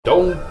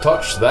Don't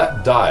touch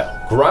that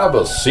dial. Grab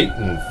a seat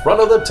in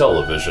front of the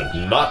television,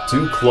 not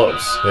too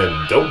close.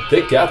 And don't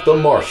pick at the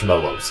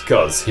marshmallows,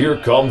 cause here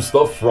comes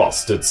the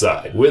Frosted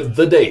Side with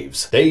the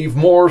Daves, Dave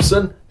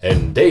Morrison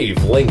and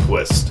Dave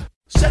Lindquist.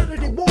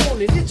 Saturday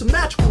morning, it's a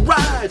magical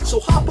ride, so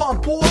hop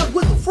on board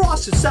with the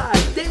Frosted Side.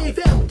 Dave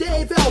M,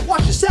 Dave L,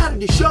 watch the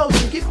Saturday shows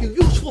and give you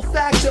useful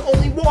facts that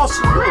only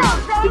Morrison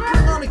knows. They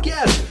bring on a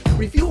guest,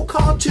 review a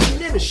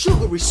cartoon and a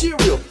sugary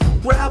cereal.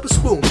 Grab a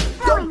spoon,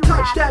 don't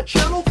touch that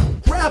channel,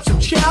 grab some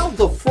chow,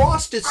 the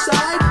Frosted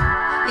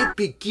Side, it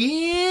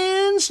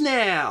begins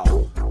now.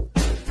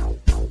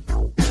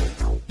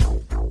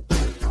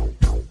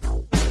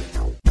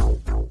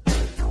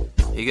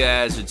 Hey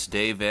guys, it's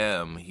Dave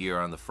M here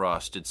on the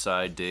Frosted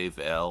Side. Dave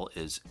L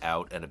is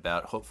out and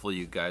about. Hopefully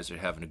you guys are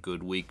having a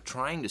good week,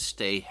 trying to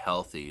stay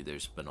healthy.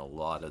 There's been a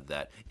lot of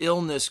that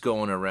illness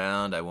going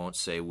around. I won't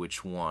say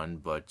which one,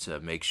 but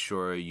make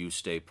sure you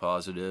stay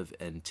positive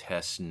and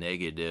test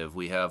negative.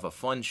 We have a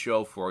fun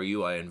show for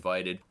you. I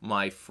invited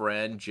my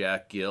friend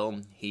Jack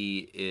Gill.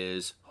 He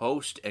is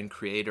host and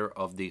creator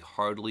of the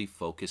Hardly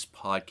Focused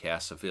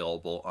podcast,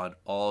 available on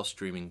all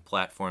streaming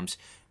platforms.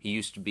 He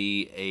used to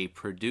be a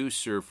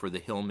producer for the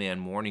Hillman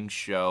Morning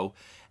Show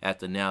at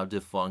the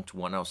now-defunct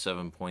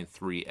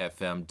 107.3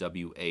 FM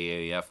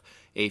WAAF,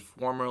 a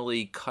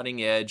formerly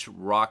cutting-edge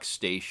rock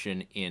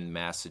station in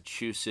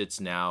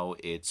Massachusetts. Now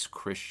it's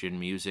Christian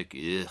music.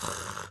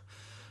 Ugh.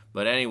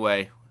 But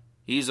anyway,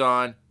 he's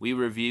on. We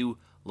review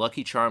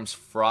Lucky Charms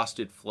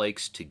Frosted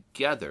Flakes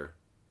together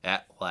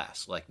at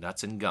last, like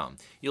nuts and gum.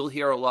 You'll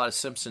hear a lot of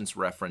Simpsons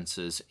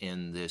references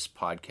in this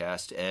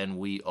podcast, and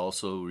we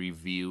also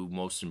review,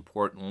 most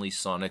importantly,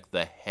 Sonic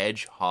the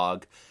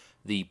Hedgehog,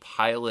 the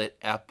pilot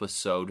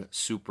episode,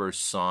 Super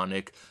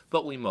Sonic,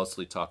 but we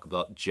mostly talk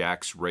about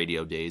Jack's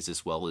radio days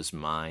as well as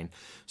mine.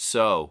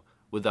 So,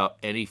 without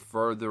any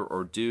further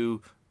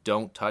ado,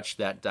 don't touch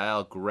that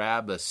dial.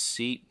 Grab a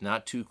seat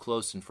not too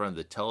close in front of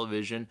the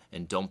television,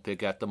 and don't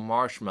pick at the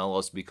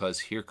marshmallows,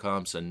 because here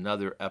comes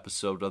another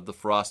episode of the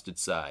Frosted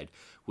Side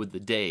with the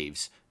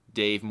Daves,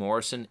 Dave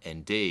Morrison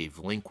and Dave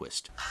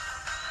Lindquist.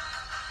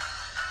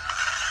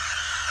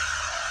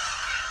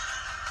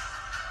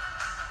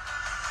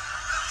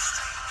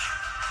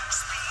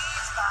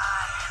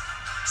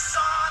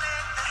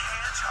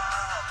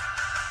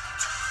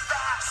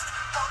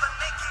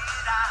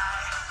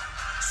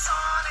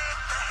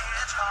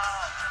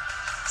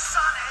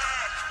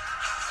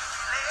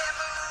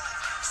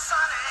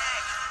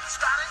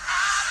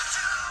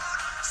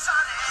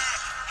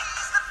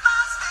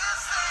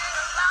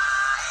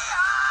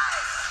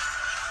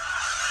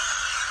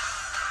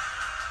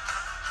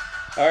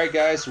 All right,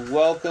 guys,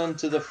 welcome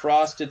to the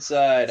Frosted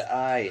Side.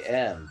 I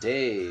am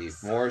Dave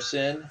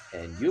Morrison,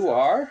 and you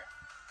are?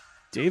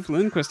 Dave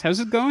Lindquist. How's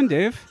it going,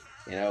 Dave?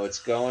 You know, it's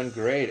going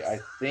great.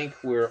 I think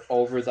we're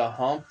over the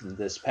hump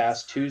this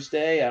past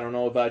Tuesday. I don't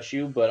know about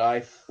you, but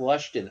I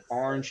flushed an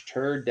orange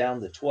turd down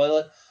the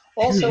toilet.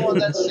 Also, on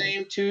that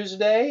same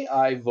Tuesday,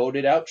 I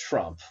voted out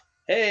Trump.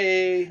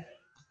 Hey!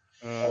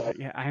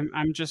 Yeah,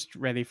 I'm just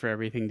ready for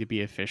everything to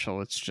be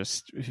official. It's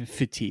just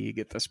fatigue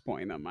at this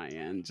point on my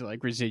end,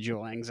 like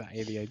residual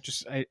anxiety.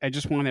 I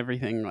just want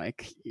everything,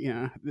 like, you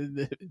know,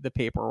 the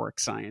paperwork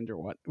signed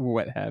or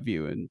what have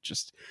you, and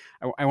just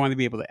I want to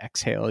be able to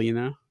exhale, you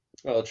know.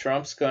 Well,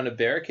 Trump's going to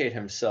barricade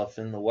himself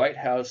in the White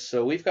House,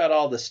 so we've got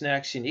all the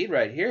snacks you need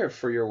right here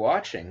for your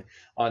watching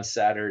on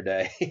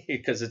Saturday,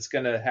 because it's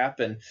going to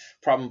happen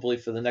probably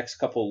for the next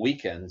couple of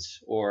weekends,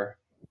 or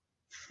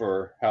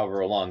for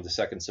however long the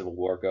second Civil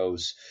War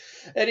goes.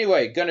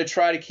 Anyway, going to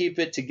try to keep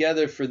it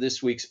together for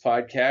this week's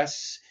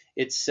podcast.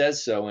 It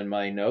says so in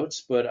my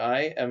notes, but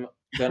I am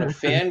going to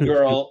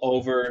fangirl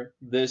over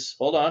this.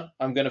 Hold on.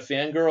 I'm going to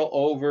fangirl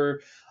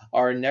over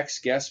our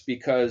next guest,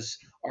 because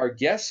our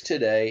guest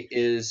today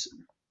is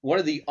one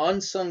of the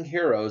unsung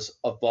heroes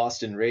of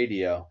Boston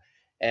radio,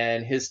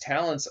 and his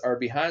talents are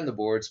behind the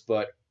boards,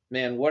 but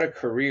man, what a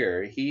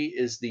career. He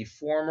is the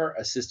former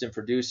assistant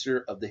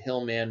producer of the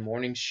Hillman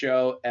Morning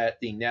Show at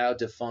the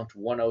now-defunct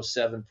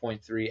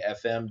 107.3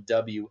 FM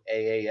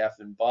WAAF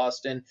in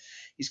Boston.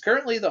 He's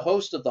currently the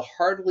host of the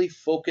Hardly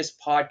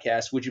Focused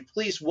podcast. Would you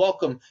please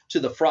welcome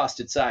to the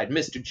Frosted Side,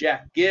 Mr.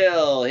 Jack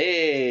Gill.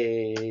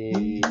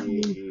 Hey!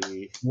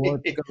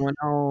 What's going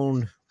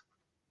on?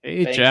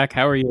 Hey, Jack,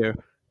 how are you?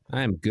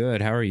 I'm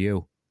good. How are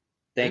you?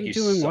 Thank you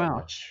doing so well.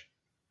 much.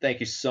 Thank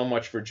you so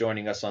much for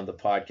joining us on the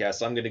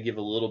podcast. I'm going to give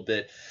a little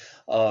bit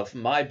of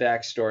my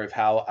backstory of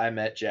how I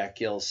met Jack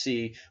Gill.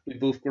 See, we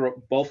both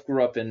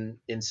grew up in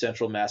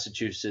central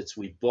Massachusetts.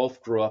 We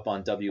both grew up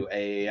on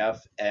WAAF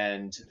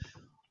and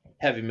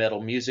heavy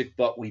metal music,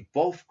 but we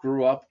both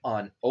grew up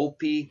on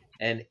Opie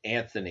and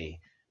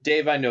Anthony.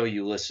 Dave, I know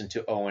you listen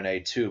to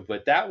O&A too,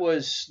 but that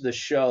was the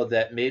show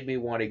that made me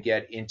want to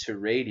get into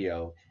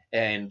radio.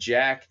 And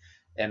Jack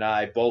and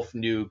I both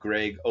knew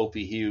Greg,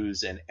 Opie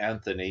Hughes, and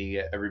Anthony.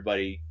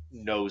 Everybody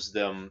knows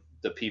them,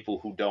 the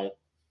people who don't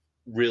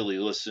really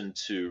listen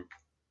to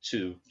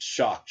to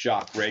shock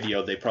jock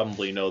radio, they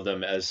probably know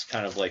them as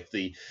kind of like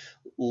the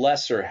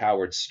lesser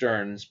Howard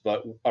Sterns,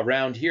 but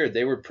around here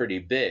they were pretty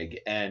big.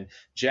 And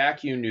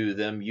Jack, you knew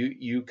them.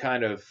 You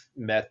kind of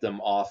met them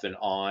off and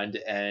on,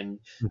 and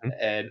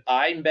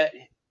I met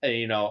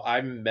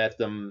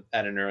them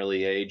at an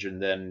early age,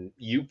 and then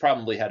you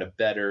probably had a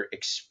better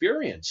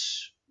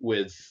experience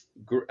with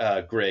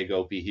Greg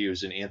Opie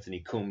Hughes and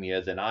Anthony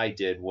Cumia than I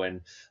did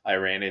when I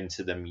ran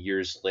into them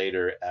years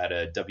later at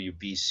a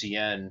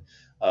WBCN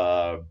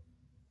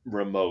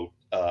remote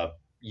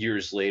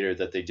years later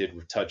that they did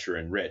with Toucher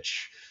and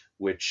Rich,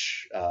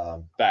 which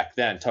back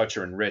then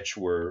Toucher and Rich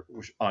were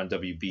on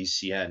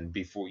WBCN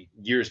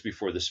years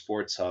before the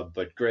Sports Hub.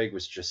 But Greg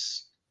was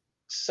just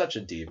such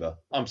a diva.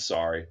 I'm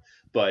sorry,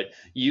 but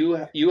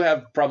you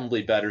have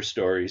probably better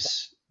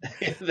stories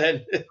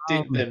than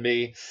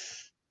me.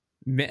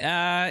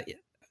 I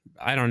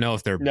don't know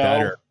if they're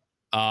better.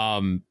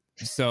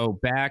 So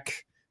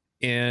back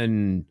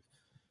in,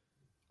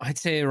 I'd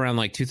say around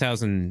like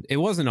 2000, it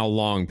wasn't a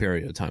long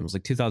period of time. It was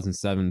like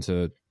 2007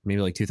 to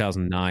maybe like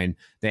 2009.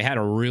 They had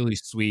a really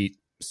sweet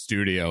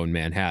studio in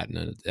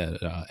Manhattan at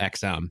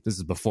XM. This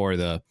is before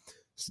the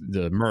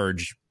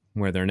merge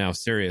where they're now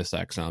Sirius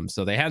XM.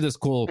 So they had this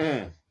cool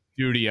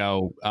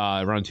studio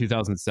around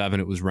 2007.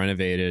 It was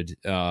renovated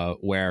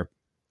where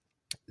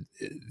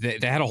they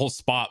had a whole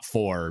spot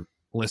for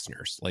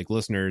listeners. Like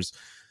listeners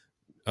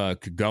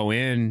could go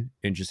in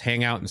and just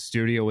hang out in the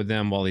studio with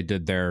them while they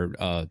did their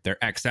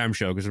XM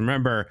show. Because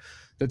remember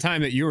the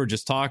time that you were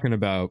just talking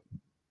about,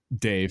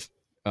 Dave,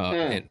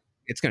 and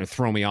it's going to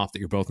throw me off that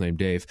you're both named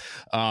Dave.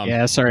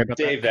 Yeah, sorry about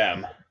Dave that.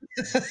 M.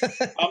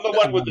 I'm the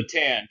one with the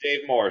tan,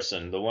 Dave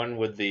Morrison, the one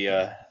with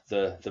the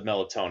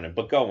melatonin.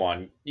 But go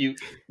on, you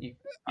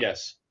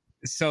yes.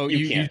 So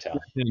you can't tell.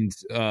 mentioned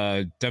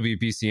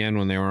WBCN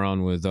when they were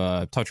on with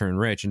Toucher and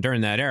Rich, and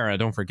during that era,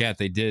 don't forget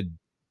they did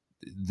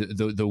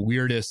the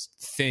weirdest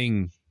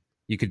thing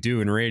you could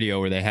do in radio,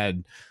 where they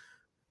had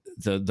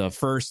the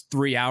first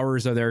 3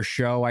 hours of their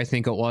show, I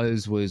think it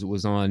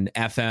was on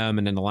FM,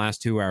 and then the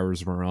last 2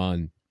 hours were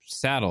on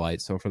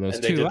satellite. So for those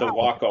and they did the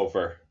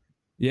walkover.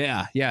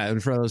 Yeah,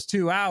 and for those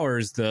 2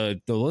 hours,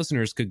 the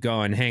listeners could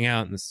go and hang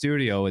out in the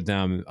studio with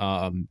them.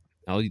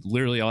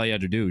 Literally, all you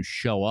had to do is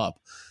show up.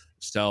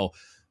 So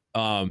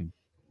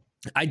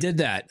I did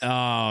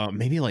that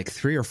maybe like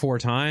 3 or 4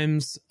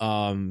 times.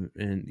 And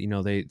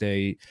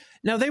they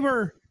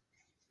were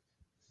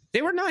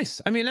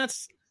nice. I mean,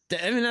 that's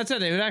it.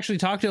 They would actually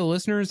talk to the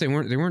listeners. They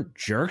weren't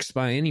jerks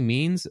by any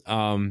means.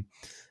 And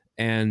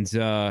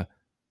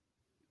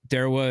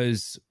there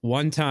was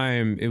one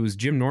time, it was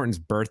Jim Norton's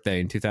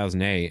birthday in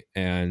 2008,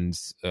 and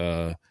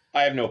I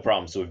have no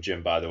problems with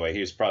Jim, by the way.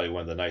 He was probably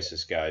one of the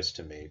nicest guys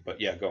to me.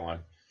 But yeah, go on.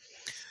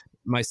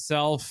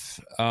 Myself,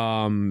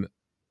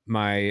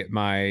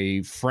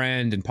 my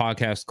friend and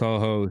podcast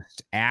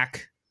co-host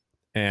Ack,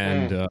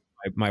 and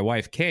my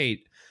wife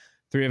Kate,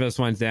 3 of us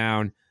went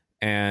down,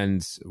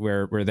 and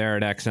we're there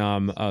at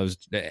XM.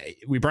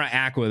 We brought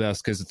Ack with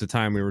us because at the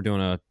time we were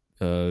doing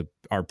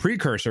our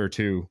precursor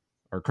to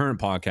our current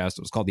podcast. It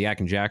was called the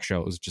Ack and Jack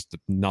Show. It was just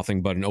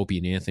nothing but an Opie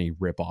and Anthony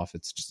ripoff.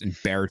 It's just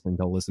embarrassing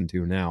to listen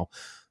to now,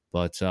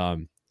 but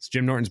it's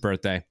Jim Norton's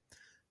birthday.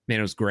 Man,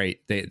 it was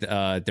great.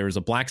 There was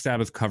a Black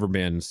Sabbath cover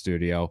band in the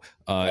studio.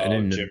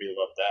 And Jimmy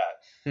loved that.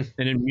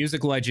 And then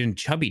music legend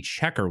Chubby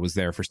Checker was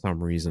there for some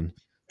reason.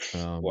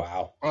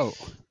 Wow. Oh,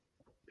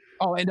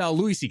 and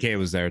Louis C.K.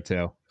 was there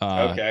too.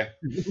 Okay.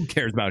 Who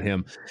cares about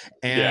him?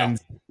 And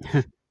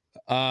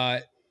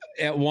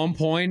at one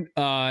point,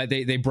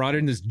 they brought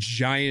in this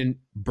giant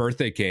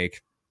birthday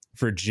cake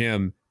for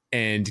Jim,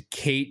 and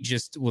Kate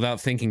just,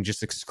 without thinking,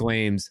 just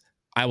exclaims,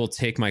 "I will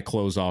take my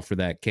clothes off for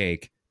that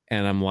cake."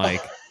 And I'm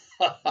like,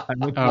 I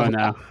looked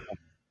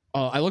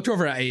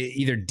over at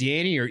either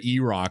Danny or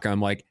E-Rock.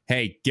 I'm like,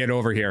 "Hey, get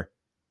over here.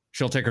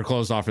 She'll take her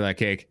clothes off for that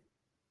cake."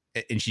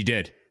 And she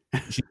did.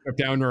 She stripped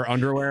down to her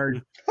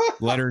underwear,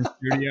 let her in the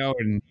studio,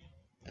 and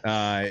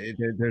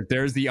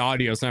there's the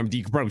audio. So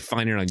you can probably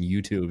find it on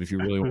YouTube if you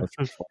really want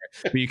to.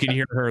 But you can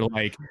hear her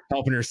like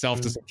helping herself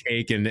to some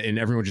cake, and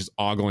everyone just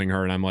ogling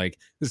her. And I'm like,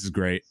 this is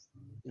great.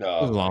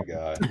 Oh my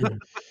God.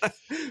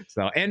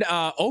 So, and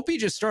Opie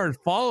just started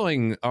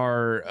following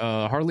our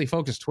Hardly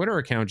Focused Twitter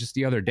account just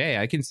the other day.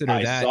 I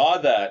saw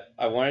that.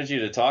 I wanted you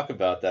to talk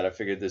about that. I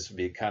figured this would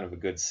be kind of a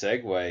good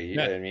segue.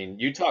 Yeah. I mean,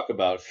 you talk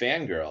about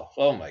fangirl.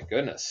 Oh my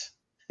goodness.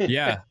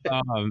 Yeah.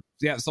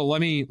 So let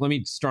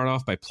me start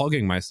off by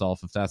plugging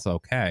myself, if that's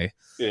okay.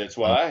 It's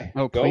why.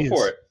 Go please.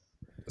 For it.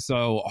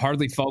 So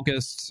Hardly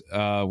Focused,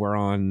 we're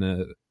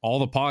on all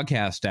the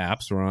podcast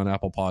apps. We're on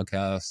Apple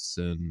Podcasts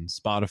and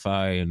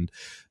Spotify and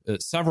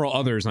several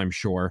others, I'm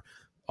sure,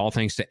 all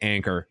thanks to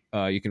Anchor.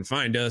 You can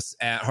find us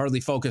at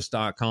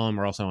hardlyfocused.com.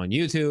 We're also on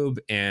YouTube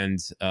and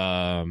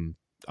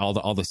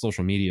all the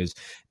social medias.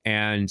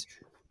 And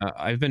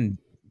I've been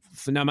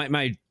now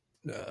my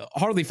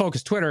Hardly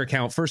Focused Twitter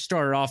account first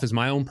started off as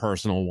my own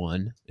personal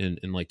one in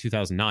like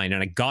 2009,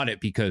 and I got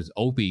it because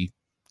Opie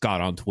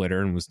got on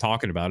Twitter and was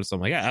talking about it. So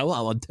I'm like, yeah, I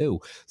want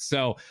too.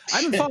 So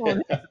I've been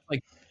following him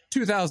like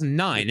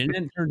 2009, and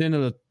then turned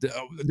into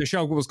the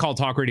show was called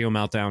Talk Radio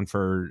Meltdown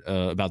for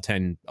about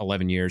 10,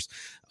 11 years.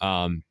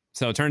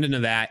 So it turned into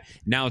that.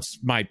 Now it's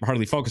my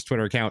Hardly Focused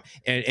Twitter account.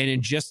 And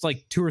in just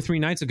like 2 or 3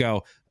 nights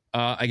ago,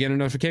 I get a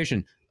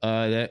notification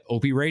that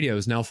OP Radio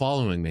is now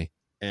following me.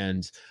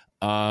 And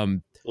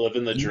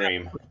living the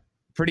dream.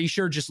 Pretty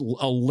sure just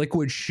a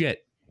liquid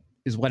shit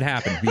is what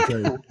happened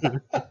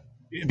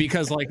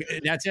because like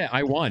that's it.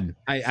 I won.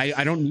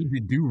 I don't need to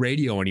do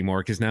radio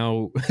anymore because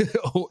now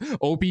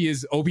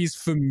Opie's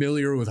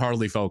familiar with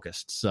Hardly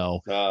Focused.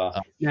 So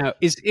now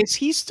is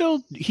he's still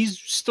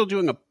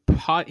doing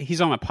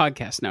he's on a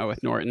podcast now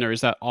with Norton, or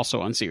is that also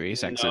on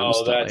Sirius XM?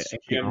 No, that's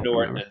Jim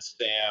Norton and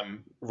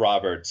Sam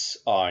Roberts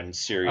on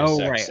Sirius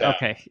XM. Right.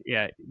 Okay.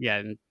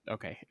 Yeah.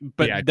 Okay.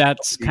 But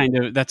that's kind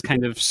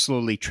of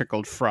slowly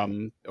trickled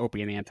from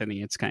Opie and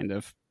Anthony. It's kind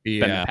of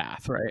been the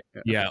path, right?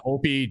 Yeah.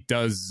 Opie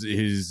does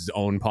his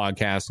own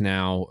podcast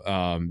now.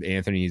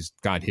 Anthony's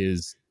got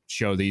his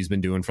show that he's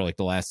been doing for like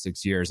the last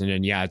 6 years, and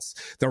then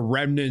it's the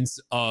remnants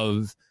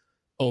of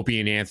Opie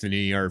and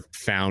Anthony are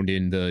found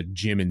in the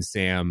Jim and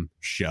Sam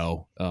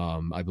show.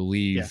 I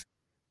believe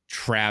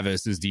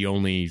Travis is the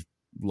only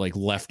like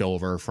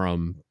leftover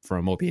from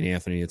Opie and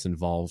Anthony that's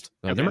involved.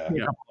 There might be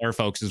a couple other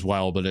folks as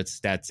well, but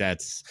that's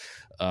it.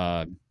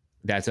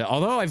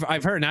 Although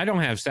I've heard, and I don't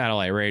have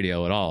satellite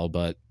radio at all,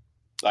 but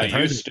I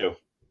used to.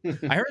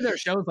 I heard their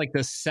show is like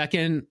the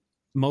second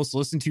most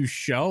listened to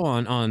show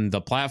on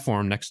the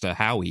platform next to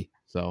Howie.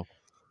 So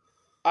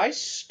I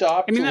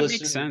stopped. I mean, that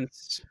makes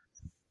sense.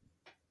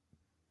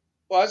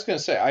 Well, I was going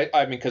to say,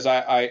 I mean, because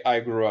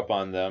I grew up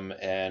on them,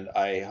 and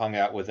I hung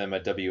out with them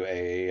at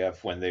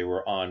WAAF when they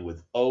were on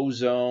with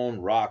Ozone,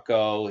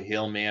 Rocco,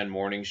 Hillman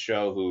Morning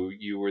Show, who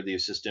you were the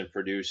assistant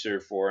producer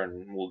for,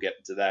 and we'll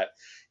get to that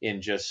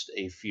in just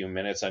a few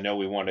minutes. I know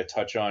we want to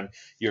touch on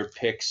your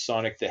pick,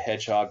 Sonic the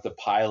Hedgehog, the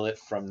pilot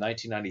from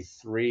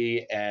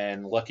 1993,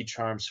 and Lucky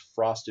Charms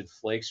Frosted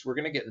Flakes. We're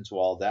going to get into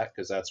all that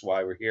because that's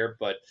why we're here,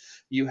 but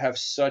you have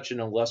such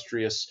an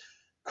illustrious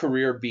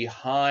career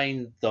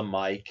behind the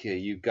mic.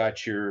 You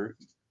got your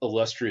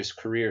illustrious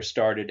career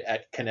started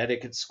at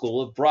Connecticut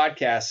School of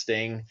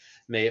Broadcasting.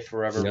 May it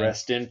forever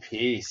rest in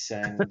peace.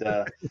 And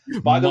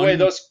by the way,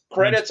 those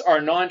credits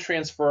are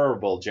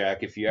non-transferable,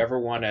 Jack, if you ever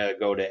want to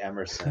go to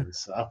Emerson.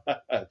 So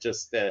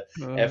just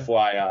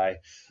FYI.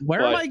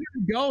 Where am I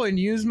going to go and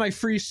use my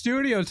free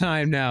studio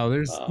time now?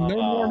 There's no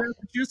more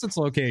Massachusetts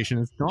location.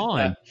 It's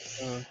gone.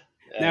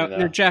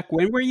 Now, Jack,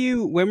 when were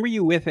you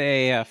with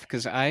AAF?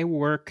 Because I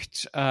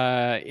worked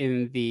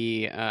in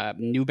the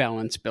New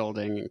Balance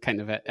building, kind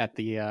of at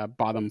the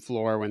bottom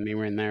floor when they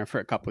were in there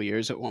for a couple of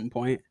years at one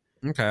point.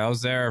 Okay, I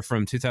was there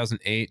from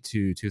 2008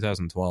 to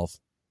 2012.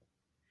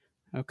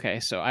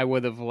 Okay, so I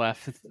would have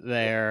left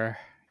there,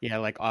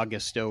 like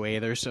August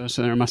 2008 or so.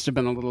 So there must have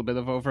been a little bit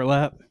of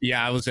overlap.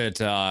 Yeah, I was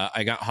at.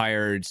 I got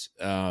hired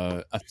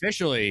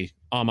officially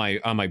on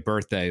my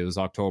birthday. It was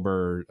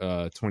October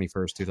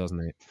 21st,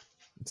 2008.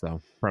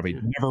 So probably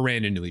never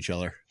ran into each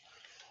other.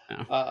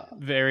 No.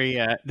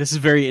 This is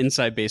very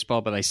inside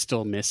baseball, but I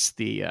still miss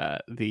the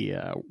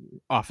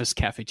office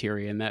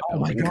cafeteria in that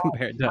building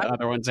compared to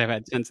other ones I've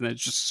had since, and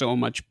it's just so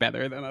much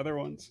better than other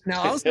ones.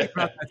 Now, I was thinking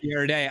about that the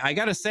other day. I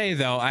got to say,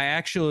 though, I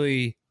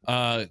actually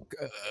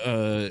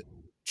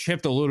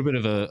chipped a little bit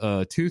of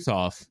a tooth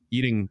off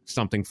eating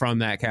something from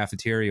that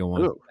cafeteria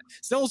one. Ooh.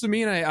 Still doesn't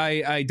mean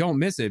I don't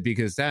miss it,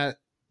 because that,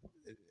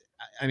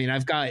 I mean,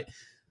 I've got,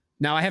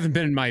 now I haven't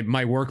been in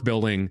my work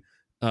building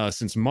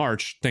since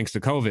March, thanks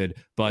to COVID,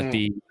 but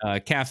the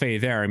cafe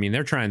there, I mean,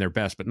 they're trying their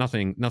best, but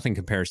nothing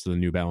compares to the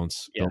New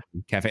Balance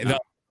building cafe. The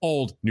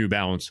old New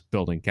Balance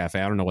building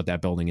cafe. I don't know what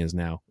that building is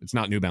now. It's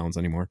not New Balance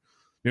anymore.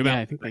 New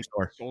Balance, I think they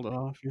sold it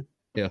off.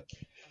 Yeah.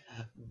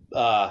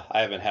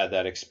 I haven't had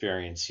that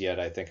experience yet.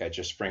 I think I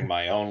just bring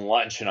my own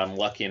lunch, and I'm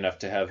lucky enough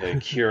to have a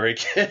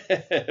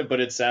Keurig.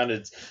 But it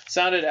sounded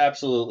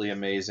absolutely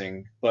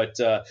amazing. But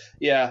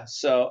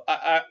so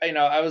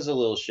I was a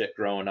little shit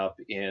growing up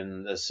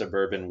in the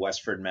suburban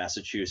Westford,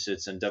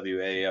 Massachusetts, and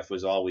WAAF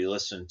was all we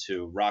listened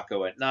to.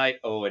 Rocco at night,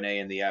 O&A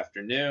in the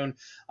afternoon.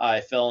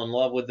 I fell in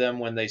love with them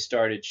when they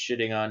started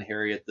shitting on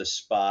Harriet the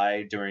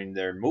Spy during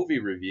their movie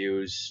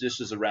reviews. This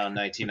was around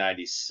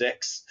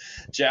 1996.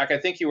 Jack, I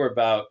think you were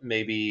about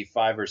maybe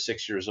 5 or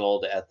 6 years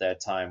old at that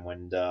time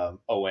when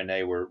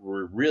O&A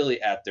were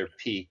really at their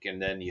peak.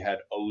 And then you had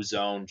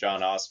Ozone,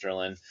 John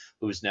Osterlin,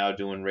 who's now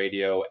doing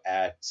radio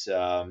at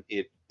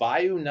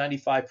Bayou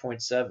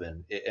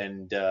 95.7.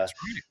 And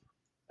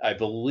I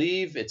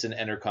believe it's an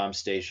Entercom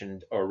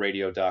station or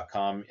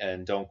radio.com,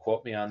 and don't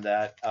quote me on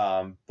that.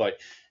 But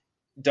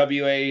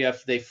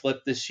WAF, they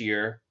flipped this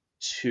year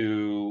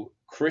to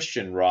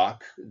Christian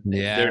rock.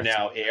 Yeah. They're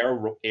now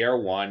Air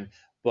One.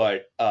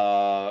 But can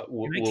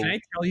I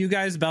tell you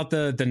guys about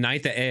the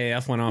night that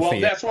AAF went off?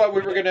 Well, that's why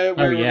we were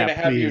gonna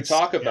have you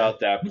talk about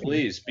that,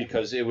 please,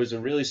 because it was a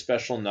really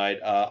special night.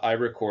 I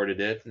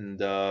recorded it, and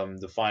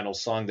the final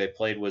song they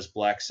played was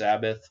Black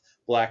Sabbath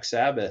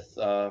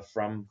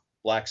from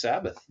Black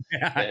Sabbath.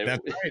 Yeah,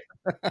 that's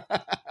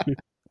right.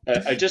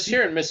 I just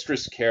hearing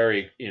Mistress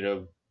Carrie,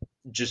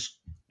 just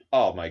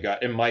Oh my God.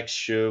 And Mike's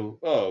shoe.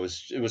 Oh,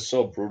 it was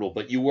so brutal,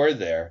 but you were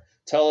there.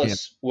 Tell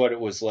us what it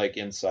was like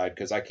inside,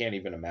 because I can't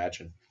even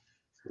imagine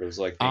what it was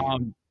like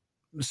being...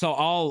 So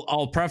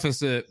I'll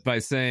preface it by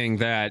saying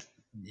that,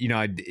 you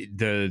know,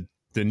 the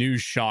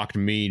news shocked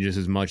me just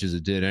as much as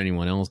it did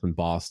anyone else in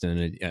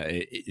Boston,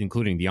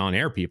 including the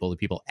on-air people, the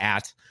people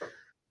at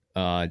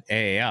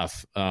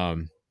AAF,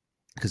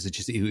 because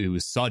it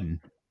was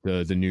sudden.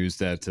 The news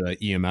that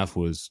EMF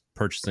was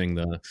purchasing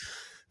the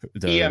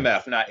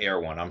EMF, not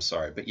Air One. I'm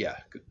sorry, but yeah,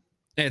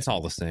 it's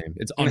all the same.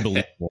 It's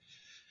unbelievable.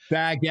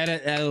 I get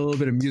it. Add a little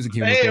bit of music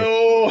here.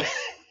 Hey-o!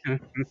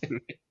 Haven't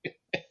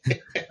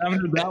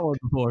heard that one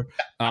before.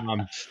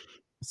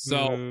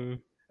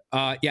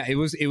 Yeah, it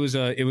was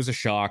a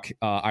shock.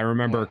 I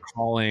remember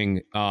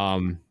calling.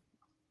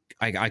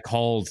 I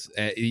called,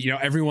 you know,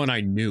 everyone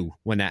I knew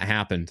when that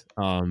happened.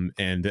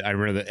 And I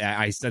remember that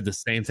I said the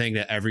same thing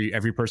that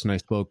every person I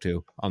spoke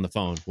to on the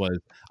phone was,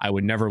 I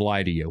would never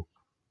lie to you,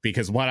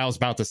 because what I was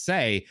about to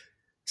say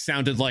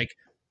sounded like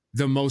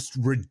the most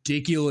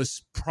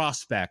ridiculous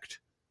prospect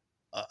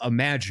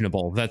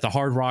imaginable, that the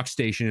Hard Rock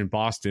station in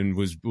Boston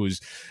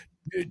was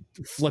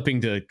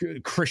flipping to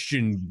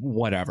Christian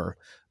whatever.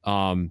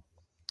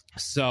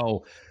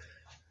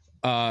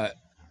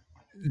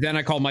 Then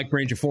I called Mike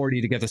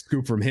Brangiaforti to get the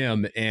scoop from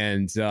him,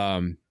 and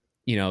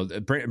you know,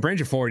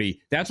 Brangiaforti,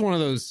 that's one of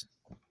those.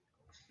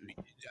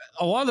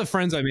 A lot of the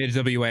friends I made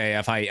at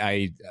WAF,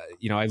 I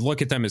you know, I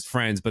look at them as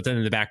friends, but then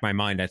in the back of my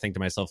mind, I think to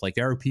myself, like,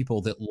 there are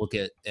people that look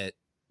at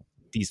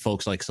these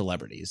folks like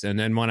celebrities. And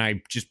then when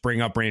I just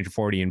bring up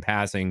Brangiaforti in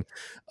passing,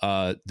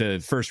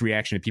 the first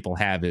reaction that people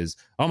have is,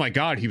 oh my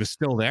God, he was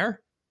still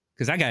there?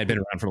 Because that guy had been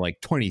around for like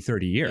 20,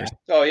 30 years.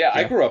 Yeah. Oh yeah,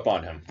 I grew up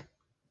on him.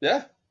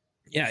 Yeah.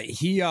 Yeah,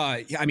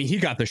 I mean, he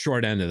got the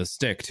short end of the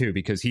stick too,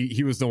 because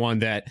he was the one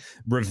that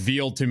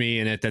revealed to me,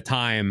 and at the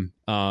time,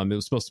 it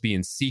was supposed to be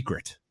in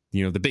secret.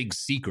 You know, the big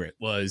secret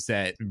was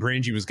that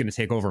Brangie was going to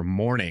take over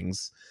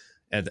mornings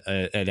at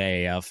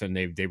AAF, and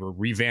they were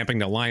revamping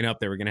the lineup.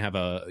 They were going to have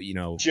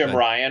Jim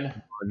Ryan,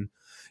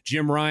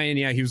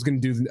 yeah, he was going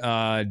to do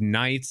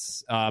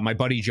nights. My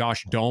buddy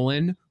Josh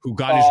Dolan, who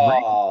got his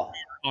ring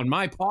on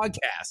my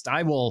podcast.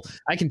 I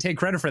can take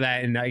credit for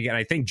that, and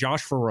I thank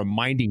Josh for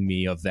reminding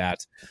me of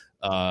that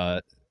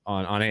on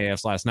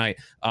AAF's last night.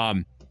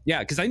 Yeah,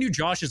 because I knew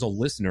Josh as a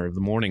listener of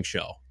the morning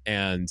show,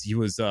 and he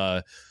was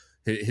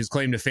his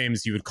claim to fame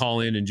is he would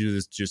call in and do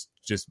this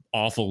just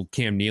awful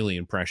Cam Neely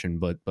impression,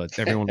 but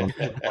everyone was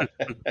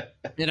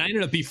and I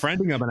ended up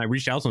befriending him, and I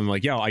reached out to him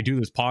like, yo, I do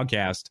this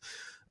podcast,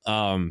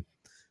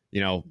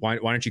 you know, why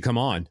don't you come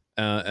on?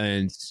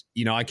 And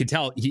you know, I could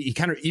tell he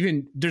kind of,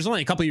 even there's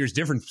only a couple of years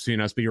difference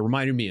between us, but he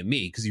reminded me of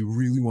me because he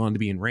really wanted to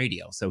be in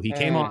radio. So he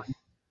came on.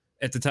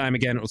 At the time,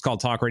 again, it was called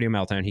Talk Radio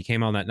Meltdown. He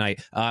came on that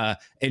night.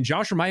 And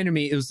Josh reminded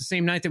me, it was the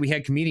same night that we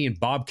had comedian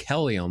Bob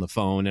Kelly on the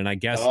phone. And I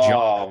guess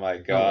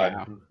my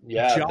God.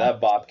 Yeah,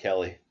 that Bob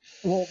Kelly.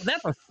 Well,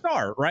 that's a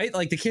start, right?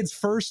 Like the kid's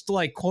first,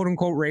 like, quote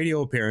unquote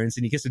radio appearance,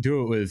 and he gets to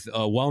do it with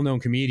a well-known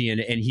comedian.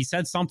 And he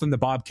said something to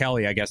Bob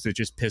Kelly, I guess, that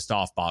just pissed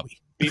off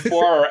Bobby.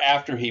 Before or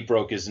after he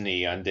broke his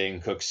knee on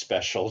Dane Cook's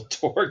special,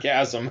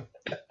 Torgasm.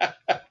 I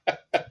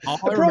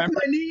broke my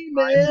knee,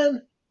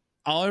 man.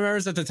 All I remember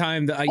is at the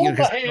time that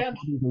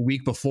the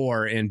week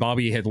before, and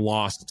Bobby had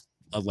lost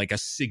like a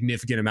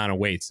significant amount of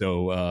weight.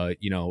 So,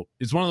 you know,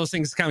 it's one of those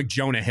things, kind of like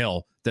Jonah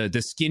Hill.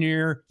 The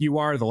skinnier you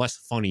are, the less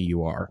funny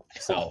you are.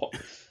 So,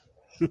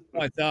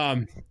 but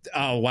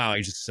oh wow,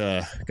 I just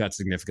got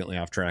significantly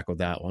off track with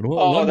that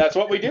one. That's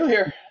what we do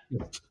here.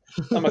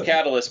 I'm a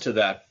catalyst to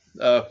that.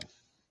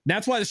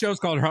 That's why the show's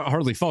called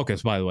Hardly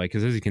Focused, by the way,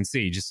 because as you can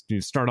see, just you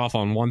start off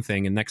on one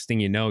thing, and next thing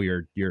you know,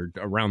 you're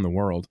around the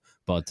world.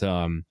 But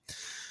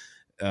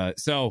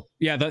so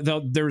yeah,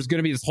 there was going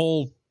to be this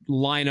whole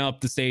lineup,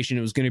 the station.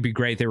 It was going to be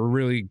great. They were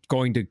really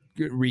going to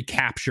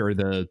recapture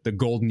the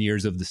golden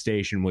years of the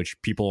station,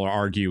 which people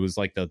argue was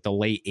like the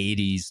late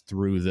 80s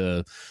through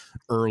the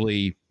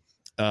early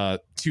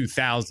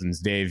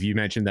 2000s. Dave, you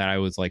mentioned that I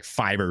was like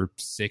 5 or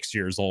 6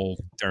 years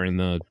old during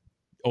the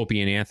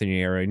Opie and Anthony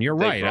era, and you're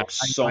right.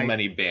 So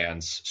many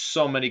bands,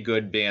 so many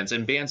good bands,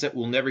 and bands that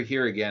we'll never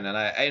hear again.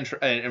 And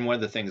and one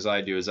of the things I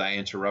do is I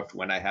interrupt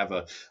when I have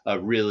a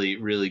really,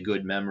 really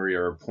good memory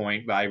or a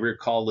point. I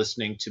recall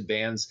listening to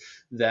bands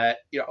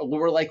that, you know,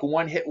 were like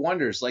one-hit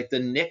wonders, like the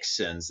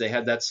Nixons. They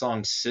had that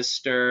song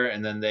 "Sister,"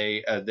 and then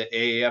the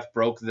AAF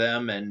broke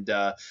them, and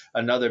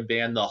another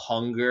band, The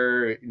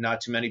Hunger. Not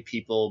too many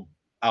people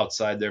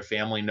outside their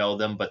family know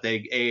them, but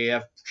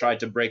AAF tried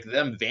to break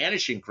them.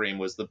 Vanishing Cream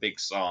was the big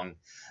song.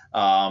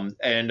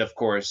 And of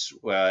course,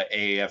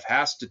 AAF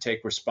has to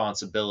take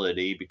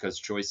responsibility because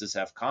choices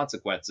have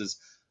consequences.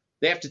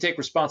 They have to take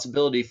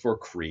responsibility for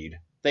Creed.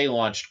 They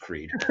launched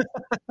Creed.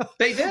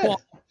 They did.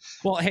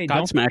 Well, hey,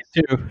 Godsmack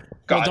too.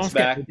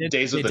 Godsmack,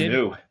 Days of the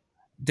New.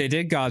 They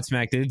did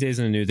Godsmack. They did Days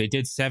of the New. They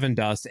did Seven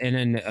Dust. And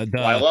then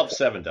I love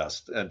Seven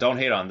Dust. Don't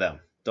hate on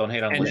them. Don't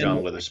hate on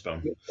LeJean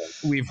Witherspoon.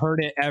 We've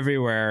heard it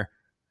everywhere.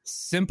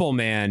 Simple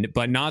Man,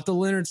 but not the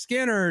Lynyrd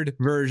Skynyrd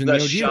version. The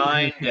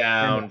Shine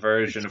Down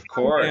version, of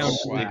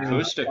course. The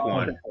acoustic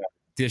one.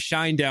 the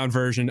shine down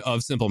version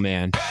of Simple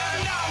Man.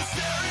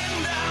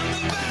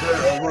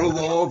 Never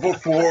love a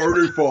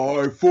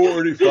 45.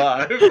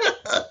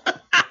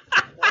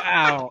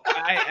 Wow,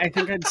 I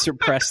think I'd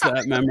suppress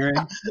that memory.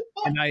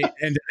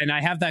 And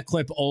I have that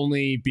clip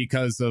only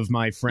because of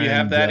my friend. You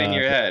have that in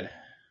your head.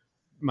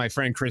 My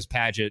friend Chris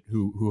Paget,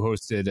 who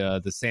hosted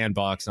the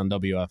Sandbox on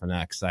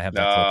WFNX. I have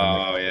that clip.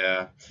 Oh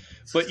yeah,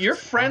 but you're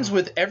friends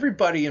with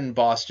everybody in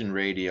Boston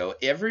radio.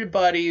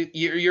 Everybody,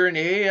 you're an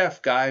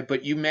AAF guy,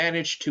 but you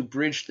managed to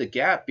bridge the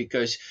gap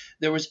because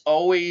there was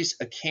always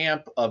a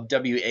camp of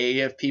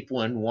WAAF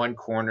people in one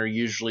corner,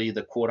 usually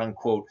the quote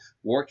unquote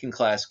working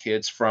class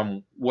kids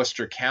from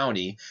Worcester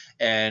County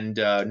and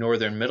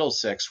northern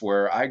Middlesex,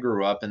 where I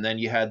grew up, and then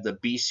you had the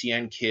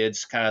BCN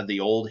kids, kind of the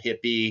old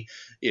hippie,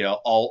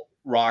 alt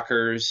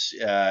rockers,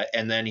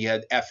 and then you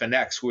had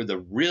FNX, who were the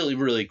really,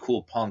 really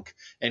cool punk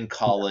and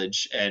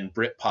college and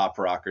Britpop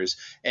rockers.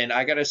 And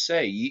I gotta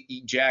say,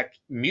 Jack,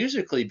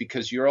 musically,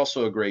 because you're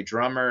also a great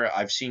drummer,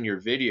 I've seen your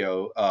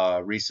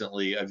video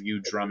recently of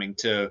you drumming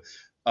to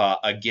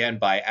Again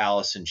by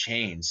Alice in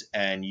Chains,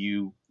 and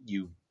you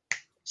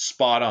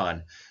spot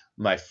on,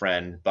 my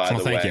friend, by the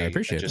way. Thank you. I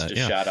appreciate just that.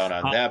 a shout out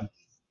on them.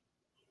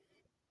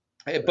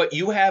 But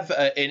you have,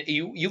 and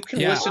you can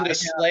listen to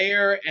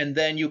Slayer, and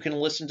then you can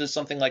listen to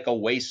something like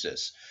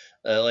Oasis.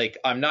 Like,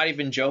 I'm not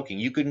even joking.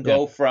 You can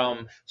go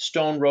from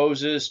Stone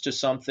Roses to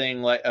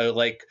something like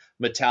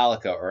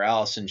Metallica or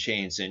Alice in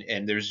Chains,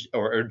 and there's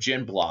or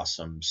Gin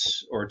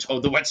Blossoms or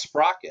Toad the Wet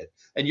Sprocket,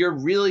 and you're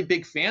really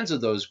big fans of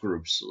those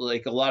groups.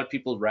 Like, a lot of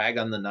people rag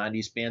on the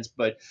 '90s bands,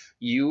 but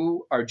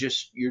you're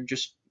just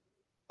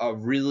a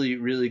really,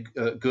 really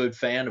good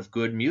fan of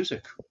good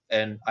music,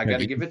 and I got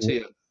to give it to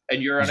you. And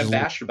you're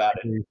unabashed about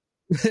it.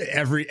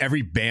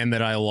 Every band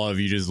that I love,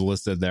 you just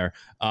listed there.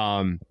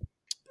 When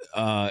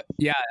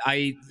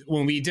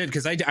we did,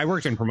 because I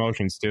worked in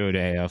promotions too at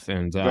AF,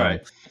 and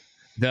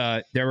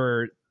there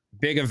were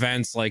big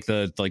events like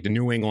the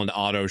New England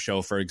Auto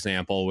Show, for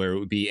example, where it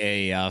would be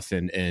AAF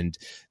and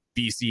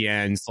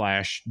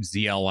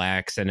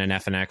BCN/ZLX, and then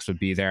FNX would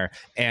be there,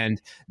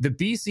 and the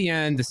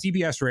BCN, the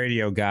CBS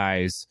radio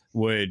guys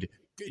would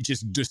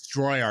just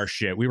destroy our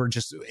shit. We were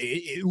just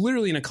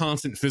literally in a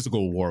constant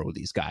physical war with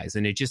these guys,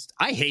 and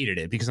I hated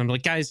it because I'm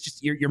like, guys,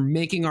 just you're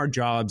making our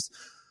jobs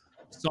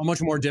so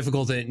much more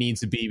difficult than it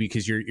needs to be,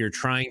 because you're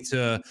trying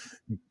to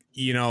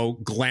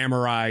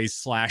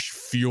glamorize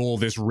 / fuel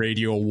this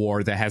radio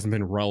war that hasn't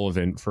been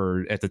relevant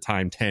for, at the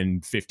time,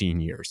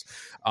 10-15 years.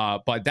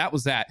 But that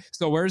was that.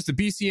 So whereas the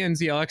BCN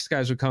ZLX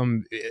guys would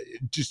come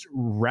just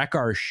wreck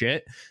our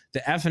shit,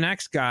 the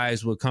FNX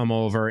guys would come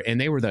over, and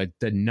they were the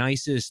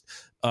nicest,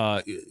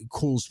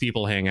 coolest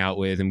people to hang out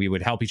with, and we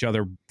would help each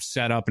other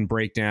set up and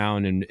break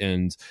down,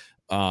 and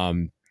I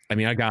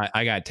mean, I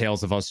got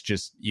tales of us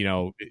just,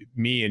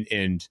 me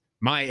and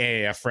my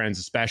AAF friends,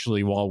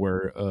 especially while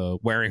we're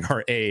wearing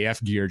our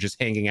AAF gear,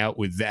 just hanging out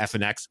with the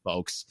FNX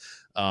folks,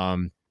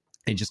 and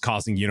just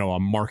causing, a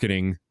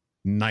marketing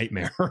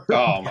nightmare.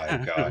 Oh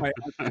my God.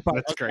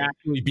 That's great.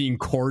 Actually being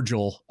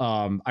cordial.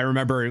 I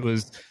remember it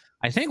was,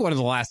 I think, one of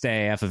the last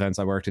AAF events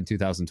I worked in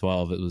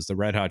 2012. It was the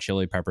Red Hot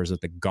Chili Peppers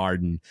at the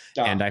Garden.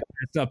 And I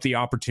picked up the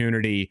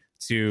opportunity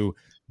to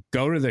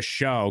go to the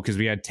show because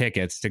we had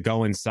tickets to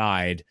go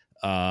inside.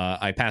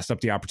 I passed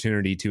up the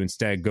opportunity to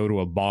instead go to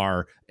a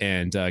bar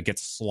and get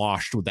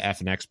sloshed with the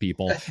FNX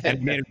people,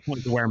 and made a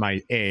point to wear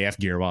my AAF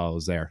gear while I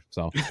was there.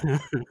 So,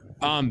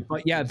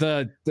 but yeah,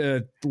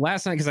 the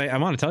last night, because I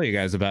want to tell you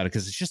guys about it,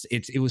 because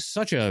it was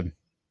such a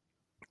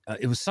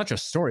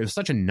story. It was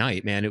such a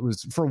night, man. It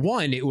was, for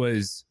one, it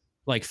was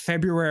like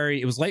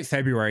February. It was late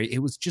February. It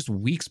was just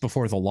weeks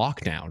before the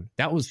lockdown.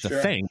 That was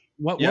the thing.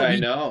 I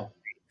know.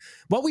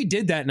 What we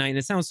did that night, and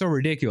it sounds so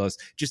ridiculous,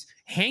 just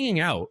hanging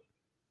out.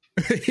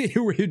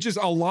 Just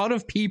a lot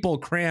of people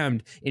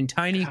crammed in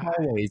tiny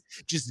hallways.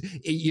 Just,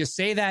 you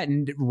say that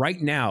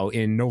right now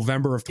in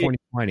November of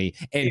 2020,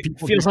 and it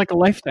feels like a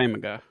lifetime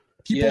ago.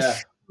 People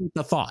shoot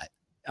the thought.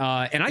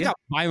 And I got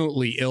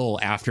violently ill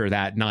after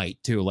that night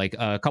too. Like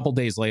a couple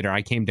days later,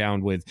 I came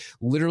down with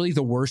literally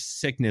the worst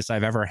sickness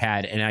I've ever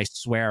had, and I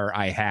swear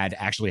I had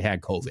actually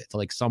had COVID.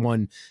 Like,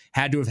 someone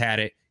had to have had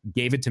it,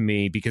 gave it to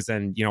me, because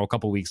then, a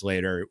couple weeks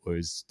later, it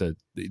was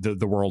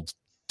the world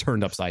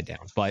turned upside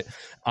down. But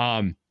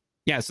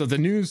yeah, so the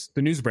news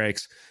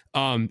breaks.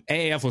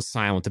 AAF was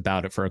silent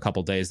about it for a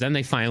couple days. Then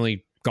they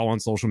finally go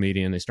on social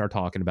media and they start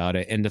talking about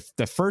it. And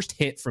the first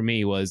hit for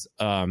me was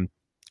on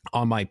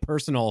my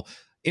personal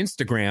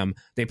Instagram.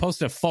 They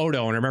posted a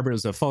photo, and I remember it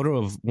was a photo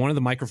of one of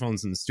the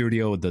microphones in the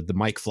studio with the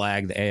mic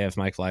flag, the AAF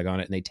mic flag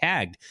on it. And they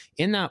tagged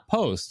in that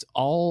post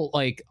all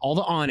the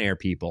on-air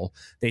people.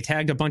 They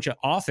tagged a bunch of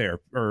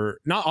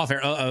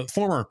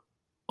former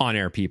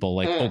on-air people,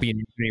 like Opie and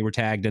Anthony were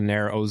tagged in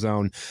there,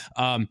 Ozone.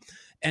 And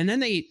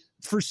then they,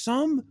 for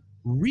some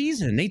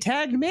reason, they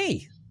tagged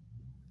me.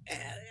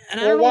 I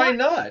don't know why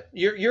not?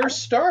 You're a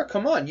star.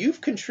 Come on,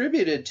 you've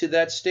contributed to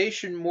that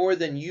station more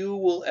than you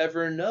will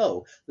ever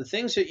know. The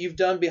things that you've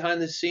done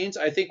behind the scenes.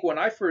 I think when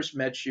I first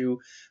met you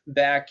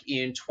back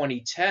in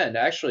 2010,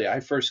 actually, I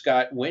first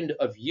got wind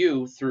of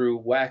you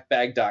through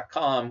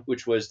whackbag.com,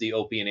 which was the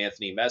Opie and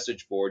Anthony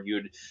message board.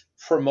 You'd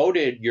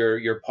promoted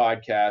your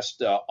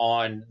podcast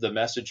on the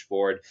message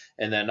board,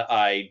 and then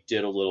I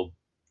did a little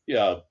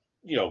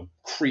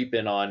creep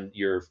in on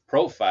your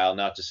profile,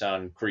 not to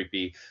sound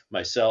creepy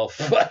myself,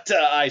 but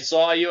I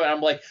saw you and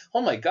I'm like,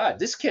 oh my God,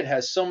 this kid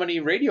has so many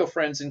radio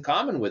friends in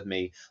common with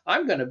me.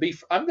 I'm going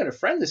to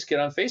friend this kid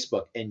on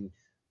Facebook. And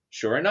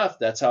sure enough,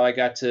 that's how I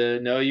got to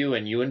know you.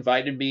 And you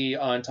invited me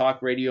on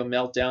Talk Radio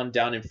Meltdown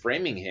down in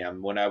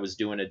Framingham when I was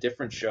doing a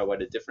different show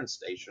at a different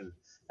station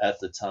at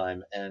the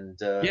time. And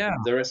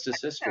the rest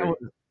is history.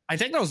 I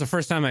think that was the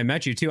first time I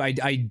met you too. I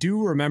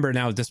do remember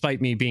now,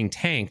 despite me being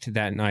tanked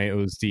that night, it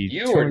was the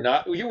you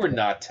were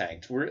not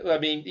tanked.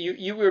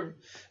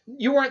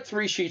 You weren't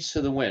 3 sheets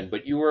to the wind,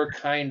 but you were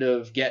kind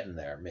of getting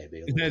there,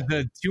 maybe.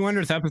 The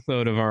 200th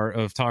episode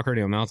of Talk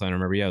Radio Meltdown. I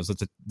remember, it was at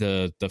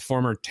the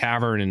former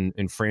tavern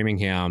in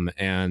Framingham,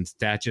 and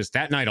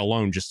that night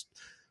alone just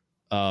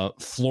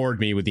floored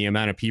me with the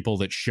amount of people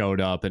that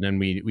showed up, and then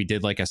we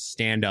did like a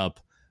stand up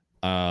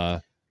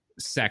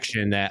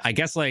section that I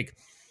guess like.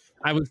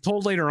 I was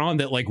told later on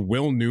that like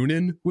Will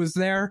Noonan was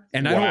there,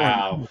 and I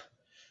don't.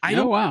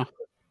 Wow.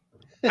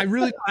 I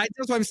really,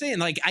 that's what I'm saying.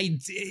 Like I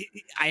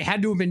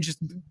had to have been just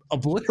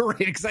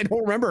obliterated because I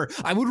don't remember.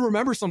 I would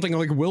remember something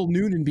like Will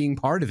Noonan being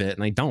part of it,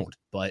 and I don't.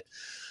 But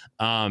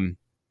I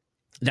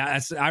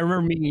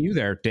remember meeting you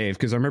there, Dave,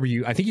 because I remember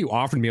you. I think you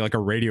offered me like a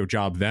radio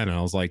job then, and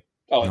I was like,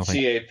 "Oh, no,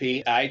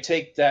 CAP." I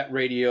take that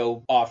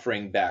radio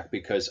offering back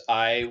because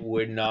I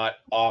would not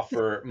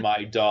offer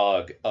my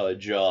dog a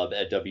job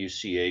at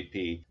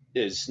WCAP.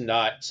 Is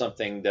not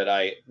something that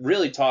I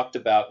really talked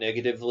about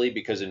negatively,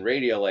 because in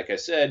radio, like I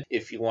said,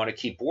 if you want to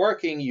keep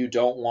working, you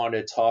don't want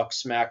to talk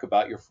smack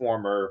about your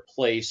former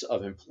place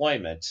of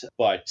employment.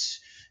 But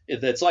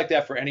it's like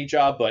that for any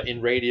job, but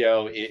in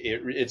radio,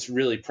 it's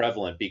really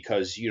prevalent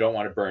because you don't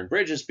want to burn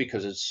bridges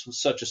because it's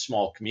such a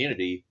small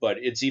community. But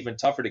it's even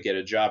tougher to get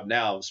a job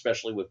now,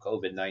 especially with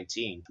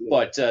COVID-19.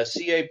 But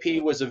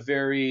CAP was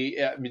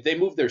they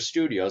moved their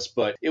studios,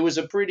 but it was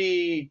a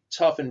pretty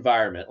tough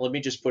environment. Let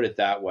me just put it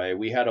that way.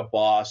 We had a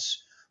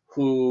boss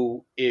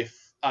who,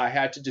 if I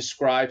had to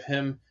describe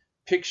him,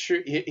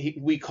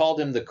 we called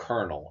him the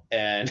Colonel,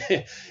 and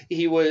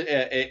he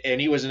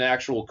was an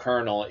actual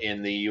colonel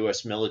in the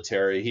U.S.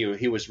 military.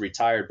 He was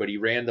retired, but he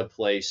ran the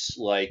place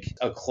like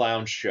a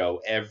clown show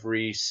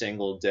every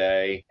single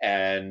day,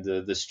 and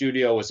the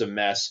studio was a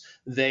mess.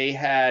 They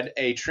had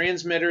a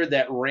transmitter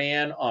that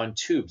ran on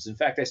tubes. In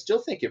fact, I still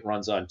think it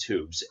runs on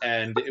tubes,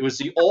 and it was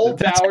the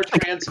old Bauer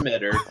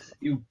transmitter.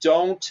 You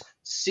don't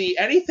see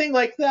anything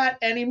like that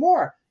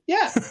anymore.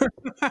 Yeah.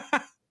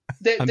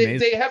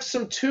 They have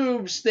some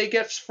tubes they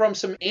get from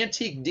some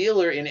antique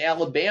dealer in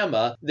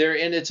Alabama. They're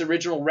in its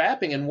original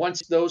wrapping, and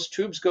once those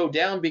tubes go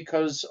down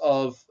because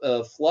of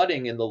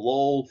flooding in the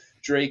Lowell,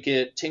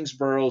 Drake-it,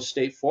 Tingsboro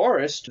State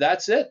Forest,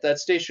 that's it. That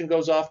station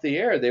goes off the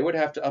air. They would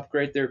have to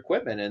upgrade their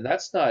equipment, and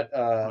that's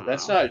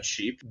not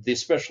cheap,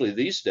 especially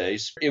these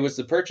days. It was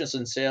the purchase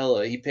and sale.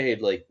 He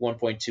paid like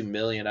 $1.2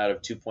 million out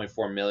of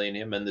 $2.4 million.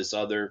 Him and this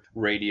other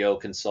radio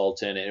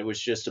consultant, and it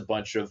was just a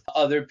bunch of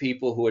other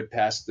people who had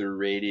passed through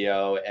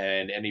radio,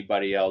 and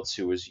anybody else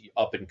who was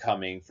up and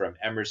coming from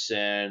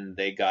Emerson.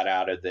 They got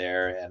out of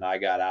there, and I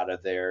got out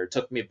of there. It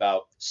took me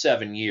about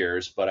 7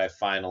 years, but I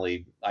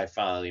finally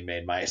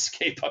made my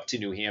escape up to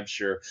New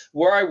Hampshire,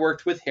 where I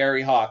worked with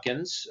Harry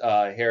Hawkins.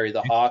 Harry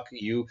the Hawk,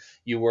 you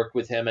worked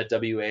with him at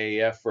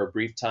WAAF for a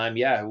brief time.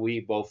 Yeah, we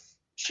both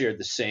shared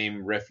the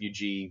same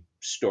refugee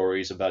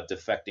stories about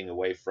defecting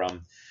away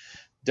from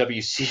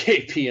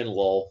WCAP in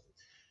Lowell.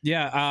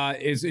 Yeah,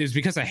 it's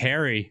because of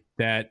Harry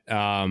that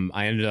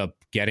I ended up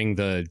getting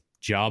the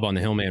job on the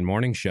Hillman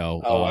Morning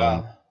Show. Oh,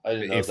 wow. I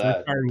didn't know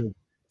that.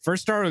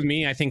 First started with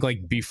me, I think,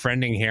 like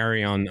befriending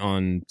Harry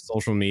on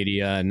social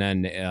media, and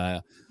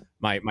then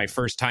my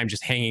first time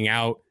just hanging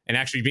out and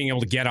actually being able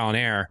to get on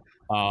air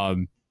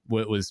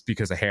was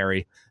because of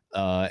Harry.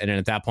 And then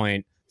at that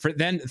point,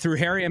 through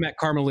Harry, I met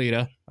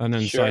Carmelita, and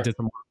then so I did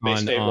some work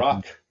on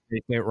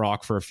Bay-State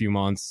Rock for a few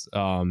months.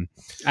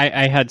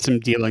 I had some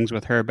dealings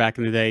with her back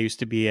in the day. I used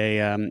to be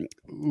a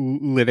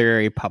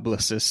literary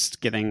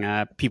publicist, getting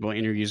people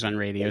interviews on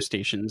radio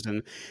stations,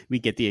 and we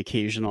get the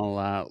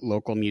occasional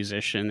local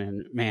musician.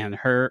 And man,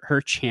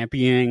 her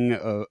championing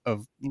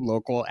of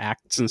local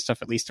acts and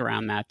stuff, at least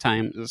around that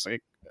time, was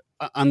like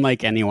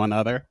unlike anyone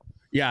other.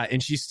 Yeah,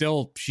 and she's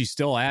still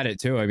at it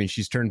too. I mean,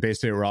 she's turned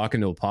Bay-State Rock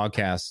into a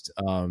podcast.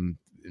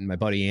 And my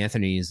buddy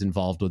Anthony is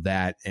involved with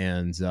that,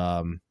 and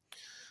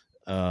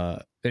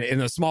in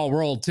the small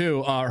world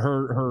too,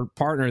 her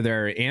partner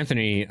there,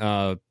 Anthony,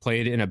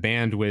 played in a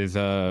band with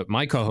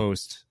my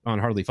co-host on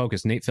Hardly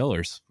Focused, Nate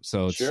Fillers.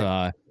 So it's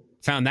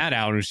found that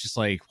out, and it's just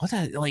like, what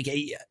the, like,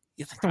 you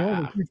think the world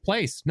is a huge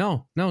place?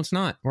 No, it's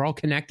not. We're all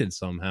connected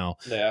somehow.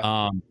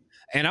 Yeah.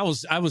 and I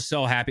was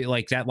so happy.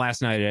 Like that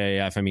last night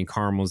at AF, I mean,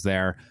 Carm was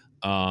there.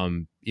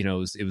 You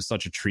know, it was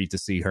such a treat to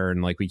see her,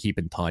 and like we keep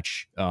in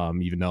touch.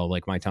 Even though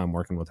like my time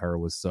working with her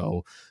was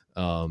so,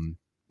 you know,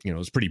 it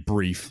was pretty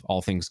brief,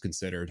 all things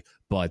considered.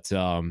 But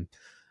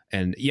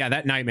and yeah,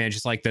 that night, man,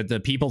 just like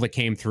the people that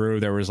came through,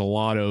 there was a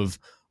lot of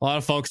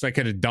folks I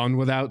could have done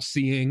without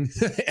seeing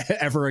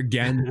ever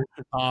again.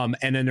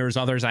 And then there was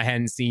others I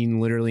hadn't seen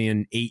literally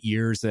in 8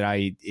 years that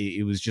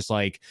it was just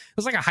like, it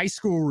was like a high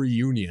school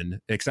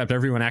reunion, except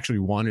everyone actually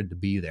wanted to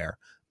be there.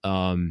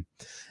 And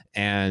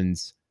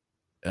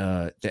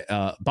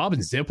Bob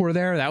and Zip were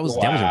there. That was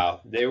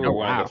They were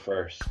one of the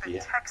first.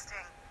 Yeah.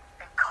 Texting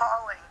and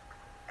calling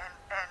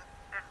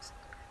and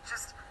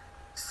just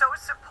so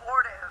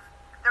supportive.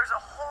 There's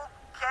a whole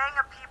gang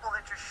of people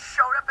that just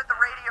showed up at the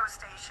radio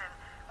station.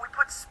 We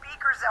put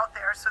speakers out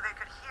there so they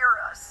could hear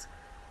us.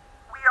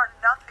 We are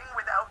nothing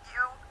without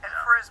you, and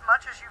for as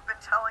much as you've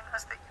been telling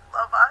us that you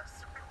love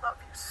us, we love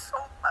you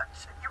so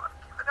much, and you have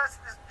given us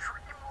this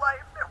dream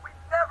life that we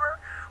never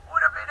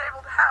would have been able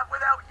to have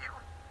without you.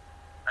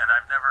 And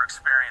I've never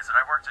experienced it.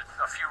 I've worked at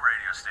a few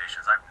radio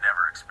stations. I've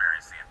never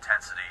experienced the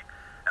intensity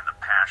and the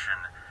passion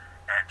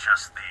and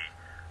just the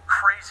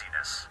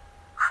craziness,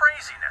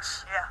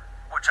 yeah,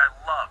 which I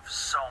love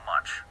so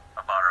much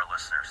about our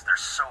listeners. They're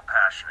so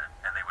passionate,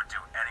 and they would do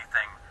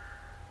anything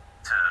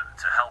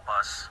to help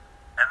us,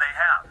 and they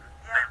have.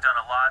 Yeah. They've done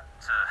a lot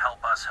to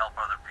help us help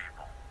other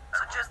people.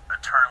 So And just we'll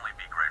eternally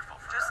be grateful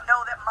for just that.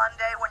 know that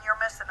Monday when you're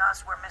missing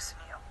us, we're missing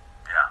you.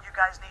 Yeah. You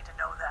guys need to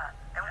know that.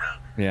 And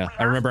Yeah,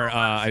 I remember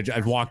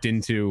I walked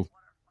into,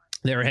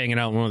 they were hanging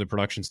out in one of the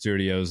production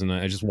studios, and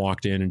I just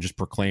walked in and just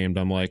proclaimed,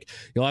 I'm like,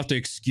 you'll have to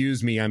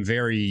excuse me, I'm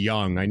very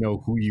young. I know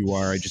who you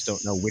are. I just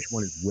don't know which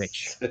one is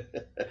which.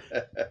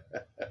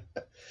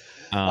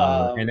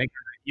 And they,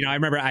 you know, I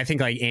remember, I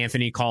think like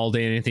Anthony called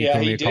in.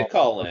 He did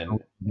call in.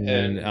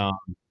 And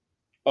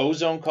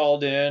Ozone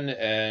called in,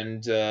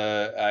 and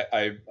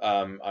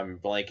I'm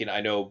blanking.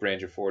 I know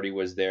Branger 40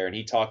 was there, and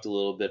he talked a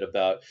little bit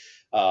about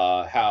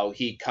how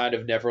he kind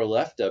of never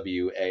left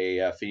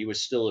WAF. He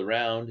was still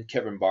around.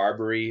 Kevin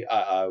Barbary,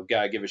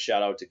 gotta give a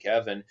shout out to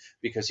Kevin,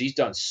 because he's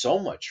done so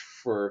much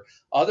for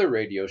other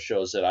radio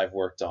shows that I've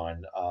worked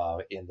on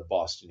in the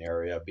Boston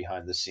area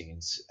behind the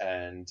scenes,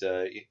 and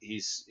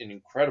he's an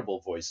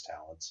incredible voice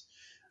talent.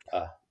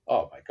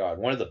 Oh my God,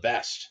 one of the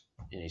best,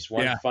 and he's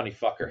one funny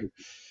fucker.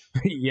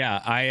 Yeah,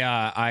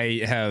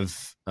 I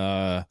have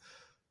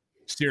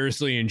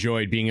seriously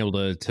enjoyed being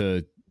able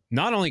to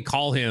not only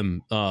call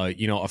him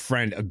you know, a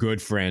friend, a good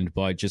friend,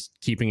 but just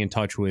keeping in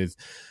touch with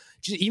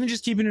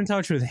keeping in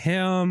touch with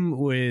him,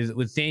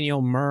 with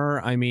Daniel Murr.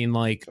 I mean,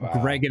 like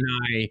Greg and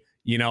I,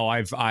 you know,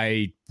 I've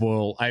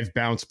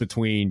bounced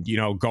between, you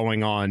know,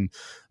 going on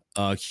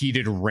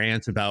heated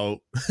rant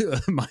about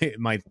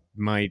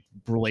my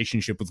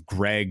relationship with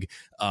Greg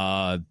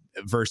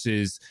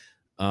versus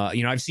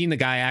you know, I've seen the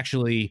guy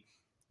actually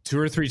 2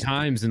 or 3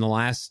 times in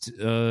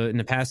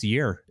the past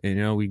year. And,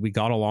 you know, we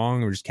got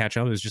along, or just catch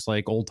up. It was just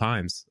like old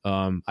times.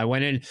 I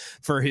went in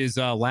for his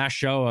last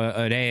show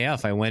at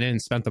AAF. I went in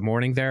and spent the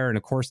morning there. And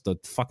of course, the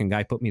fucking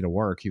guy put me to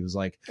work. He was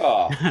like,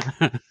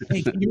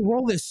 hey, can you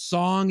roll this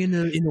song in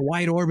the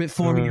wide orbit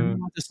for me? I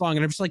want this song.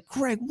 And I'm just like,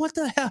 Greg, what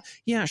the hell?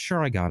 Yeah,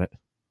 sure. I got it.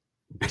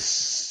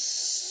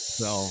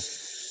 So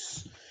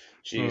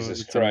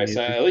Jesus Christ!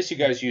 At least you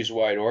guys use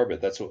wide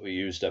orbit. That's what we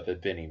used up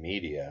at Benny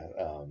Media.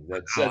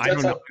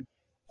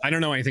 I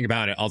don't know anything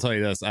about it. I'll tell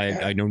you this: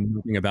 I know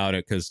nothing about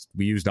it because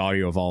we used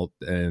Audio Vault,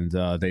 and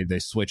they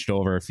switched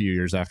over a few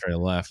years after I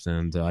left,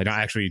 and I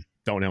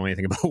don't know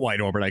anything about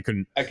wide orbit. I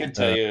can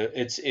tell you,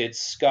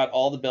 it's got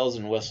all the bells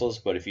and whistles,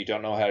 but if you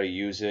don't know how to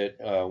use it,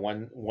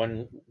 one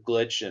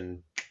glitch and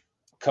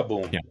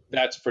kaboom. Yeah.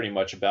 That's pretty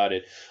much about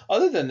it.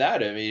 Other than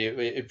that, I mean,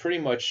 it pretty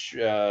much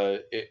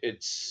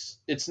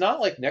it's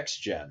not like Next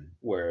Gen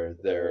where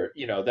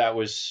that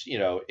was,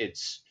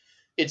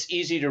 it's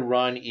easy to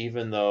run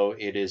even though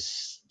it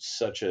is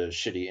such a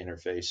shitty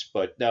interface.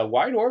 But now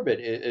wide orbit,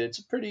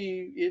 it's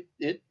pretty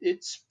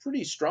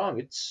strong.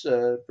 It's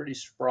pretty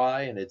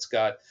spry, and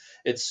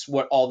it's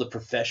what all the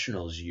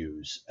professionals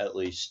use, at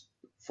least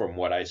from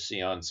what I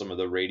see on some of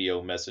the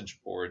radio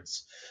message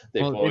boards.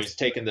 They've always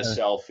taken the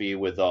selfie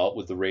with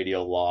the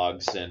radio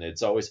logs, and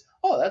it's always,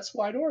 that's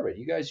wide orbit.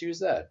 You guys use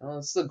that. Well,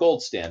 it's the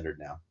gold standard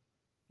now.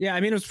 Yeah, I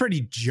mean, it was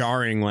pretty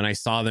jarring when I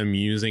saw them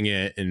using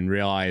it and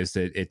realized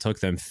that it took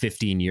them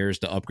 15 years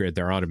to upgrade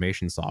their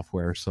automation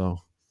software. So,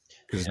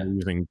 because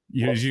they're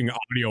using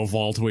Audio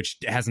Vault, which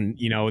hasn't,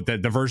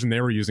 the version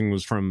they were using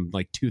was from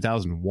like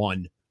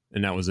 2001,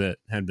 and that was it.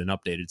 Hadn't been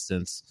updated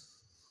since.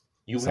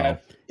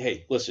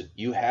 Hey, listen,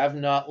 you have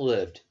not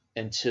lived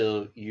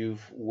until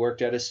you've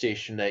worked at a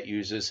station that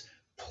uses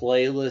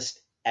Playlist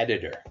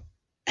Editor.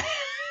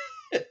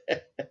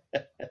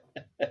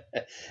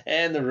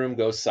 And the room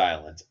goes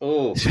silent.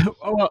 Oh,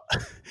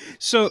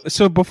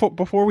 so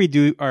before we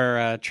do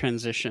our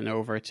transition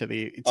over to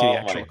the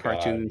actual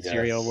cartoon and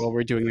serial, while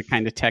we're doing the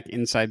kind of tech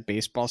inside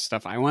baseball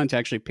stuff, I wanted to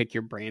actually pick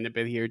your brain a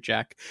bit here,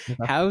 Jack.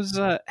 How's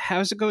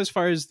it go as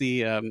far as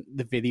the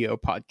video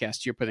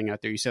podcast you're putting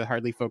out there? You said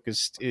Hardly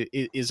Focused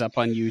is up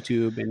on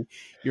YouTube, and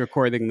you're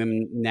recording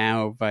them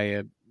now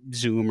via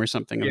Zoom or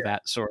something of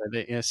that sort.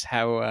 Yes.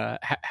 How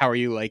are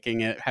you liking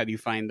it? How do you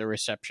find the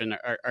reception?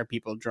 Are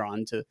people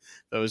drawn to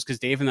those? Because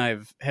Dave and I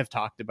have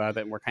talked about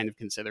it, and we're kind of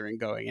considering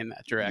going in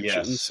that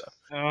direction. Yes.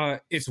 So.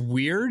 It's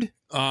weird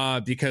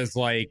because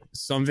like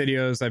some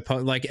videos I put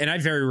and I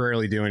very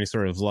rarely do any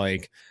sort of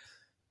like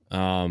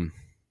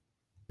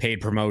paid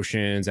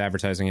promotions,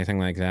 advertising, anything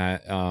like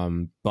that.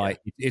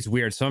 But it's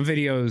weird. Some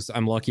videos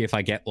I'm lucky if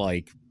I get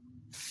like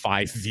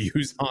 5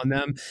 views on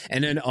them,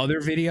 and then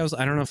other videos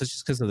I don't know if it's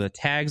just because of the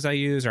tags I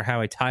use or how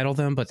I title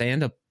them, but they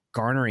end up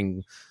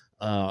garnering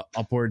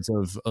upwards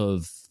of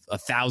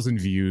 1,000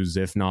 views,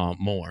 if not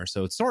more.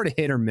 So it's sort of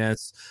hit or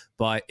miss,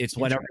 but it's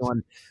what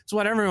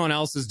everyone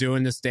else is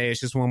doing this day.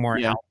 It's just one more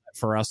outlet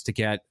for us to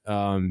get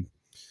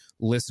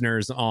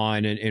listeners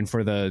on, and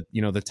for the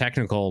the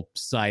technical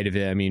side of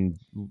it, I mean,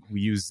 we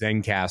use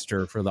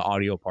Zencaster for the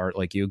audio part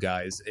like you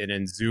guys, and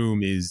then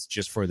Zoom is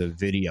just for the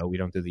video. We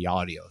don't do the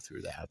audio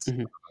through that.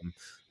 And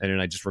then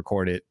I just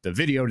record the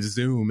video to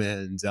Zoom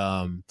and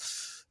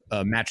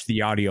match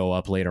the audio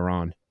up later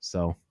on.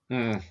 So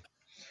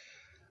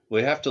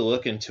we have to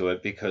look into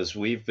it because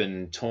we've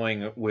been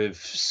toying with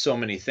so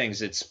many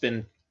things. It's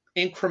been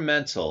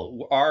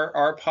incremental.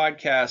 Our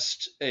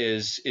podcast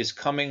is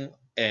coming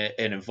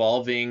and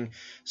evolving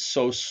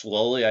so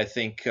slowly. I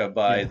think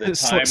by the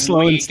time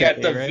we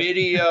get the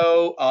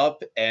video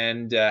up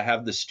and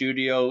have the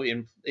studio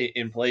in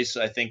place,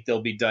 I think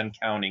they'll be done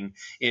counting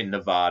in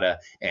Nevada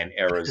and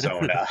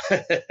Arizona.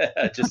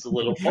 Just a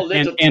little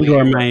political. And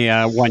or my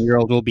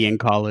 1-year-old will be in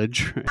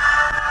college.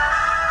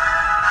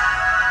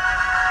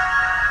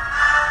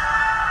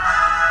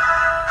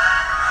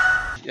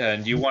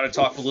 And you want to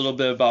talk a little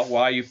bit about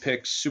why you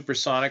picked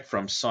Supersonic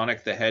from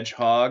Sonic the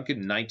Hedgehog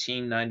in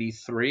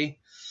 1993?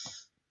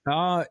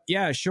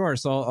 Yeah, sure.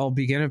 So I'll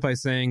begin it by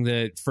saying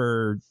that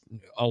for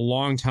a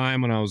long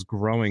time when I was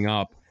growing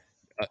up,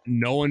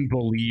 no one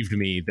believed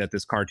me that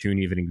this cartoon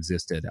even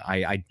existed.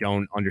 I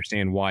don't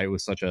understand why it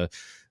was such a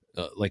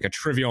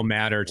trivial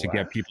matter to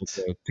get people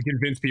to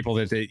convince people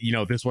that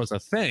this was a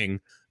thing.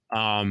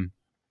 But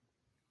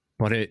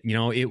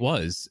it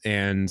was.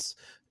 And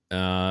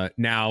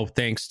now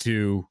thanks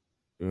to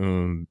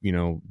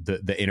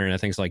the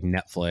internet, things like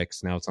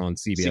Netflix, now it's on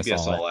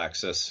CBS All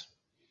Access.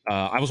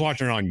 I was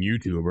watching it on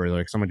YouTube, or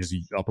like someone just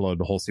uploaded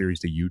the whole series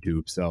to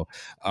YouTube. So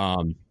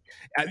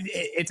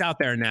it's out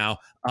there now.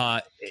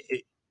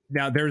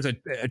 Now there's a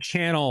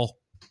channel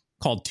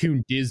called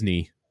Toon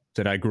Disney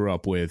that I grew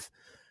up with,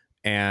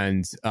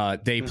 and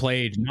they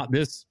played not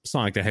this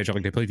Sonic the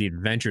Hedgehog, they played the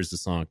Adventures of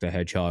Sonic the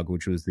Hedgehog,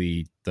 which was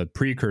the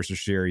precursor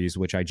series,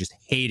 which I just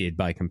hated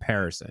by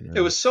comparison.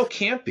 It was so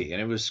campy,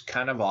 and it was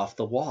kind of off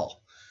the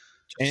wall.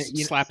 And,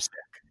 slapstick.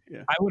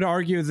 Yeah. I would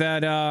argue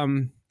that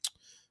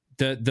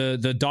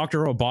the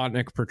Dr.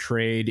 Robotnik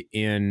portrayed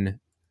in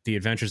the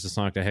Adventures of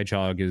Sonic the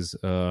Hedgehog is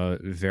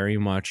very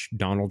much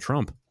Donald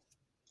Trump.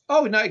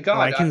 Oh my God!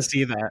 I can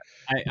see that.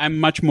 I'm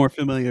much more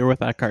familiar with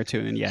that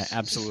cartoon. Yeah,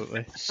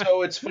 absolutely.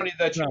 So it's funny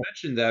that you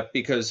mentioned that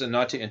because, and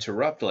not to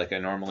interrupt like I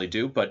normally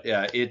do, but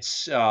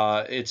it's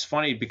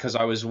funny because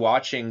I was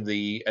watching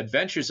the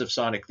Adventures of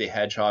Sonic the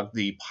Hedgehog,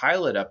 the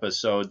pilot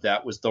episode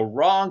that was the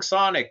wrong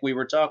Sonic. We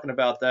were talking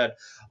about that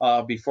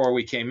before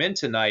we came in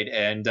tonight,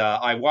 and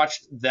I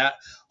watched that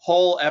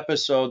whole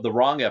episode, the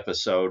wrong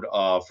episode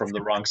from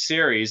the wrong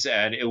series,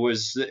 and it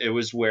was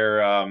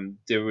where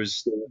there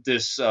was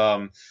this.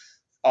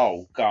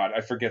 Oh God,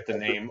 I forget the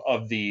name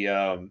of the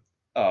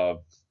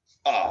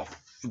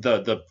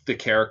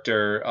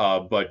character,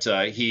 but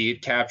he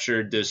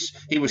captured this.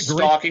 He was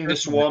stalking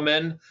this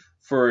woman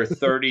for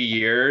 30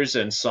 years,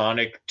 and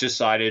Sonic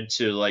decided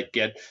to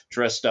get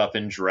dressed up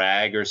in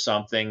drag or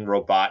something,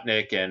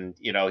 Robotnik, and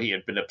he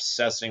had been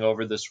obsessing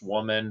over this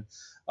woman,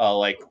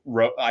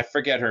 I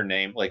forget her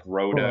name, like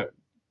Rhoda.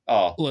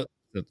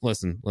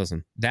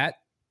 Listen, that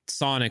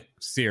Sonic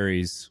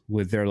series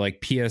with their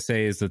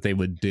PSAs that they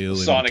would do.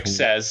 Sonic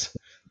says.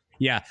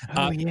 Yeah.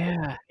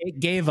 Yeah. It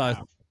gave us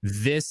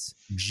this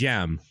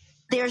gem.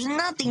 There's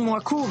nothing more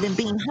cool than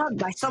being hugged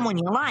by someone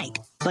you like.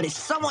 But if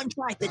someone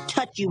tries to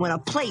touch you in a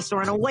place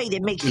or in a way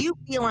that makes you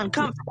feel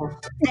uncomfortable,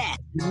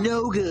 that's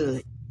no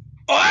good.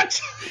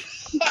 What?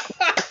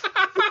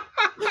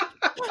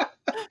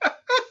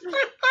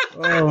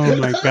 Oh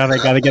my God, I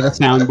gotta get a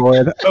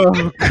soundboard.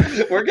 Oh.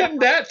 We're getting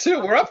that too.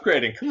 We're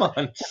upgrading. Come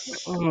on.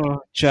 Oh,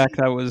 Jack,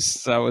 that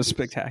was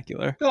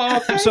spectacular. Oh,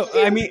 so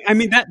I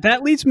mean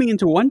that leads me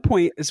into one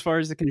point as far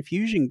as the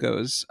confusion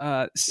goes.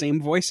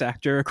 Same voice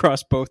actor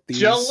across both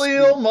these.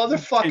 Jaleel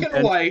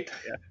motherfucking White.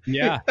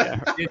 Yeah.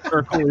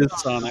 Urkel is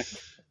Sonic.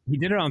 He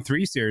did it on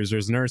 3 series.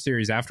 There's another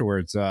series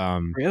afterwards.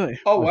 Really?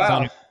 Oh,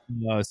 wow.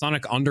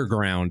 Sonic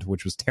Underground,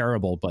 which was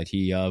terrible, but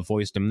he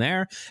voiced him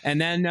there. And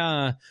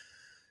then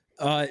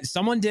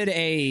someone did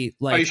a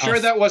like. Are you sure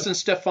that wasn't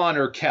Stefan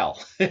or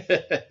Kel?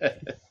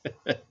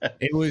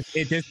 It was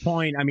at this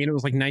point. I mean, it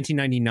was like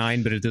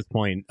 1999, but at this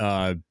point,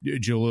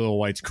 Jaleel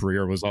White's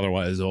career was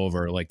otherwise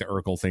over. Like the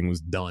Urkel thing was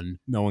done.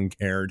 No one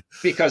cared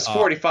Because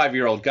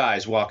 45-year-old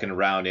guys walking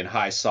around in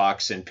high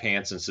socks and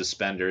pants and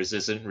suspenders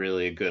isn't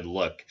really a good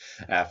look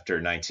after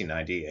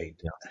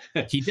 1998.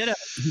 Yeah. He did.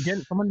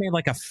 Someone made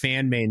like a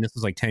fan made. This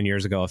was like 10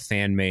 years ago. A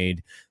fan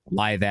made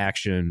live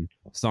action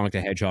Sonic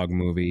the Hedgehog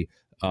movie.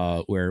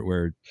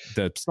 Where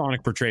the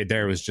Sonic portrayed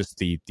there was just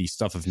the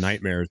stuff of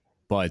nightmares,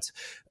 but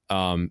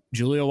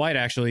Jaleel White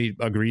actually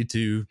agreed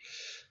to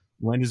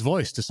lend his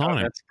voice to Sonic.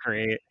 Oh, that's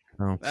great.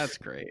 Oh. That's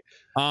great.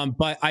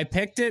 But I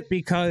picked it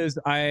because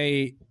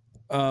where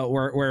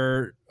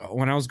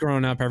when I was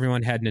growing up,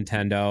 everyone had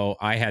Nintendo.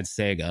 I had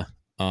Sega.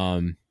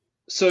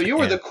 So you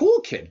were the cool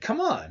kid. Come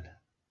on.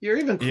 You're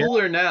even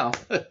cooler now.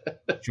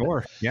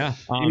 Sure. Yeah.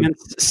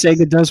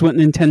 Sega does what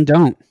Nintendo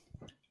don't.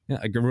 Yeah,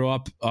 I grew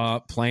up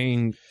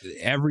playing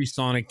every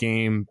Sonic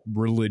game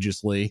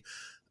religiously,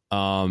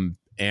 and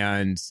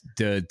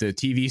the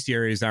TV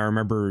series. I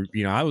remember,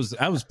 I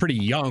was pretty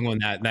young when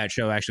that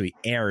show actually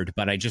aired,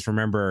 but I just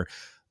remember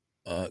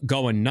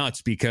going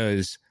nuts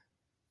because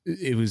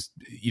it was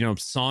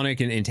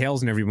Sonic and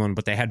Tails and everyone,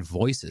 but they had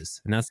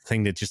voices, and that's the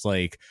thing that just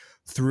like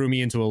threw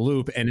me into a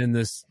loop. And then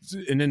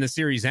the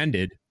series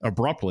ended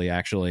abruptly.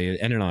 Actually, it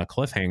ended on a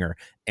cliffhanger,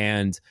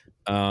 and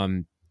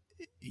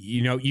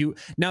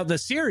now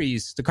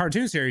the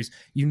cartoon series,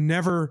 you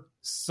never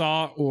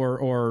saw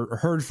or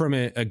heard from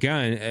it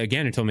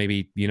again until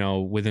maybe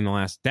within the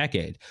last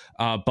decade.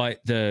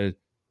 But the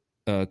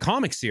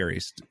comic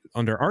series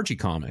under Archie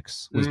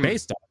Comics was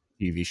based on a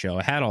TV show.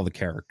 It had all the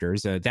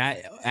characters.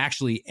 That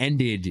actually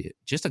ended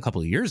just a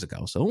couple of years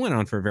ago, so it went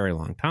on for a very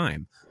long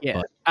time. Yeah,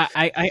 but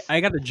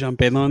I got to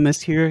jump in on this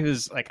here.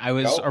 Is like I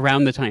was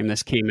around the time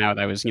this came out.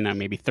 I was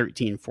maybe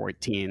 13,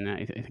 14.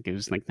 I think it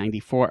was like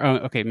 94. Oh,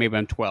 okay, maybe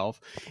I'm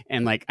 12,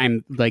 and like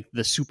I'm like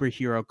the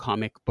superhero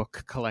comic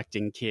book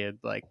collecting kid,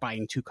 like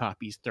buying 2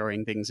 copies,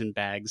 throwing things in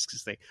bags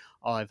because they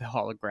all have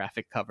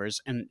holographic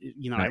covers. And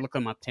I look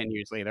them up 10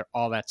 years later.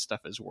 All that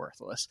stuff is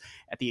worthless.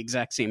 At the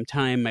exact same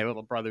time, my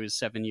little brother is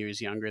 7 years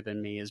younger than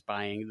me, is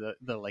buying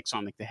the like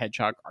Sonic the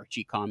Hedgehog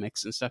Archie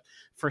comics and stuff.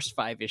 First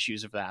 5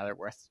 issues of that are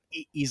worth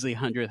easily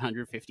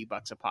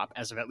 $100-$150 a pop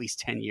as of at least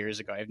 10 years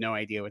ago. I have no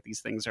idea what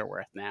these things are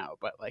worth now,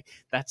 but like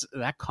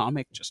that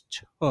comic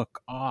just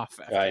took off.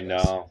 I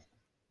know.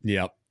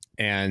 Yep.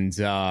 And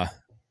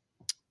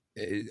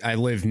I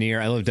live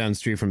down the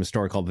street from a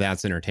store called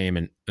That's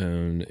Entertainment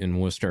in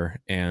Worcester,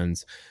 and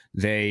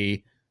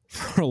they,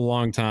 for a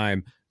long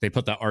time, they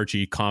put the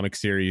Archie comic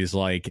series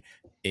like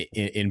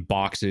in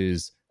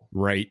boxes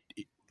right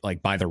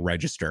like by the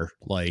register.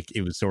 Like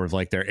it was sort of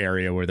like their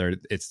area where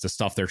it's the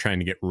stuff they're trying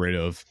to get rid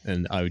of.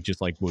 And I would just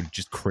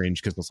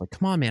cringe because I was like,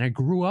 come on, man, I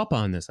grew up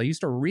on this. I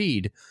used to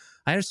read.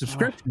 I had a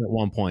subscription at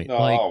one point. Oh,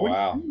 like,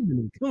 wow.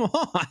 Come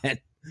on.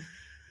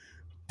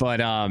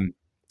 But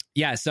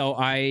yeah, so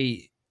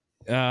I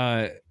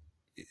loved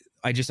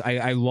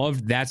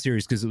that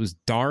series because it was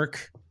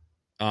dark.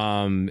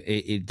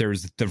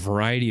 There's the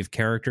variety of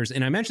characters,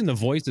 and I mentioned the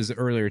voices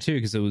earlier too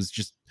because it was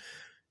just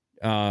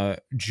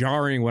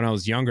jarring when I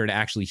was younger to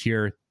actually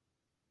hear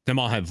them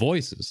all have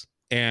voices.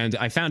 And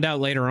I found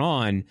out later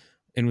on,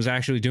 and was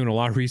actually doing a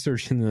lot of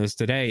research in this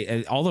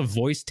today, all the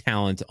voice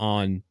talent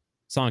on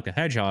Sonic the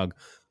Hedgehog,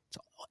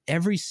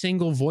 every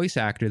single voice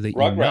actor that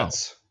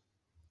Rugrats.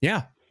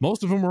 Yeah,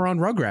 most of them were on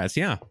Rugrats.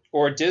 Yeah,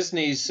 or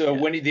Disney's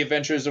The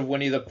Adventures of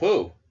Winnie the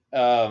Pooh.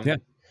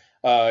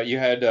 You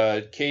had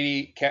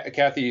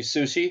Kathy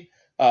Sushi,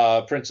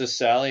 Princess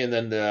Sally, and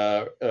then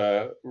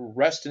the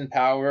rest in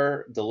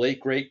power, the late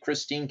great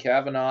Christine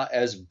Cavanaugh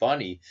as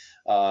Bunny.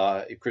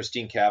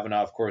 Christine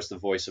Cavanaugh, of course, the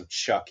voice of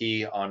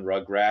Chucky on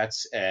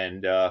Rugrats,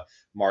 and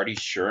Marty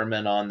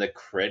Sherman on The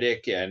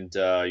Critic, and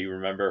you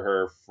remember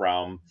her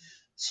from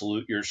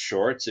Salute Your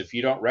Shorts. If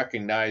you don't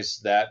recognize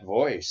that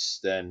voice,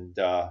 then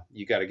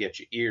you got to get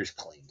your ears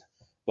cleaned.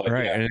 But,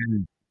 right,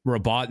 and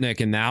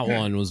Robotnik in that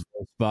one was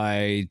voiced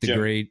by the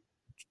great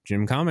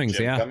Jim Cummings.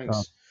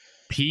 Cummings.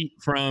 Pete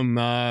from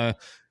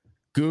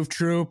Goof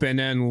Troop, and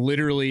then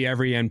literally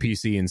every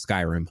NPC in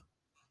Skyrim.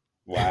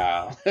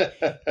 Wow.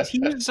 He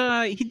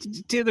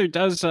did or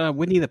does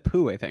Winnie the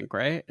Pooh, I think,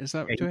 right? Is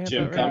that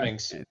Jim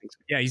Cummings? Right? I think so.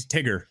 Yeah, he's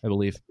Tigger, I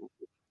believe.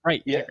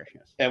 Right. Yeah, Tigger,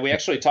 yes. And we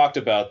actually talked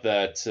about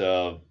that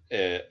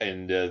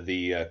in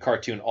the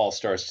cartoon All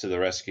Stars to the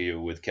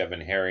Rescue with Kevin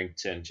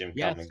Harrington, Jim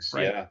Cummings.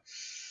 Right. Yeah.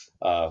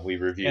 We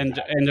reviewed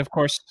and of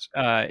course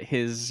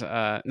his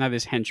not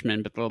his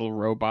henchman but the little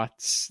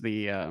robots,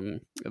 the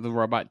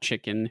robot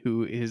chicken,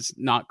 who is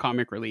not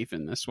comic relief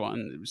in this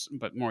one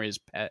but more his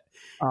pet.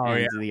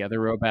 The other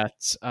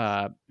robots,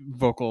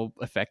 vocal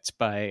effects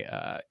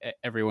by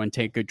Everyone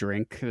Take a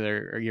Drink,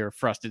 your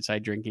Frosted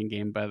Side drinking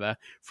game by the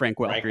Frank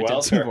Welker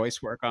did some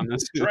voice work on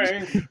this.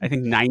 I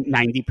think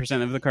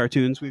 90% of the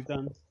cartoons we've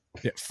done.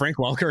 Yeah, Frank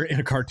Welker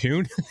in a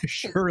cartoon?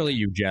 Surely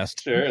you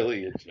jest.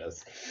 Surely you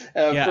just.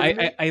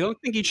 I don't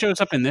think he shows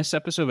up in this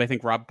episode. I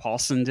think Rob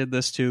Paulson did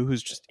this too,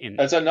 who's just in.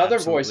 That's another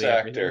voice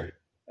absolutely actor.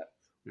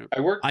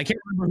 everything. I can't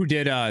remember who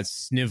did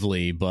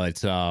Snively,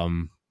 but I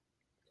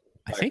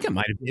think it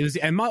might have. It was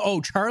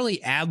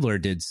Charlie Adler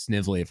did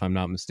Snively, if I'm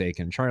not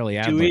mistaken. Charlie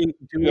Adler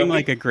doing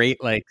like a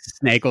great like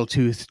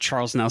snaggletooth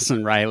Charles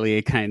Nelson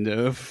Riley kind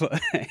of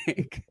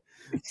like.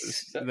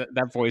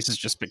 That voice is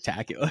just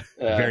spectacular.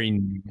 Very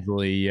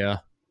nasally, yeah.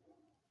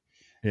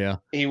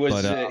 He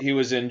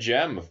was in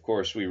Gem, of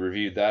course. We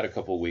reviewed that a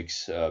couple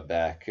weeks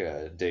back,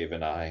 Dave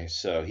and I.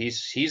 So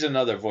he's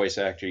another voice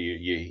actor.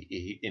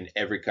 You in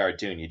every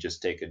cartoon, you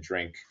just take a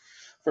drink.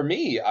 For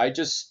me, I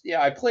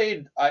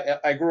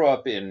grew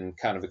up in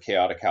kind of a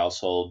chaotic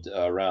household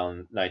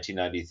around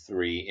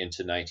 1993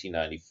 into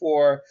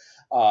 1994.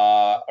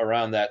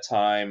 Around that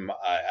time,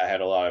 I had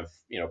a lot of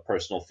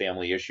personal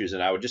family issues,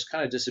 and I would just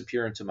kind of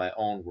disappear into my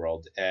own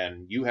world.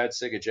 And you had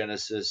Sega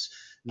Genesis,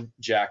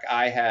 Jack.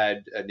 I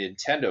had a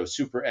Nintendo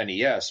Super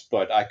NES,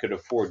 but I could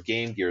afford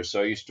Game Gear,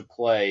 so I used to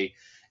play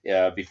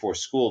before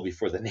school,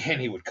 before the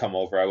nanny would come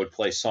over. I would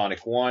play Sonic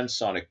 1,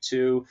 Sonic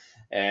 2,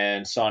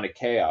 and Sonic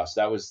Chaos.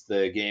 That was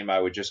the game I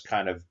would just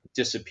kind of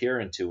disappear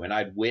into, and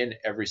I'd win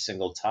every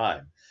single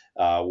time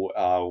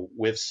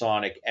with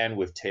Sonic and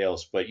with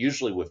Tails, but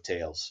usually with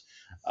Tails.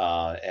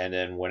 And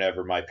then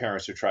whenever my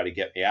parents would try to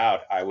get me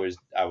out, I would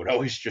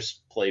always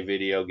just play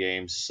video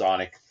games,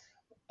 Sonic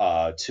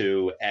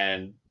 2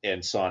 and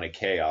Sonic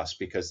Chaos,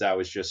 because that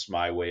was just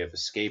my way of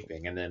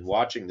escaping. And then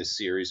watching the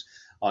series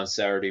on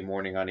Saturday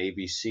morning on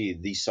ABC,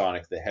 the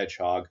Sonic the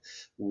Hedgehog,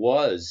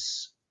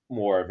 was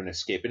more of an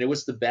escape. And it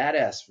was the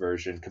badass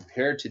version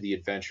compared to the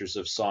adventures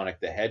of Sonic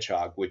the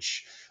Hedgehog,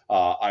 which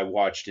I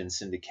watched in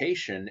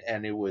syndication,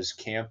 and it was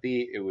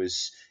campy. It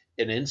was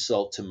an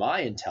insult to my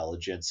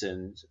intelligence,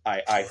 and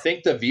I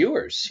think the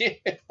viewers,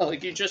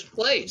 like you just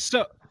played.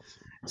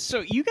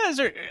 So you guys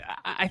are.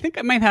 I think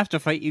I might have to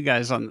fight you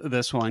guys on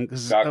this one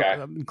because,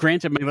 okay.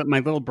 Granted, my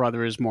little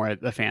brother is more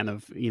a fan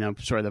of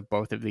sort of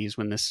both of these.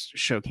 When this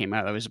show came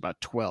out, I was about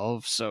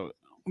 12, so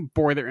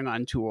bordering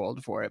on too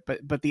old for it.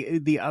 But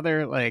the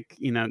other, like,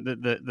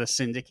 the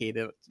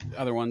syndicated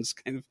other ones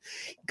kind of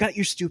got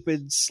your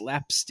stupid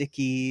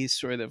slapsticky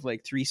sort of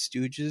like Three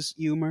Stooges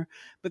humor.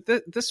 But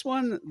this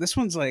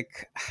one's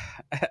like,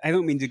 I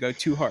don't mean to go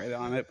too hard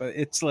on it, but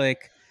it's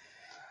like.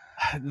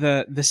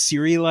 The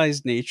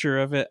serialized nature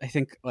of it, I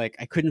think, like,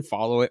 I couldn't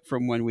follow it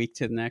from one week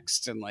to the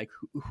next, and like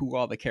who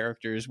all the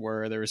characters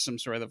were. There was some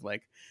sort of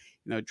like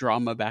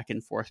drama back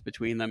and forth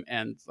between them,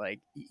 and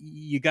like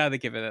you got to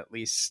give it at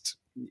least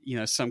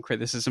some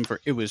criticism for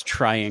it was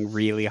trying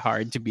really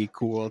hard to be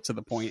cool, to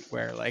the point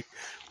where like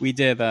we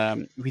did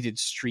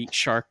Street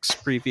Sharks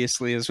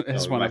previously as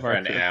one of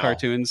our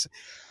cartoons,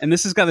 and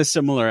this has got a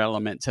similar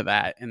element to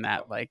that, in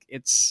that like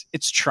it's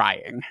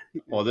trying.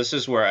 Well, this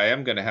is where I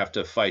am going to have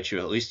to fight you,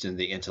 at least in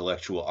the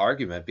intellectual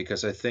argument,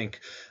 because I think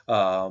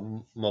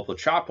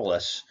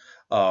Mopochopolis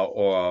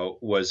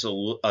was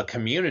a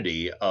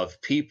community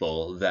of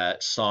people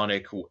that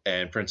Sonic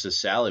and Princess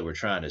Sally were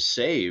trying to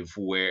save,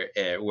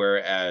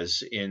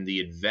 whereas in the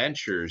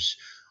adventures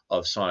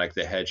of Sonic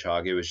the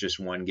Hedgehog, it was just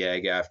one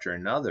gag after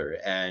another.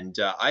 And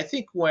I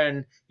think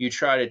when you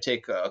try to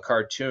take a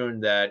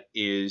cartoon that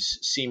is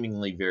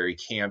seemingly very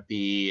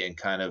campy and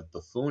kind of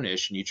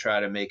buffoonish, and you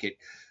try to make it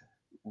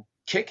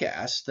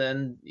kick-ass,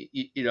 then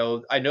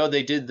I know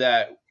they did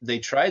that. They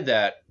tried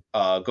that.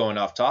 Going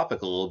off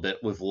topic a little bit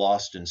with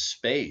Lost in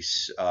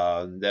Space,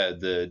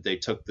 they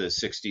took the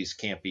 60s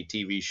campy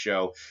TV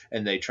show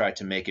and they tried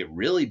to make it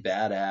really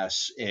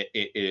badass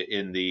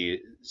in the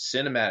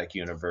cinematic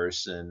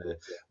universe, and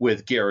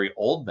with Gary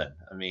Oldman.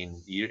 I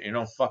mean, you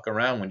don't fuck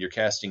around when you're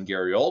casting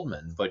Gary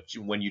Oldman, but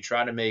when you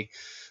try to make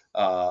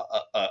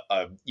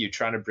you're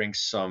trying to bring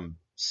some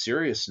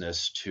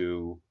seriousness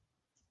to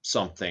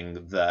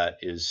something that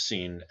is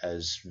seen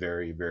as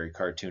very, very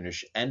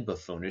cartoonish and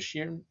buffoonish,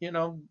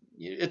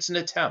 it's an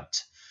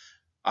attempt.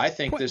 I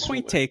think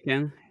point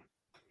taken.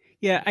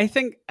 Yeah, I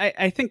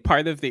think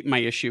part of my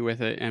issue with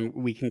it, and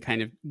we can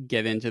kind of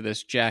get into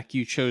this, Jack,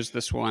 you chose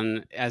this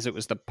one as it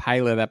was the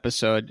pilot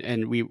episode,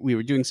 and we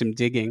were doing some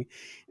digging.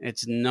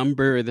 It's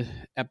numbered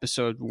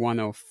episode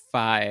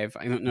 105.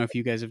 I don't know if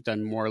you guys have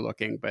done more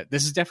looking, but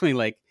this is definitely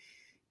like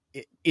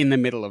in the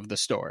middle of the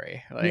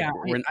story. Like, yeah,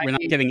 we're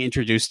not getting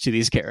introduced to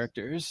these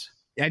characters.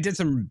 I did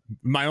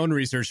my own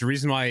research. The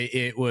reason why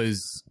it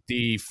was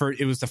the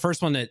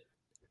first one that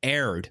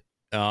aired,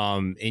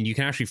 and you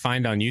can actually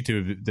find on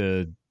YouTube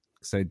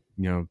because I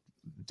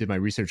did my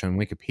research on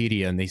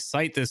Wikipedia, and they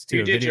cite this to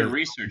you did video. Your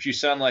research. You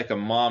sound like a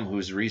mom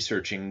who's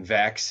researching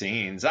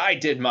vaccines. I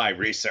did my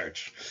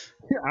research.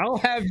 I'll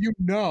have you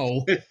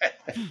know.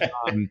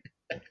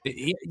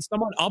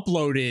 Someone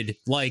uploaded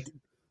like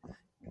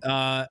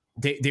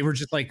they were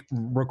just like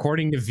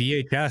recording the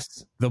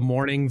VHS the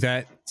morning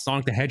that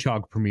Sonic the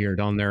Hedgehog premiered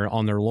on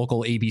their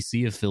local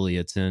ABC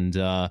affiliates, and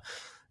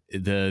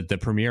the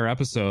premiere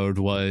episode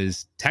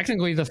was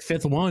technically the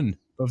 5th one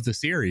of the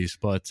series,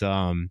 but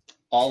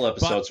all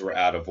episodes were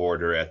out of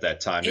order at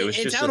that time. It was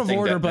it's just out a of thing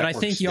order, that but I networks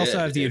think you also did.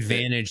 have the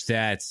advantage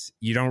that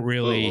you don't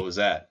really. What was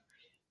that?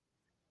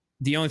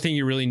 The only thing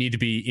you really need to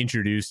be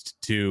introduced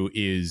to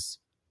is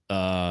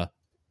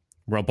Robotnik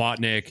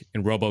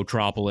and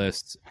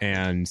Robotropolis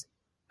and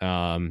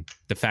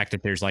the fact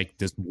that there's like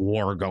this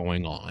war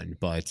going on.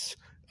 But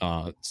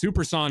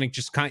Supersonic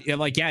just kind of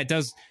like, yeah, it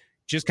does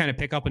just kind of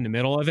pick up in the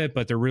middle of it,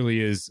 but there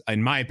really is,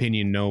 in my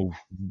opinion, no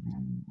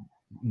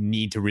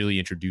need to really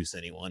introduce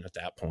anyone at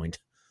that point.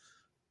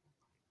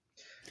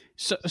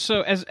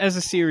 So as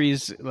a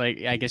series,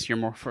 like, I guess you're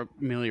more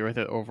familiar with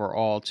it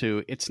overall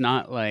too. It's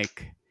not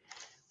like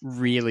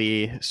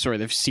really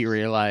sort of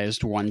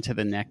serialized one to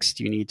the next.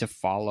 You need to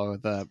follow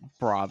the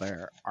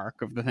broader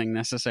arc of the thing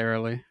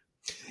necessarily.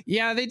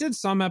 Yeah, they did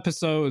some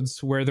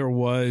episodes where there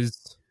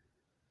was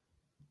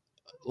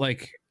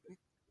like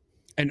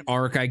an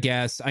arc, I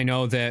guess. I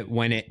know that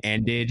when it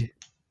ended,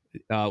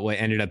 what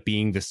ended up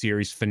being the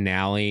series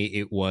finale,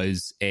 it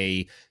was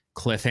a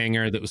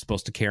cliffhanger that was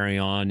supposed to carry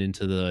on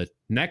into the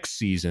next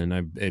season.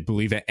 I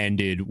believe it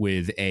ended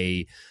with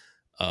a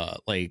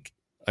like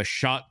a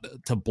shot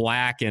to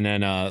black, and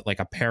then like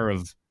a pair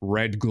of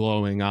red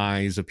glowing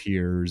eyes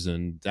appears,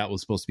 and that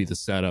was supposed to be the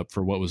setup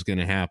for what was going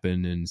to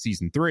happen in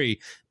season 3.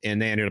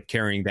 And they ended up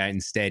carrying that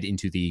instead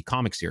into the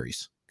comic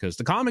series, because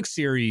the comic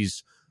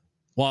series,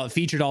 while it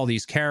featured all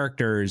these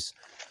characters,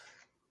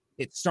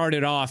 it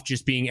started off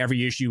just being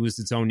every issue was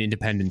its own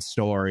independent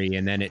story,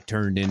 and then it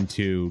turned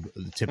into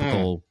the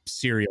typical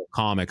serial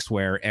comics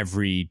where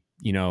every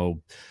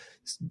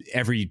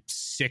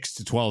 6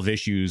 to 12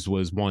 issues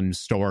was one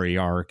story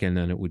arc, and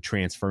then it would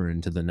transfer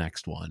into the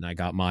next one. I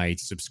got my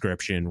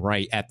subscription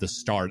right at the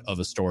start of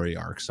a story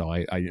arc, so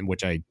I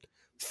which I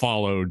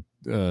followed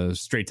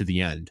straight to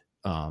the end.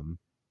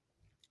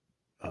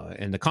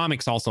 And the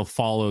comics also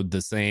followed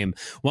the same.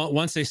 Well,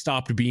 once they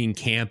stopped being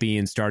campy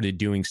and started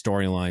doing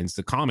storylines,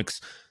 the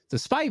comics,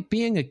 despite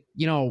being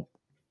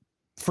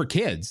for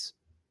kids,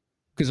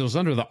 because it was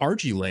under the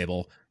Archie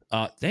label,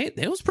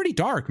 it was pretty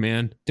dark,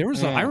 man. There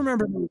was I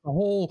remember the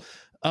whole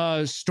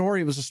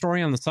story. It was a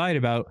story on the side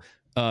about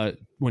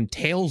when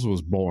Tails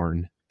was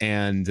born,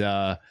 and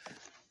the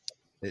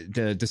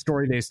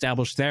story they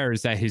established there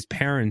is that his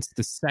parents,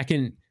 the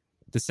second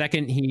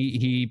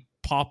he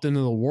popped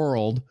into the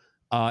world,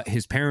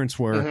 his parents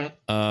were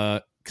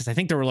because I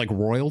think they were like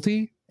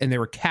royalty, and they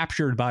were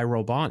captured by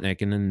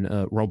Robotnik and then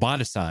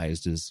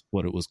roboticized is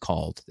what it was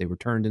called. They were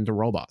turned into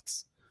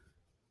robots.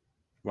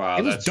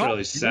 Wow, that's dark.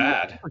 Really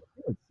sad.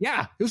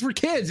 Yeah, it was for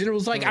kids, and it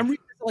was like I'm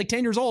reading this at like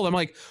 10 years old. I'm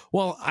like,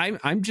 well,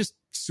 I'm just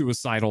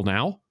suicidal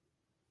now.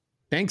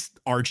 Thanks,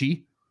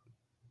 Archie.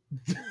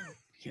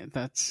 Yeah,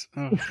 that's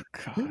oh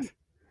god.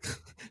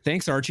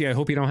 Thanks, Archie. I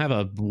hope you don't have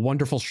a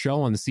wonderful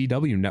show on the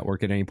CW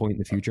network at any point in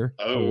the future.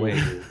 Oh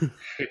wait.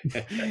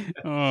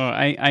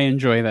 I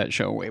enjoy that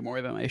show way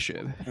more than I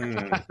should.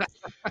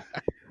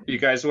 You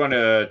guys want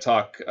to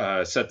talk,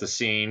 set the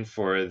scene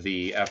for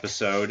the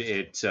episode?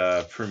 It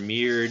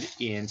premiered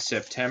in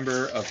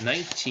September of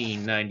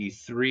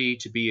 1993,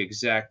 to be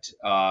exact.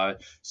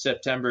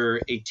 September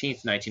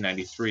 18th,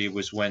 1993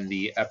 was when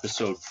the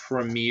episode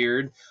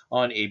premiered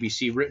on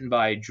ABC, written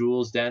by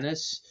Jules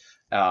Dennis.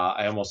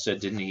 I almost said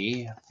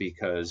Denis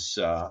because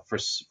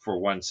for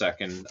 1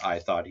 second I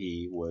thought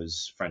he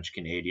was French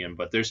Canadian,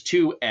 but there's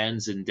 2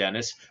 N's in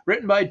Dennis.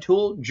 Written by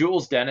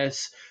Jules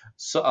Dennis,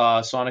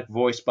 Sonic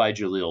voiced by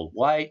Jaleel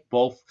White.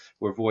 Both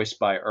were voiced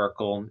by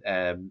Urkel,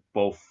 and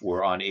both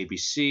were on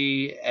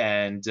ABC.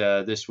 And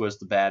this was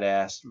the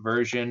badass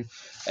version.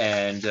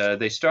 And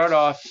they start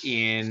off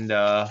in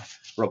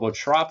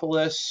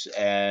Robotropolis,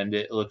 and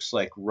it looks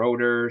like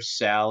Rotor,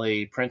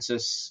 Sally,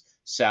 Princess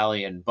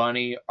Sally, and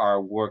Bunny are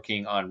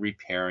working on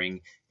repairing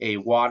a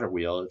water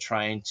wheel,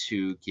 trying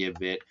to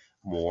give it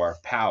more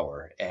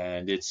power.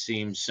 And it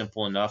seems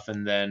simple enough.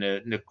 And then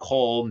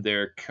Nicole,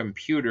 their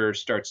computer,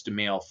 starts to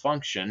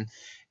malfunction,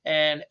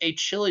 and a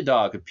chili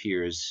dog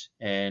appears,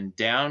 and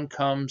down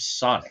comes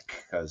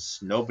Sonic, because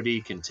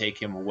nobody can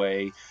take him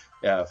away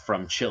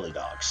from chili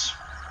dogs.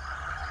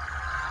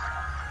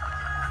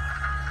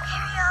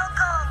 Here you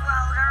go,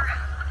 Rotor.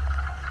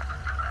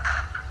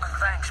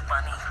 Thanks,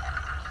 Bunny.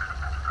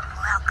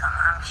 Welcome,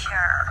 I'm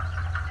sure.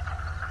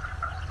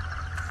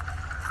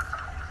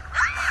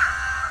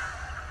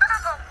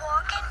 I'm a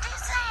walking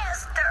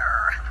disaster.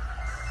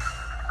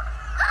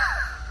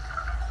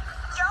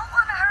 Y'all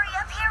want to hurry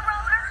up here,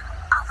 Rotor?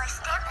 All this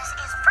dampness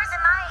is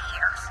frizzing my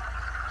ears.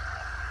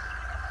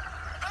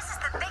 This is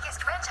the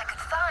biggest wrench I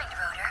could find,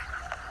 Rotor.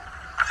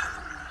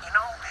 You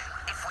know,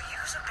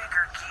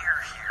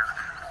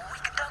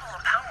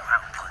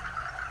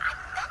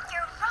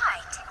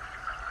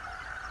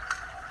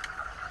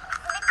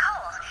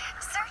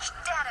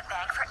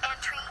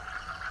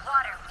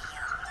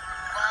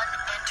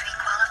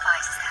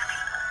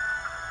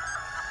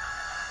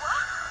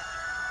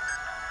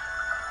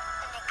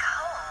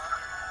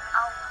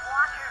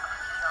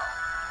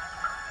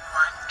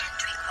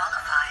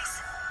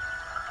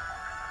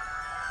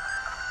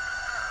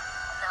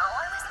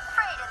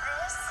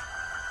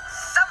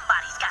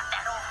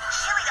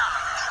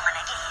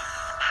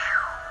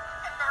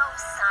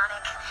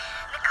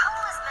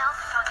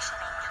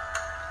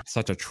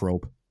 such a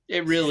trope.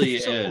 It really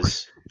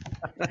is.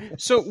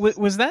 So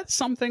was that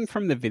something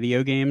from the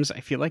video games? I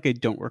feel like I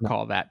don't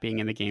recall that being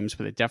in the games,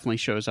 but it definitely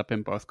shows up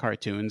in both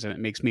cartoons, and it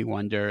makes me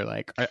wonder,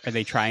 like, are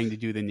they trying to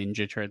do the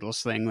Ninja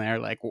Turtles thing there?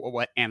 Like,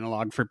 what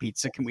analog for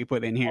pizza can we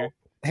put in here?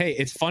 Hey,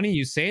 it's funny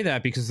you say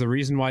that, because the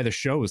reason why the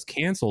show was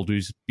canceled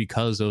was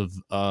because of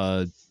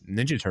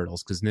Ninja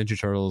Turtles, because Ninja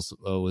Turtles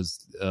was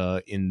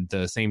in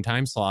the same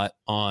time slot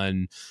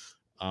on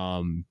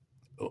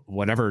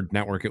whatever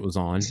network it was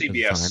on.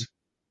 CBS.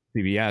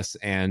 CBS,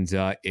 and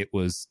it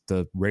was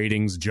the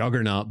ratings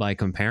juggernaut by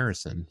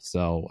comparison.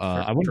 So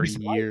I wouldn't be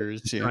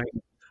surprised. I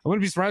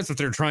wouldn't be surprised if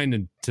they're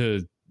trying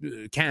to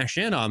cash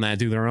in on that,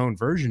 do their own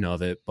version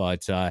of it.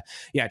 But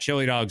yeah,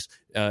 Chili Dogs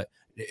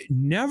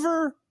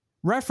never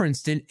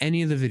referenced in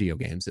any of the video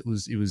games. It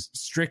was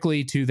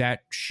strictly to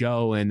that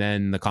show and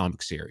then the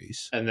comic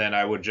series. And then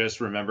I would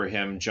just remember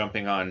him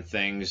jumping on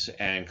things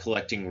and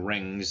collecting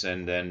rings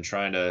and then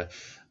trying to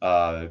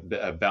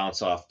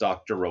bounce off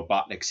Dr.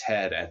 Robotnik's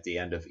head at the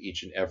end of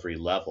each and every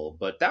level.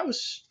 But that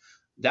was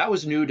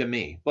new to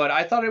me. But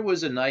I thought it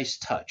was a nice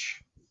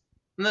touch.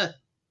 Meh.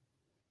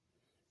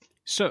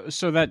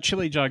 So that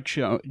chili dog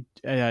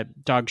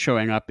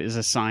showing up is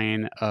a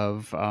sign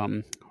of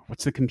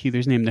what's the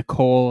computer's name?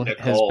 Nicole.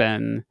 has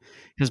been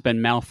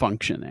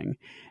malfunctioning.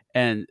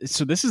 And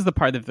so this is the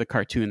part of the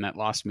cartoon that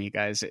lost me,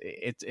 guys.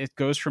 It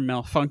goes from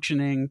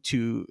malfunctioning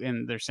to,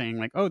 and they're saying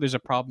like, oh, there's a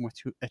problem with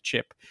a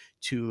chip,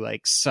 to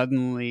like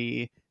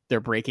suddenly they're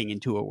breaking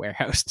into a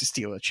warehouse to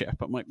steal a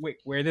chip. I'm like, wait,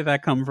 where did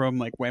that come from?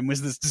 Like, when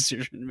was this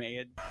decision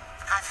made?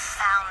 I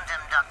found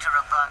him, Dr.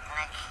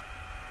 Robotnik.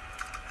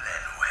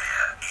 Then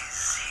where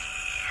is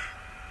he?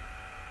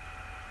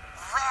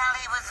 Well,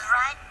 he was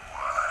right.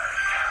 Why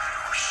have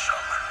you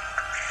summoned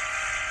me?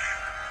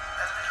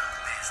 A little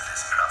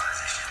business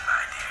proposition,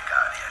 my dear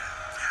Guardian.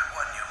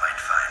 One you might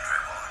find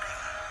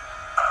rewarding.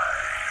 I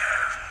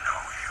have no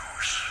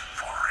use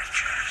for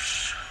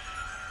riches.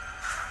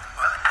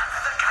 Well,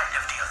 another kind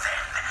of deal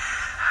then.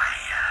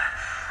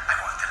 I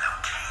want the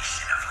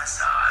location of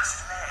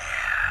Lazar's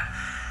lair.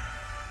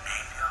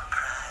 Name your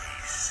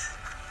price.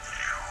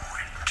 You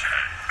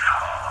intend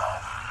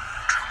harm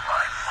to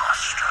my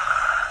master.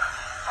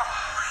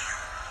 Oh, you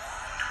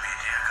wound me,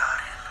 dear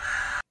Guardian.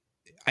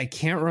 I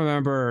can't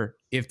remember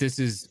if this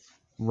is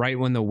right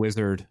when the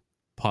wizard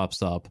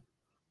pops up.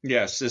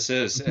 Yes, this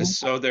is.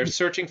 So they're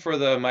searching for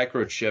the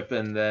microchip,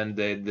 and then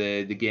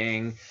the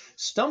gang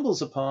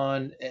stumbles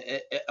upon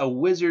a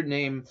wizard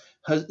named,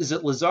 is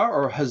it Lazar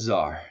or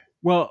Hazar?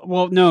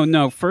 Well,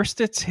 no. First,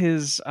 it's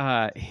his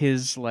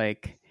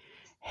like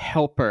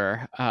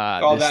helper.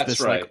 That's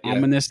this right. Like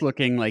ominous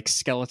looking like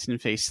skeleton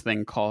face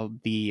thing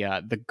called the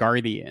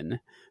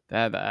Guardian.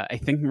 That I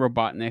think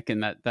Robotnik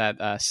and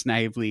that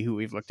Snively, who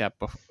we've looked at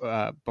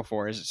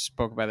before,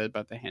 spoke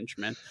about the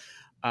henchman.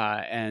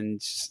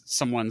 And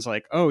someone's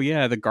like, oh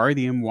yeah, the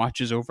Guardian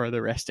watches over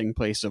the resting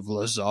place of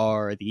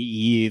Lazar, the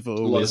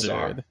evil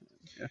wizard.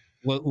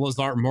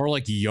 Lazar, more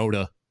like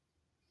Yoda.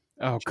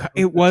 Oh,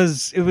 it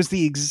was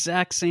the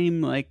exact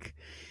same like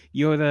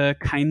Yoda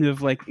kind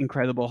of like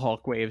Incredible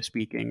Hulk way of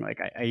speaking.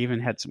 Like I even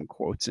had some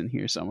quotes in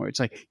here somewhere. It's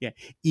like, yeah,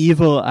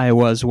 evil I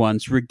was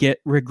once,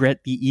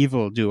 regret the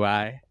evil do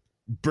I?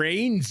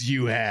 Brains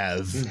you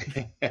have.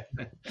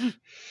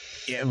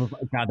 Yeah,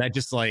 God, that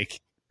just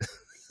like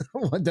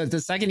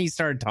the second he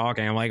started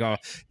talking, I'm like, oh,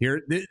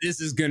 here,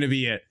 this is gonna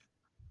be it.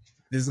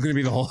 This is gonna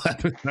be the whole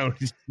episode.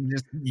 Just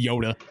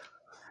Yoda.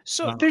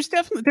 So there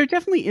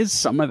definitely is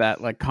some of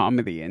that like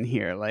comedy in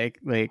here, like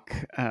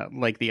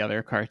the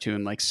other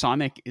cartoon. Like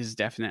Sonic is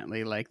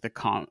definitely like the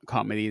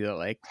comedy to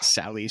like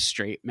Sally's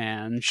straight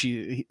man.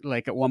 She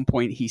like at one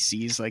point he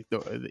sees like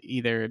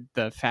either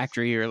the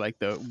factory or like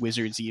the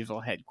wizard's evil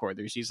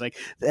headquarters. He's like,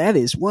 that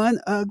is one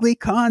ugly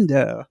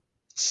condo.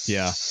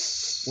 Yeah.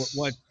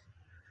 What's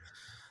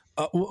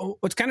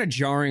kind of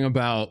jarring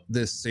about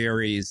this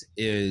series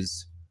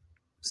is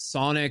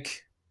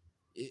Sonic.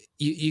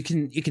 You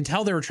can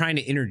tell they were trying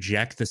to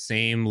interject the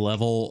same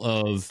level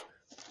of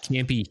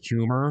campy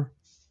humor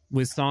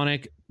with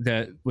Sonic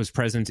that was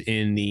present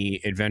in the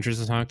Adventures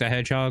of Sonic the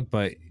Hedgehog,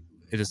 but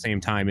at the same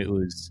time it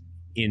was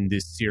in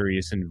this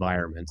serious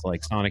environment.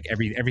 Like Sonic,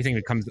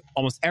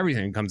 almost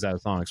everything that comes out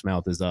of Sonic's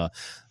mouth is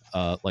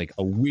like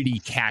a witty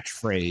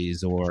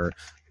catchphrase or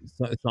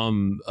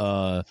some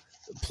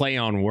play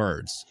on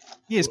words.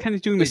 Yeah, it's kind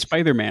of doing the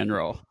Spider-Man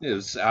role. It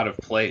was out of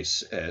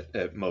place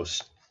at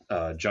most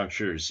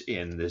junctures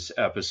in this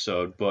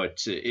episode,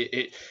 but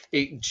it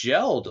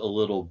gelled a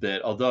little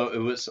bit, although it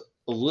was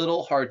a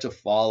little hard to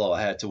follow.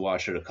 I had to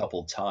watch it a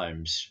couple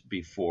times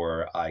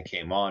before I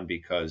came on,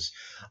 because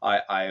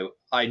I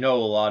know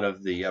a lot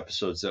of the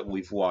episodes that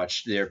we've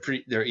watched,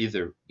 they're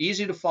either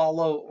easy to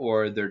follow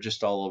or they're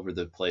just all over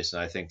the place,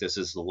 and I think this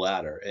is the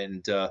latter.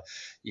 And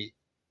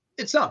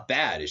it's not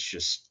bad, it's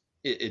just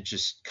it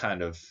just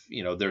kind of,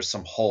 there's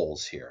some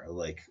holes here.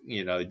 Like,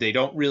 they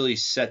don't really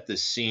set the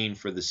scene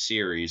for the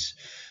series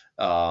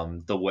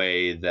the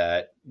way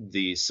that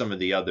some of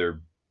the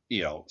other,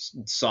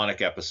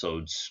 Sonic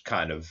episodes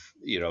kind of,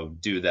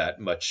 do that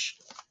much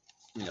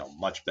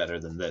much better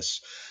than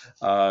this.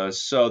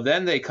 So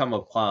then they come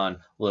upon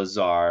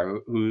Lazar,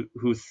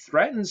 who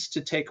threatens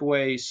to take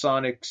away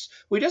Sonic's.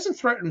 Well, he doesn't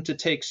threaten to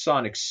take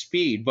Sonic's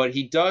speed, but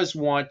he does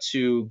want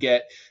to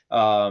get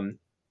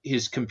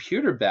his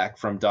computer back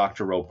from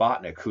Dr.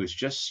 Robotnik,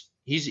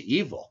 he's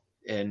evil.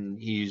 And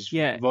he's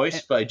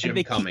voiced by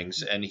Jim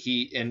Cummings, and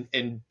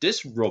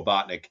this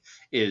Robotnik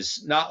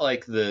is not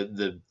like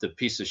the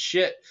piece of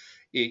shit,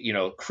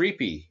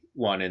 creepy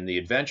one in the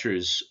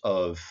Adventures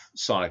of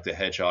Sonic the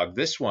Hedgehog.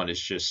 This one is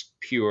just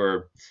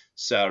pure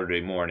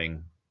Saturday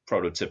morning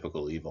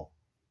prototypical evil.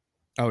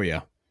 Oh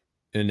yeah,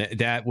 and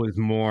that was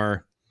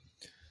more.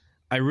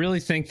 I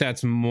really think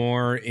that's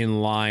more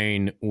in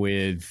line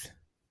with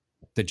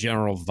the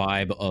general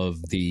vibe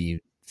of the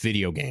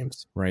video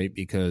games, right?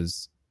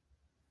 Because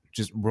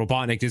just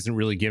Robotnik isn't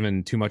really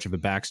given too much of a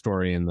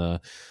backstory in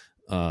the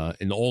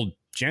old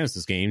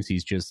Genesis games.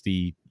 He's just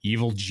the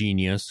evil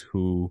genius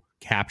who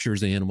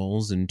captures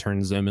animals and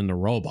turns them into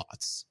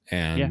robots.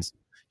 And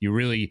you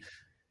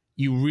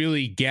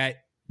really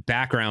get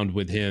background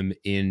with him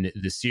in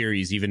the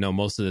series, even though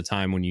most of the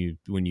time when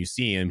you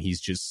see him,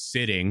 he's just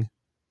sitting,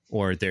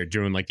 or they're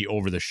doing like the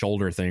over the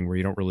shoulder thing where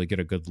you don't really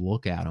get a good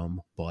look at him.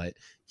 But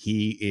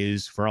he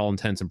is, for all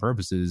intents and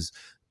purposes,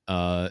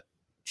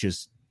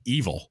 just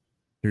evil.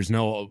 There's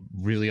no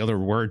really other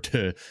word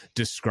to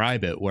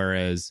describe it.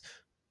 Whereas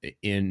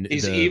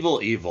he's evil.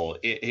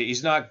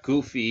 He's not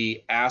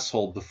goofy,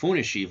 asshole,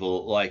 buffoonish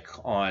evil like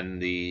on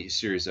the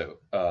series that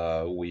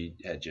we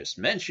had just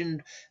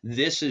mentioned.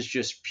 This is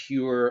just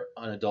pure,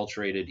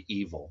 unadulterated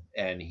evil,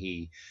 and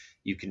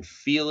you can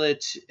feel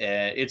it.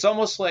 It's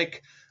almost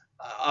like,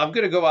 I'm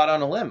going to go out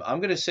on a limb. I'm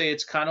going to say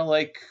it's kind of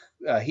like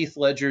Heath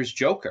Ledger's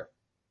Joker.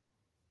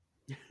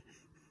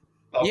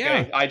 Okay,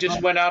 yeah. I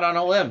just went out on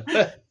a limb.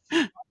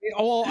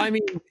 Well, I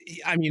mean,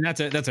 that's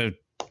a.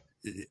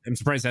 I'm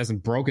surprised it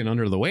hasn't broken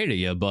under the weight of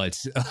you, but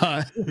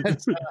I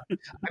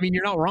mean,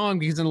 you're not wrong,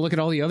 because then look at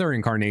all the other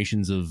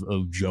incarnations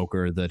of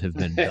Joker that have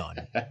been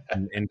done,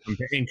 and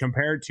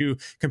compared to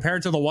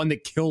the one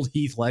that killed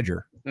Heath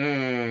Ledger.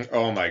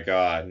 Oh my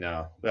God,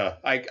 no!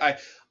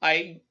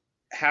 I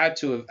had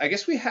to have. I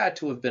guess we had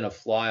to have been a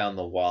fly on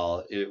the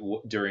wall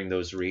during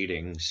those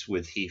readings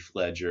with Heath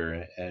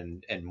Ledger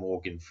and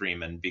Morgan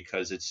Freeman,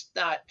 because it's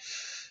not,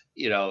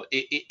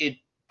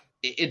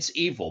 it's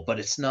evil, but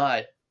it's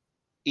not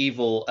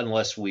evil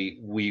unless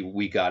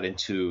we got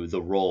into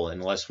the role,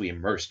 unless we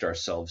immersed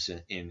ourselves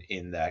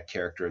in that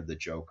character of the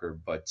Joker.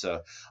 But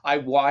I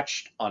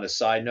watched, on a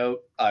side note,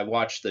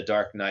 The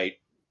Dark Knight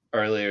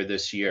earlier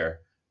this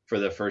year for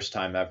the first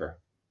time ever.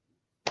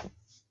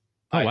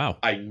 Oh, wow.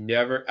 I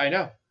never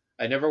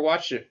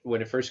watched it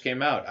when it first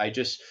came out. I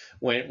just,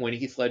 when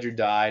Heath Ledger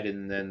died,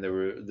 and then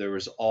there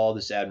was all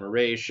this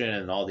admiration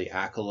and all the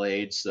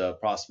accolades, the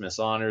posthumous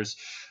honors,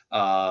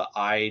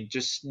 I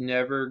just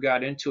never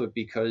got into it,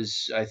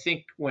 because I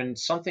think when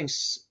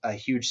something's a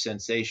huge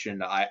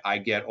sensation, I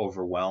get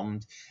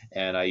overwhelmed,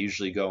 and I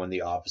usually go in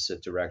the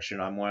opposite direction.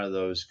 I'm one of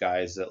those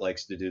guys that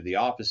likes to do the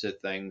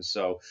opposite thing.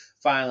 So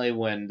finally,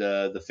 when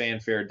the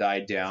fanfare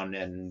died down,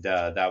 and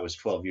that was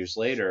 12 years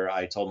later,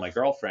 I told my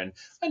girlfriend,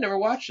 I never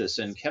watched this.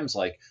 And Kim's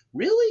like,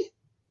 really?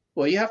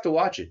 Well, you have to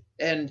watch it.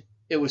 And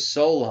it was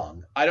so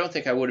long. I don't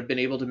think I would have been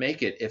able to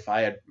make it if I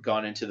had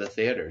gone into the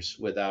theaters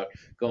without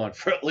going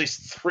for at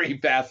least 3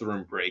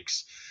 bathroom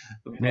breaks.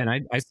 Man,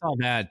 I saw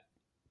that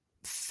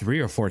 3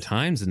 or 4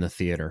 times in the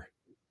theater.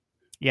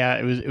 Yeah,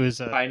 it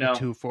was I know.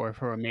 2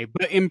 for me,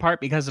 but in part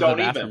because of the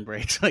bathroom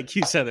breaks. Like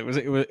you said,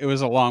 it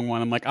was a long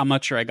one. I'm like, I'm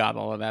not sure I got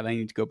all of that. I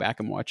need to go back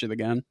and watch it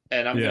again.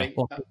 And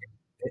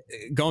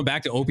going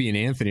back to Opie and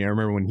Anthony, I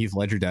remember when Heath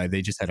Ledger died,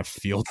 they just had a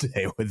field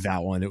day with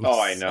that one. It was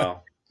I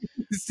know.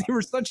 They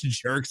were such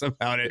jerks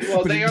about it.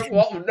 Well,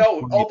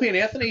 no, Opie and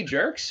Anthony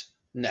jerks?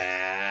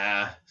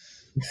 Nah.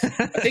 I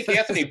think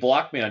Anthony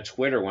blocked me on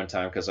Twitter one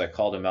time because I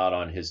called him out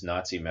on his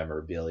Nazi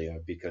memorabilia,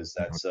 because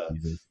that's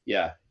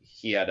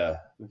he's a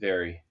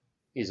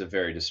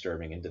very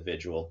disturbing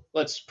individual.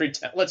 Let's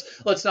pretend.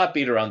 Let's not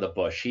beat around the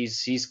bush.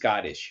 He's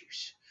got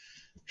issues.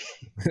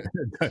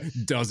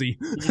 Does he?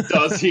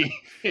 Does he?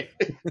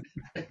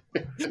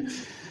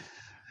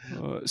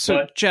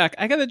 Jack,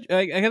 I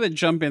gotta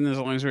jump in as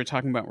long as we're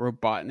talking about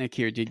Robotnik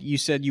here. You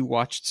said you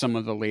watched some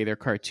of the later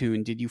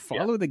cartoon? Did you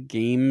follow the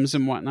games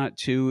and whatnot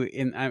too?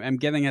 And I'm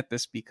getting at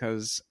this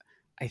because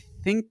I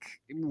think,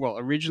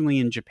 originally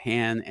in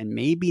Japan and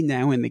maybe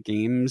now in the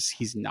games,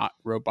 he's not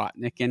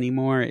Robotnik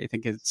anymore. I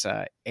think it's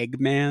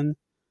Eggman.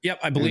 Yep,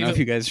 I believe. I don't know if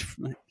you guys.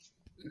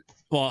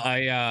 Well,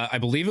 I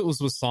believe it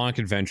was with Sonic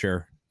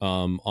Adventure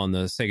on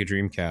the Sega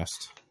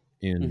Dreamcast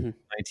in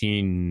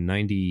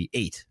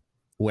 1998.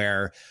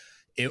 Where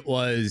it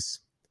was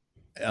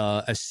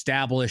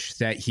established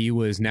that he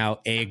was now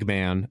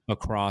Eggman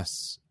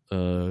across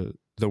the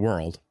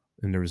world,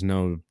 and there was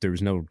no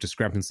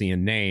discrepancy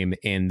in name,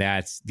 and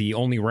that's the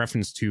only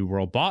reference to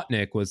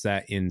Robotnik was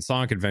that in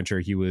Sonic Adventure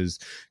he was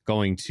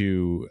going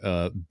to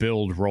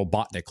build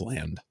Robotnik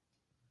Land.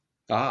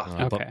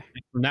 Okay. But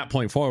from that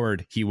point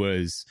forward, he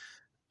was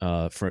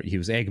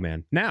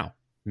Eggman. Now,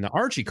 in the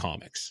Archie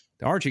comics.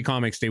 The Archie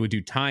comics, they would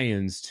do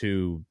tie-ins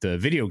to the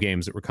video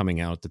games that were coming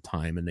out at the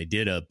time, and they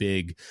did a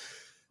big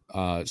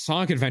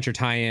Sonic Adventure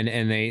tie-in,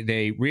 and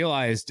they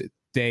realized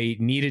they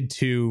needed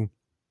to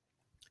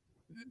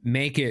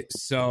make it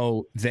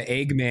so the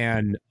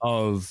Eggman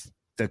of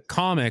the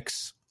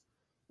comics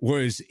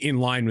was in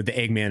line with the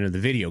Eggman of the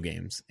video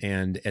games.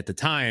 And at the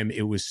time,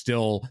 it was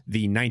still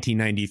the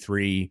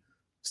 1993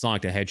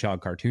 Sonic the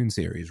Hedgehog cartoon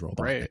series Robotnik.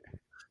 Right.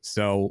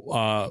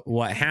 So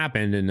what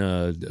happened,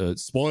 and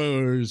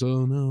spoilers,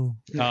 oh no.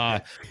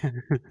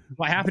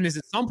 What happened is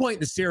at some point in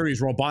the series,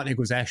 Robotnik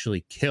was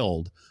actually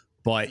killed,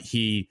 but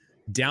he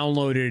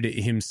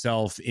downloaded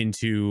himself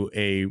into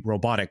a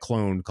robotic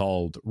clone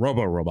called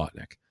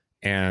Robo-Robotnik.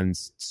 And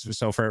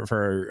so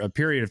for a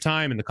period of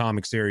time in the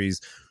comic series,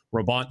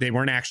 they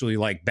weren't actually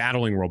like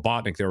battling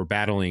Robotnik, they were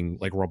battling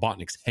like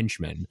Robotnik's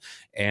henchmen,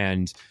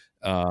 and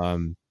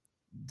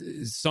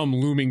some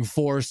looming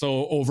force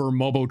over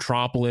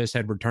Mobotropolis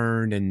had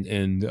returned,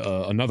 and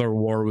another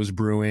war was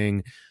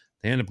brewing.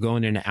 They end up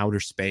going into outer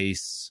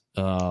space,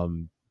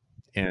 and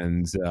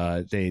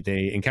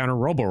they encounter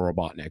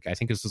Robo-Robotnik. I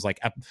think this was like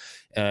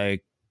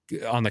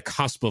on the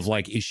cusp of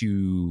like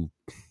issue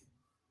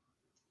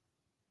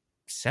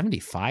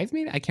 75,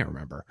 maybe, I can't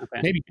remember.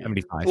 Okay. Maybe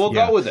 75. We'll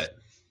go with it.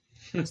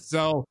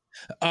 So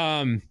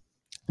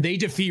they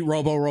defeat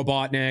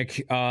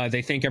Robo-Robotnik.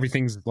 They think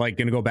everything's like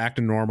going to go back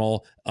to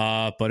normal.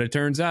 But it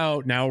turns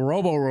out now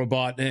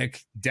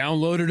Robo-Robotnik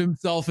downloaded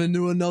himself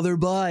into another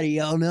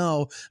body. Oh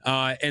no.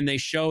 And they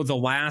show the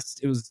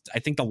last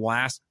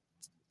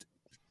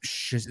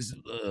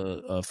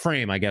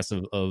frame, I guess,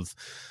 of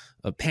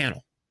a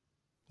panel.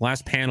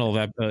 Last panel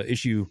of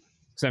issue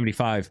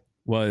 75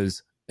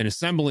 was an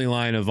assembly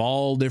line of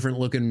all different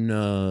looking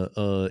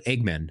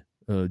Eggmen.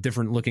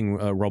 Different looking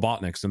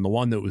Robotniks, and the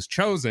one that was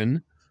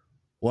chosen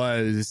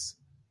was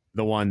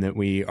the one that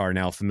we are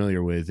now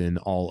familiar with in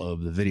all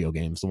of the video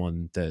games, the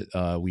one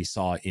that we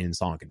saw in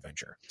Sonic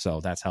Adventure. So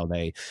that's how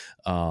they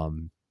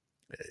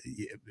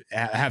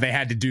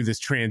had to do this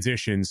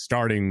transition,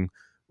 starting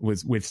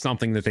with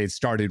something that they'd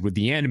started with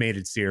the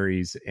animated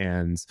series,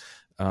 and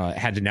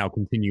had to now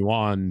continue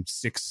on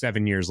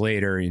 6-7 years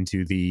later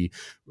into the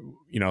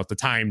at the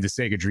time the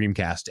Sega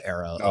Dreamcast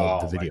era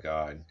of the video. Oh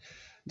my god.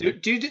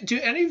 Do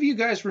any of you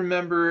guys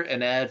remember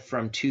an ad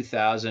from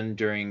 2000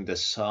 during the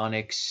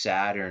Sonic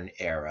Saturn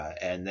era,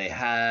 and they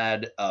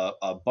had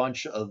a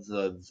bunch of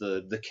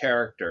the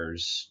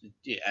characters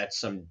at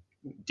some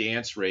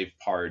dance rave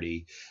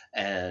party,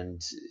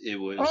 and it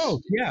was,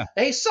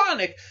 hey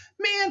Sonic,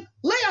 man,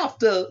 lay off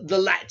the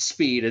light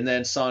speed, and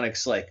then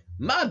Sonic's like,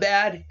 my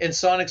bad, and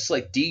Sonic's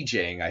like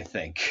DJing, I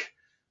think.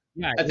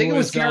 Yeah, I think it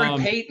was Gary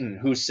Payton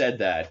who said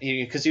that,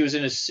 because he was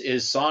in his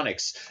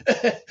Sonics.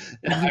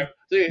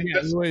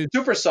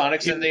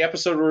 Supersonics, in the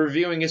episode we're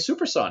reviewing is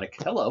Supersonic.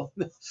 Hello.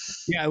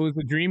 Yeah, it was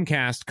a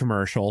Dreamcast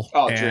commercial.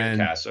 Oh,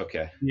 Dreamcast,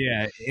 okay.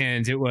 Yeah,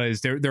 and it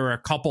was there were a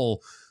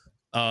couple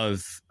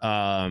of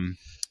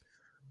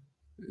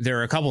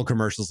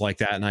commercials like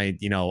that, and I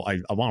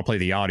want to play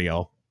the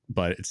audio,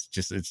 but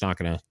it's not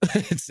gonna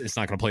it's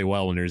not gonna play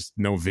well when there's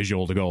no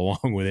visual to go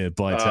along with it.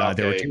 But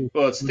there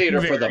were it's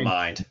theater for the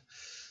mind.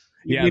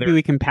 Yeah, maybe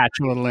we can patch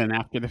a little in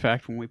after the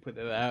fact when we put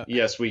it out.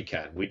 Yes, we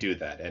can. We do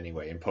that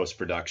anyway in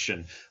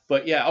post-production.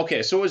 But yeah,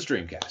 okay, so it was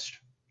Dreamcast.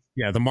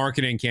 Yeah, the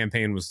marketing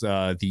campaign was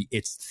the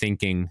It's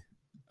Thinking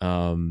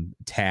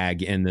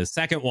tag. And the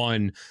second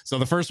one, so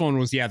the first one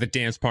was, the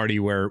dance party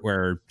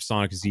where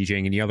Sonic is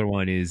DJing, and the other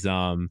one is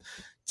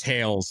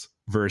Tails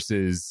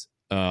versus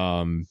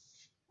one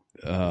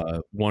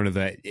of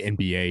the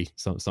NBA,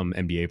 some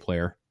NBA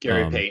player.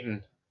 Gary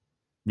Payton.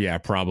 Yeah,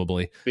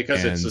 probably.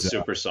 Because it's the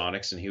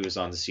Supersonics, and he was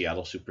on the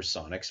Seattle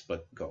Supersonics.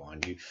 But go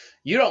on,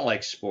 you don't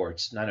like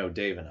sports. I know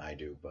Dave and I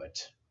do,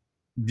 but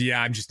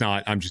yeah, I'm just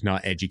not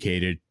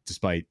educated,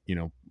 despite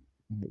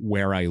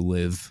where I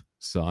live.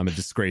 So I'm a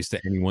disgrace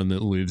to anyone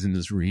that lives in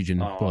this region.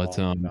 No,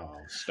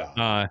 stop.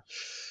 I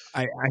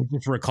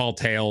just recall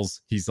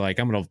Tails. He's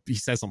like, he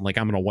says something like,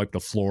 I'm gonna wipe the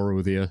floor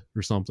with you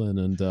or something.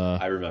 And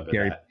I remember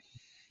that.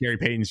 Gary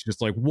Payton's just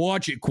like,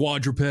 watch it,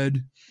 quadruped.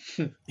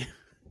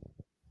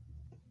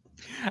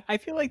 I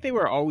feel like they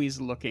were always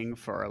looking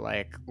for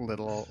like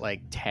little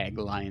like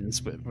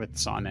taglines with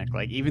Sonic.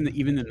 Like even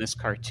in this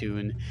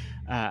cartoon,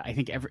 I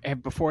think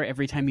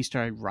every time he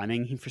started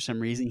running, for some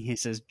reason he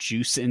says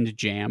 "juice and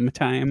jam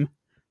time."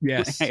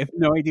 Yes, I have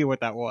no idea what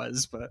that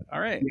was, but all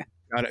right,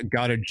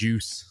 got a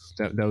juice.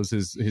 That was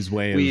his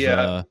way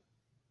of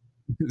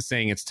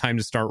saying it's time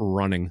to start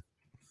running.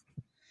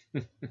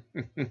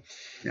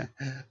 Yeah.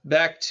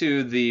 Back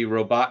to the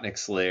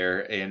Robotnik's lair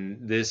in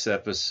this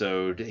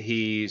episode.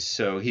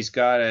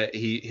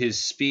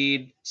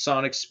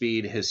 Sonic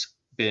speed has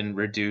been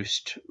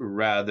reduced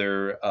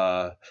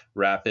rather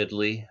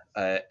rapidly,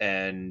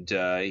 and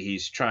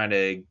he's trying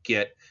to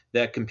get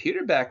that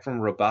computer back from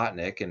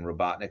Robotnik, and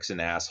Robotnik's an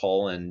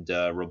asshole, and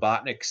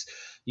Robotnik's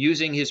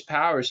using his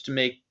powers to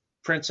make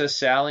Princess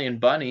Sally and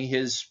Bunny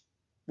his,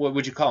 what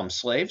would you call them,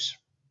 slaves?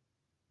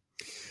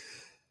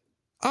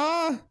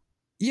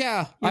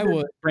 Yeah, I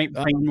would.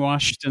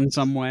 Brainwashed in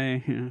some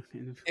way.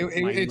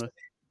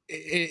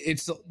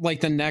 It's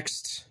like the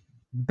next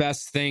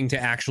best thing to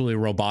actually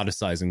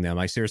roboticizing them.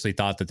 I seriously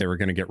thought that they were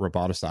going to get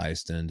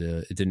roboticized, and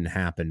it didn't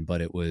happen.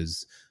 But it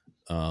was,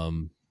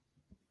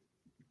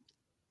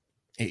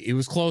 it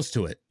was close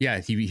to it. Yeah,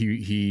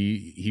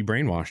 he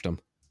brainwashed them.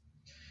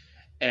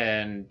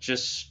 And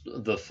just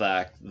the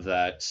fact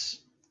that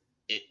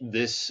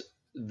this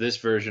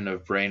version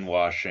of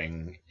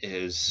brainwashing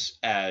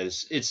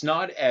it's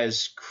not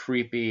as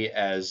creepy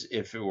as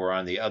if it were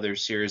on the other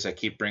series. I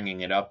keep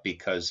bringing it up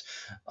because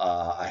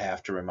I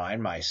have to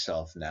remind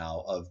myself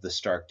now of the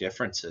stark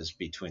differences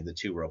between the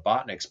two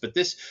Robotniks. But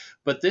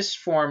this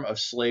form of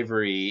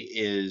slavery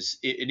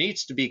it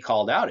needs to be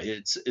called out.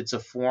 It's a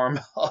form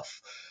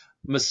of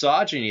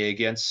misogyny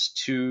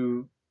against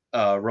two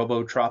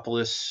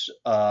Robotropolis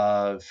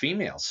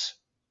females.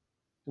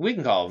 We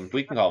can call them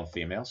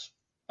females.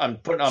 I'm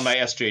putting on my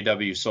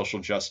SJW social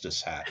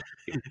justice hat.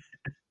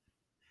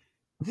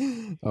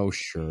 Oh,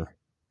 sure.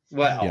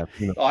 Well,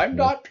 yeah, I'm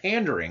not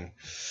pandering.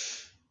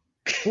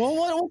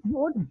 Well,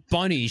 what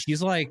Bunny?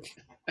 She's like,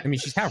 I mean,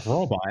 she's half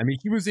robot. I mean,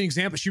 she was the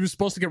example. She was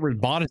supposed to get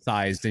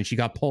roboticized, and she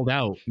got pulled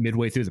out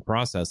midway through the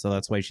process. So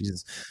that's why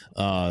she's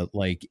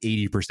like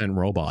 80%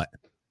 robot.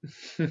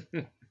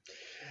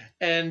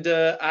 And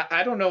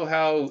I don't know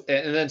how.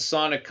 And then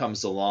Sonic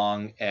comes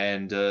along,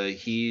 and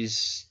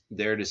he's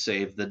there to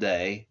save the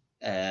day.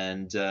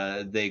 And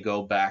they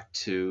go back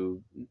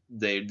to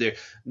they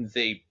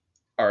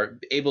are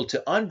able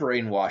to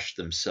unbrainwash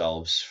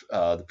themselves,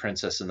 the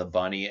princess and the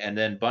bunny. And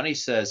then Bunny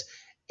says,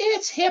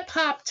 "It's hip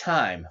hop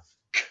time,"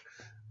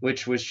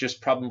 which was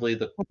just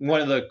probably one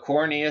of the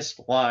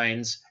corniest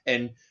lines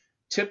and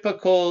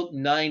typical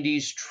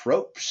 90s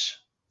tropes.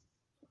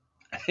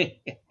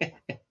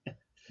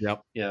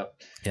 Yep. Yeah.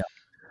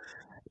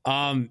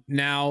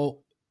 Now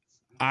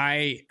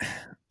I'm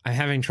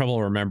having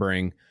trouble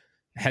remembering.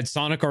 Had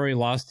Sonic already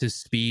lost his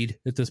speed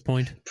at this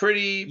point?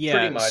 Pretty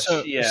much.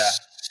 So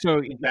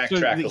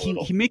backtrack a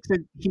little. He makes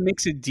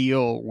a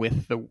deal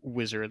with the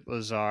wizard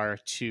Lazar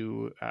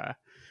to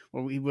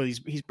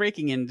he's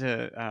breaking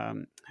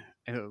into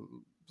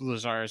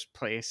Lazar's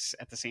place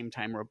at the same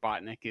time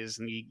Robotnik is,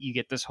 and you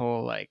get this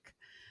whole like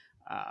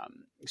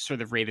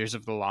sort of Raiders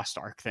of the Lost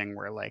Ark thing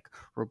where like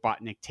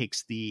Robotnik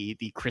takes the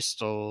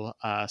crystal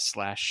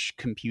 /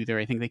 computer.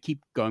 I think they keep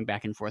going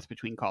back and forth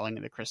between calling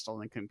it a crystal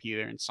and a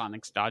computer, and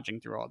Sonic's dodging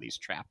through all these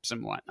traps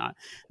and whatnot.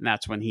 And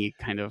that's when he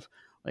kind of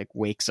like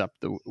wakes up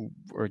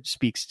or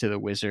speaks to the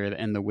wizard,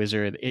 and the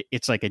wizard,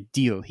 it's like a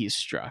deal he's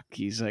struck.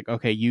 He's like,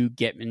 okay, you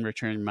get in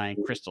return my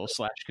crystal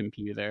 /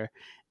 computer,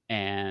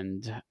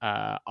 and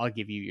I'll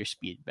give you your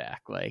speed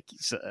back. Like,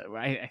 so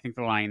I think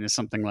the line is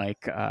something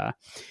like,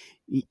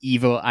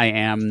 evil I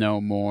am no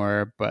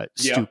more, but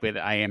stupid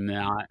I am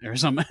not, or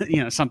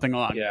something, something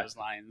along those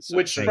lines. So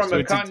which from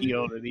a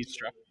continuity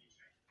struck.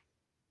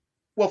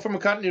 Well, from a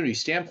continuity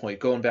standpoint,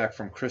 going back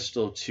from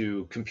crystal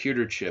to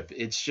computer chip,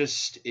 it's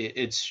just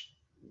it's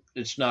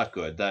not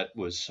good. That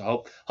was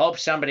hope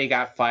somebody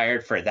got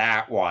fired for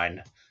that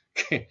one.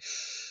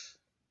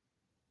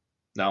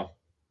 No,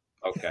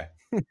 okay.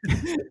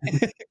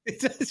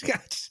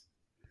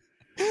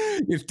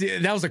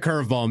 That was a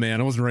curveball,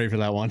 man. I wasn't ready for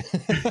that one.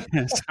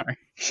 Sorry.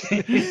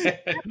 What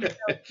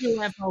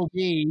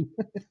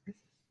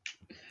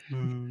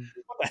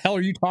the hell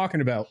are you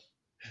talking about?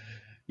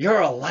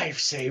 You're a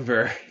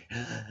lifesaver.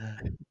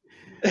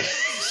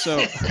 So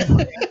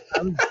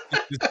I'm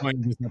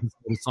disappointed this episode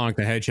of Sonic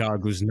the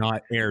Hedgehog was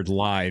not aired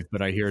live,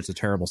 but I hear it's a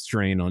terrible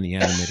strain on the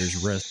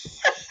animator's wrist.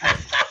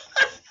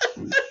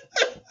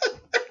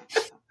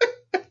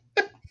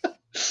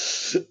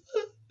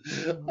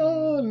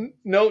 Oh,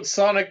 note: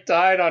 Sonic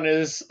died on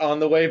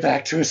the way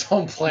back to his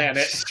home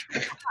planet.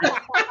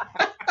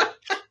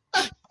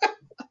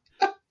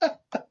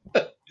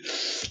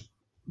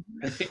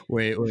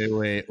 Wait.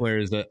 Where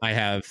is it? I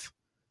have.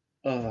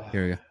 Here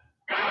we go.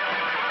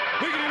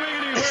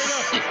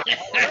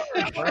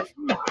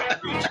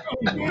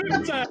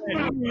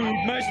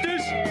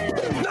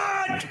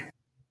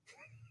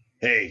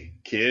 Hey,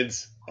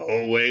 kids,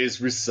 always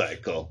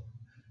recycle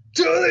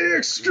to the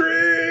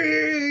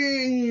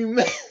extreme.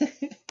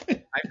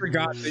 I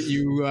forgot that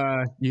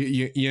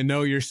you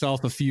know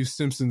yourself a few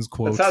Simpsons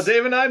quotes. That's how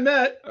Dave and I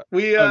met.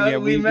 We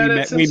met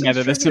at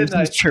a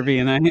Simpsons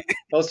trivia night,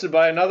 hosted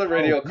by another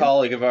radio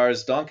colleague of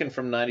ours, Duncan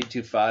from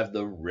 92.5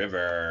 The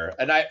River.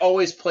 And I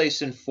always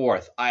place in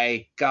fourth.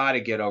 I gotta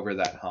get over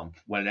that hump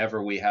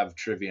whenever we have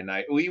trivia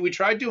night. We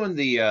tried doing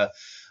the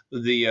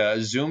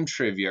Zoom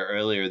trivia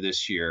earlier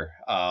this year.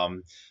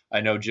 I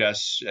know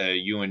Jess,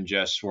 you and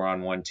Jess were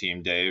on one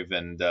team, Dave,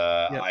 and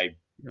I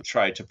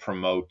tried to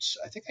promote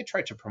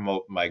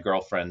my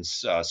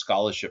girlfriend's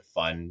scholarship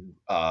fund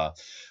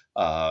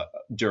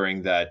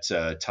during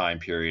that time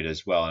period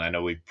as well. And I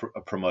know we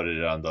promoted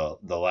it on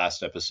the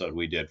last episode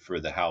we did for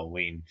the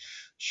Halloween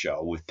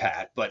show with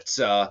Pat. But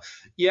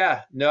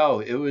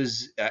it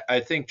was, I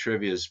think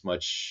trivia is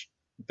much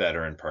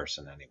better in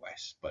person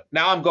anyways. But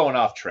now I'm going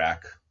off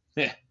track.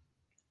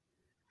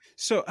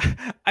 So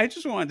I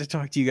just wanted to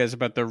talk to you guys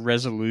about the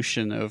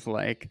resolution of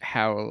like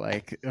how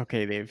like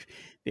okay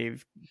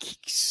they've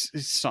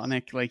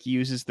Sonic like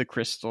uses the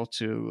crystal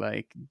to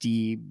like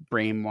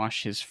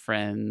de-brainwash his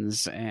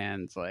friends,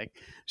 and like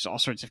there's all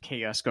sorts of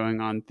chaos going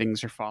on,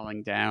 things are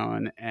falling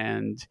down,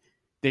 and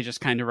they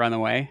just kind of run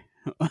away.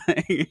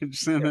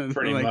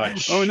 Pretty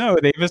much. Oh no,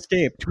 they've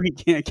escaped. We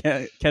can't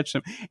catch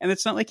them. And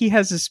it's not like he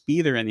has a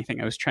speed or anything.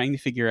 I was trying to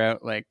figure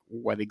out like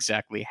what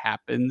exactly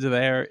happened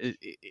there.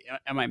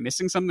 Am I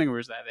missing something, or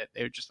is that it?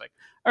 They were just like,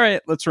 all right,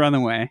 let's run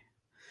away.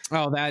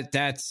 Oh, that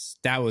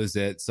was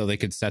it. So they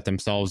could set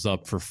themselves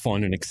up for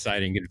fun and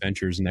exciting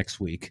adventures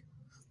next week.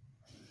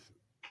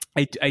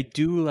 I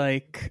do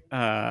like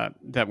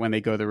that when they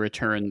go to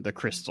return the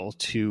crystal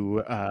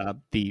to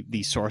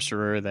the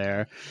sorcerer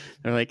there,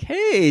 they're like,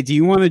 hey, do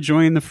you want to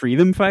join the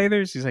freedom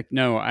fighters? He's like,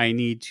 no, I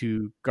need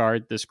to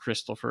guard this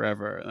crystal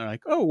forever. And they're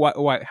like, oh,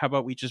 why? How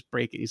about we just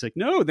break it? He's like,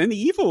 no, then the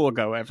evil will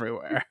go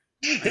everywhere.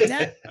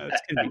 That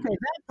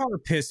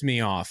part pissed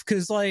me off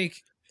because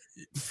like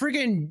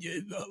friggin'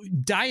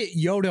 Diet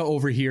Yoda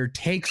over here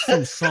takes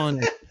from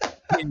Sonic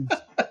in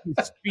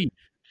his speech.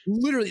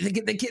 Literally,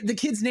 the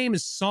kid's name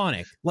is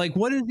Sonic. Like,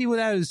 what is he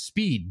without his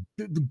speed?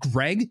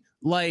 Greg?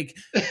 Like,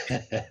 and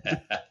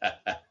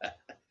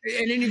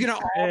then you're gonna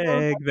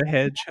Greg the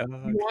Hedgehog.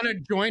 You want to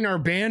join our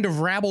band of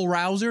rabble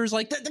rousers?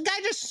 Like, the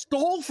guy just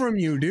stole from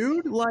you,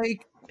 dude.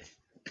 Like,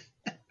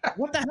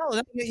 what the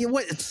hell?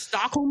 What? It's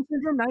Stockholm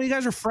syndrome? Now you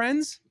guys are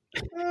friends?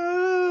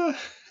 Like,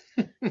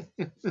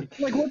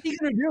 what's he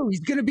gonna do? He's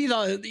gonna be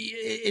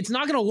it's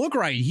not gonna look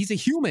right. He's a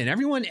human.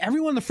 Everyone,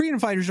 the freedom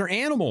fighters are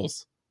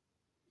animals.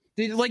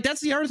 Like,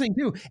 that's the other thing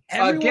too.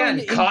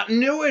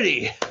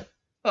 Continuity.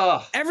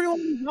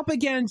 Everyone's up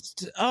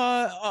against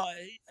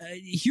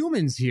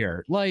humans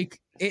here. Like,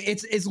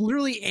 it's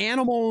literally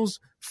animals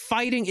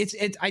fighting.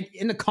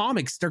 In the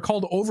comics they're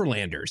called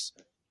overlanders.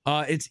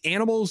 It's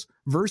animals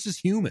versus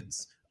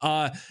humans.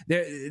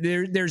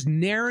 There's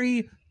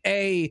nary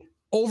a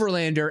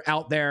overlander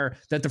out there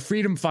that the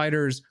freedom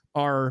fighters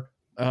are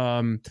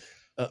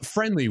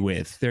friendly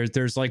with.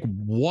 There's like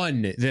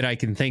one that I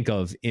can think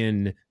of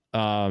in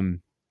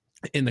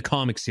the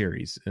comic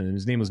series, and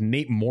his name was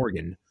Nate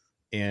Morgan,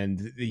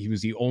 and he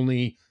was the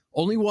only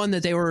one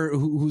that they were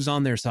who's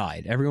on their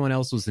side. Everyone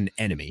else was an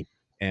enemy.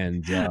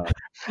 And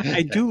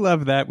I do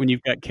love that when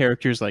you've got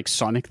characters like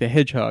Sonic the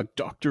Hedgehog,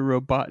 Dr.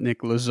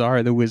 Robotnik,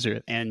 Lazar the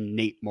Wizard, and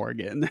Nate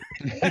Morgan.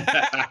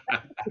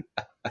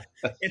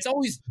 It's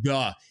always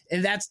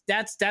and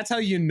that's how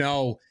you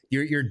know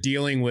you're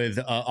dealing with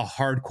a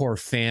hardcore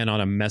fan on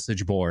a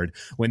message board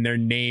when their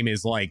name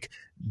is like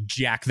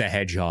Jack the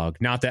Hedgehog.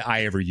 Not that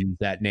I ever use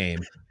that name,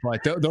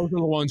 but those are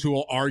the ones who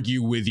will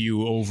argue with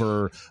you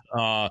over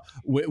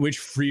which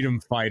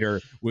freedom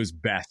fighter was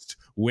best,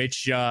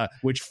 which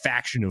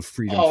faction of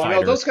freedom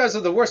fighter. No, those guys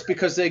are the worst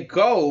because they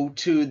go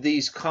to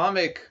these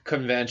comic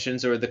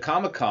conventions or the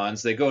Comic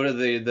Cons. They go to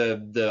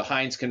the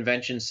Heinz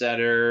Convention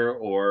Center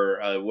or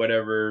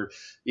whatever,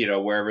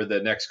 wherever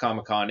the next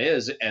Comic Con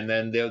is, and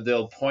then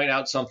they'll point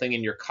out something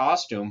in your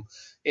costume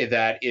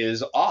that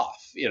is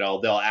off.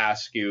 They'll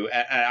ask you.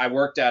 I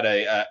worked at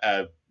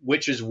a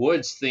Witches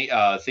Woods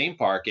theme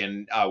park,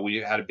 and we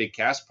had a big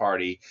cast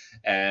party,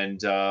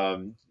 and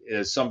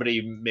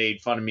somebody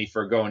made fun of me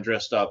for going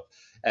dressed up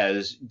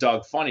as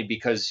Doug Funny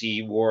because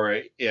he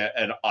wore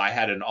I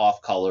had an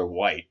off-color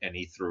white, and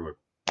he threw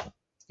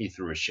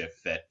a shit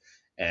fit.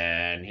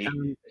 And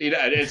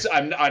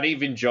I'm not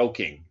even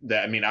joking.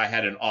 I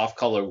had an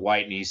off-color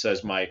white, and he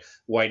says my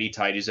whitey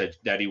tighties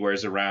that he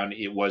wears around,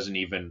 it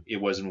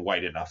wasn't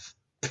white enough.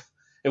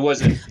 It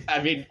wasn't.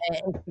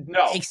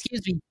 No.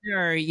 Excuse me,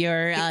 sir.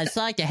 Your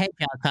Sonic the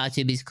Hedgehog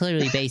costume is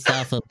clearly based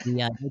off of the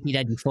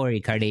 1994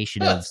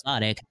 incarnation of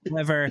Sonic.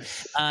 However,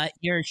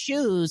 your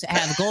shoes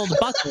have gold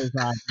buckles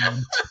on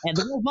them, and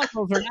the gold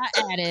buckles were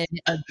not added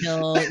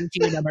until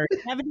issue number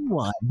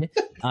 71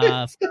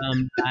 from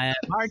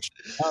March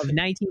of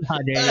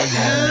 1900.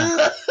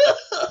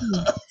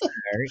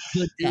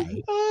 Good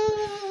day.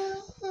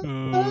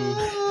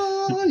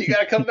 You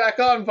got to come back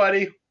on,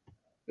 buddy.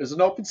 There's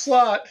an open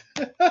slot.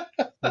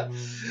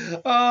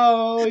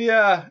 Oh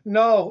yeah,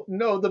 no.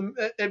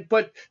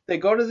 But they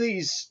go to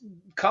these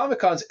Comic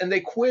Cons and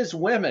they quiz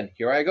women.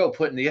 Here I go,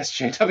 putting the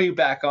SJW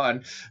back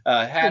on,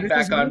 hat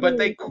back on. But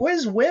they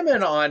quiz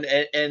women on,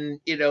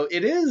 and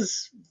it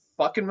is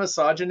fucking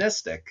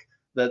misogynistic.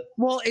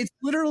 Well, it's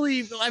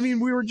literally. We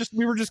were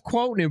just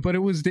quoting it, but it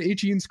was the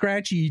Itchy and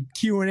Scratchy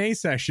Q&A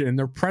session.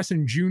 They're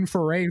pressing June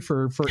Foray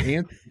for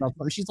answers.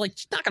 She's like,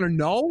 she's not gonna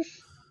know.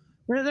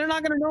 They're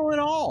not going to know at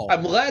all.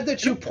 I'm glad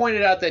that you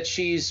pointed out that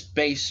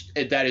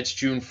that it's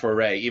June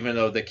Foray, even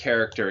though the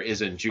character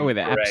isn't June Foray.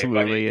 Oh, it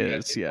absolutely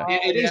is. Yeah,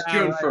 it is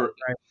June Foray.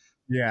 Right.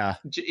 Yeah,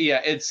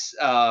 it's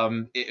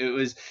it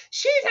was.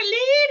 She's a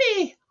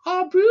lady,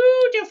 a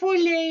beautiful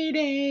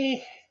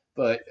lady.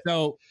 But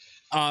so,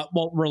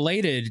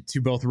 related to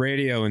both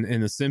radio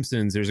and The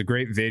Simpsons, there's a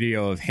great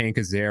video of Hank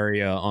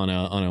Azaria on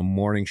a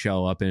morning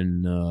show up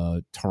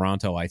in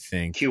Toronto, I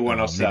think.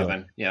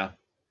 Q107. Yeah.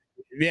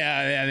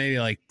 Yeah, maybe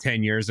like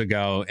 10 years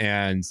ago,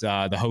 and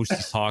the host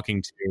is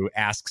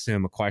asks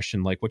him a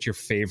question like, "What's your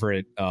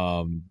favorite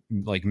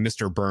like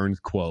Mr. Burns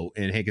quote?"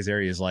 And Hank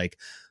Azaria is like,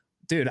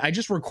 "Dude, I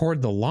just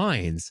record the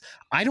lines.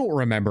 I don't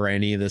remember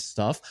any of this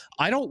stuff.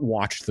 I don't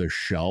watch the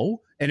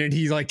show." And then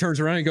he like turns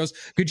around and goes,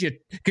 "Could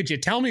you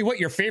tell me what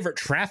your favorite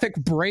traffic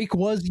break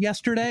was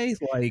yesterday?"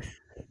 Like.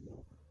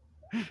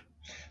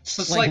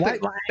 So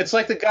it's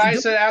like the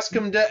guys that ask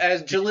him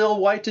as Jaleel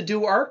White to do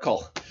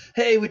Urkel.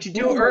 Hey, would you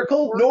do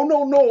Urkel?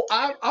 No.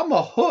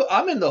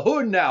 I'm in the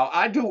hood now.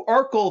 I do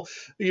Urkel,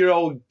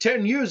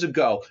 10 years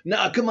ago.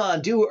 Nah, come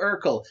on, do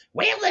Urkel.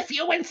 Well, if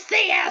you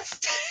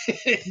insist.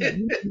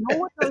 You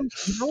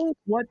know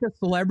what the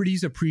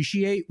celebrities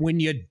appreciate? When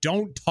you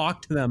don't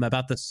talk to them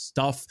about the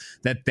stuff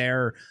that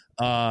they're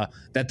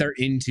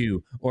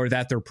into or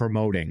that they're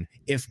promoting.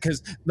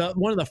 Because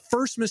one of the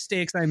first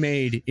mistakes I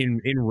made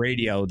in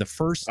radio, the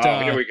first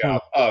here we go.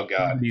 Oh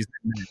god,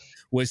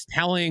 was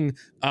telling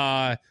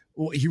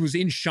he was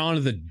in Shaun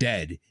of the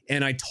Dead,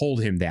 and I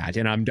told him that,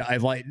 and I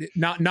like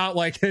not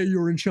like, hey, you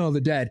were in Shaun of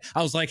the Dead.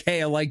 I was like,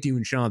 hey, I liked you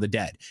in Shaun of the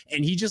Dead,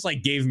 and he just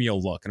like gave me a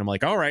look, and I'm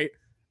like, all right.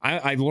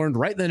 I learned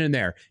right then and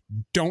there,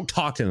 don't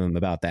talk to them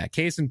about that.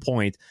 Case in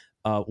point,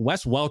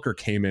 Wes Welker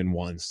came in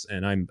once,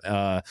 and I'm,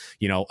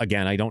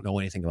 again, I don't know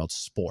anything about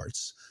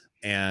sports,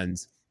 and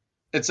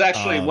it's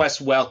actually Wes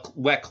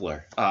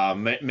Weckler.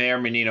 Mayor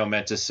Menino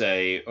meant to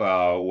say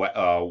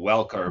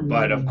Welker,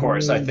 but of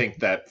course, I think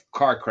that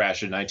car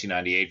crash in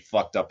 1998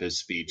 fucked up his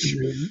speech.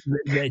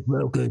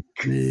 Welker,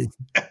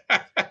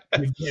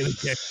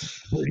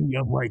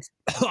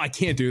 I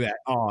can't do that.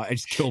 Oh, I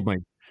just killed my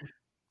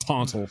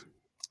tonsil.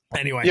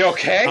 Anyway, you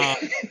okay?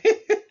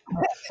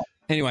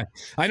 Anyway,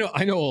 I know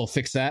we'll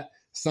fix that.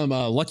 Some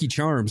Lucky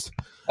Charms.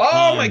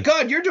 Oh my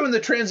God, you're doing the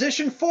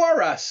transition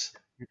for us.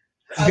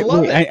 I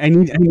love it. I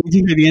need to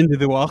hear the end of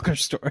the Welker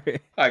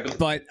story.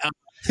 But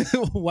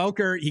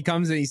Welker, he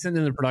comes and he's sitting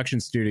in the production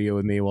studio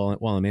with me while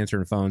I'm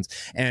answering phones,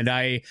 and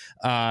I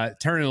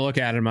turn and look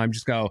at him. I'm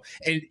just go,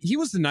 and he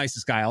was the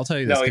nicest guy. I'll tell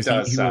you this. No, he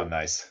does sound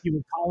nice. He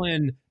would call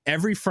in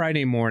every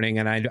Friday morning,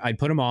 and I'd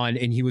put him on,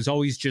 and he was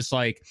always just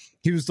like,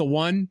 he was the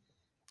one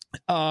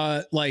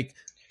like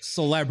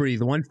celebrity,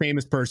 the one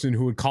famous person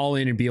who would call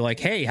in and be like,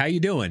 hey, how you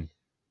doing?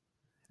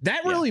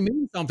 That really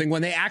means something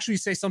when they actually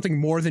say something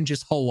more than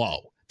just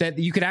hello, that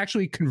you could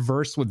actually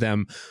converse with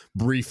them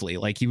briefly.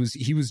 Like he was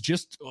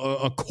just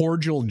a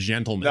cordial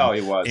gentleman. No,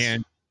 he was.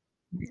 And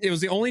it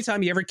was the only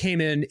time he ever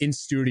came in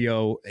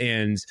studio,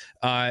 and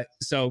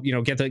so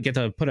get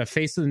to put a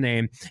face to the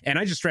name. And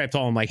I just straight up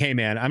told him like, hey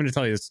man, I'm gonna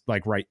tell you this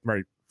like right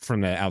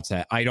from the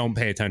outset, I don't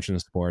pay attention to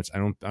sports. I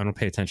don't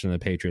pay attention to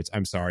the Patriots.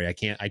 I'm sorry. I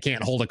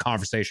can't hold a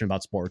conversation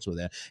about sports with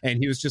it. And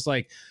he was just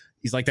like,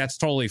 he's like, that's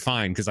totally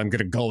fine, because I'm going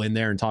to go in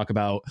there and talk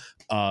about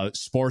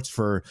sports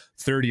for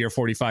 30 or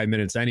 45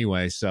 minutes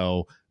anyway.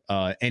 So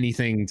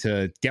anything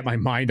to get my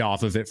mind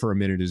off of it for a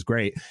minute is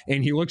great.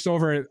 And he looks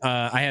over,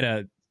 I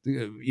had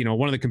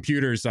one of the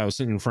computers I was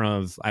sitting in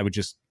front of, I would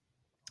just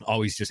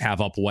always just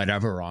have up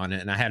whatever on it,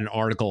 and I had an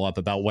article up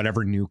about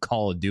whatever new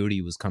Call of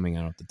Duty was coming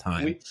out at the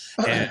time.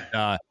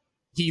 And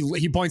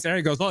he points at it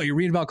and goes, oh, you're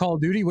reading about Call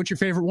of Duty? What's your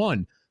favorite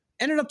one?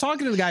 Ended up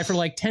talking to the guy for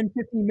like 10-15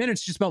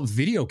 minutes just about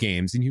video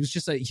games, and he was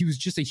just a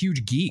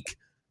huge geek.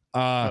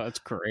 That's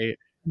great.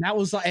 That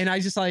was, and I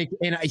just like,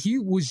 and he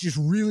was just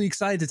really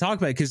excited to talk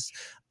about it, because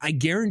I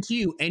guarantee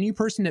you, any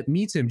person that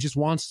meets him just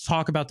wants to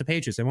talk about the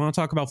Patriots. They want to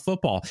talk about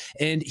football,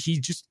 and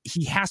he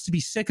has to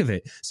be sick of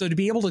it. So to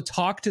be able to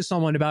talk to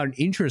someone about an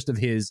interest of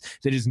his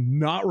that is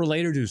not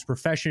related to his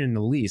profession in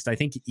the least, I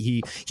think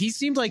he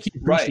seemed like he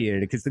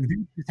appreciated it, because the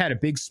dude just had a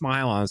big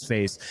smile on his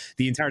face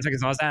the entire time.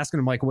 Because I was asking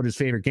him like what his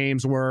favorite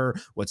games were,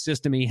 what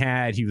system he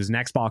had. He was an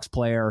Xbox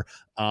player.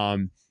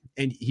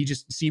 And he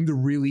just seemed to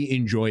really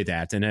enjoy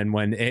that. And then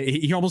when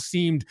he almost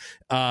seemed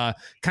kind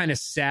of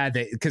sad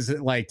that, because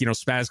like,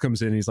 Spaz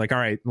comes in and he's like, all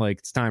right, like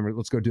it's time,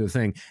 let's go do the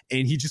thing.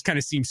 And he just kind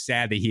of seemed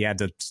sad that he had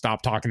to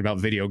stop talking about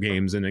video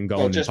games and then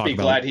go and just talk be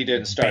about glad he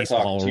didn't start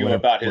talking to you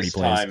about his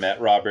time at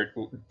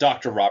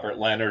Dr. Robert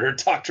Leonard or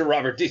Dr.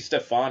 Robert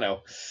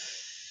DiStefano.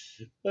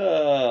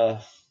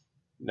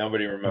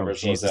 Nobody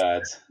remembers those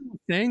ads.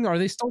 Are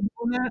they still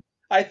doing that?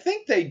 I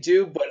think they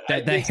do, but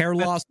that hair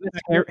loss,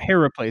 hair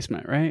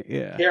replacement, right?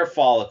 Yeah, hair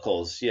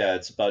follicles. Yeah,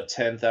 it's about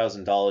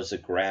 $10,000 a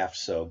graft.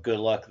 So good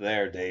luck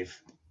there,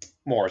 Dave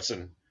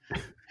Morrison.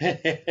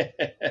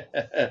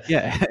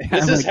 Yeah,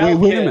 this is like,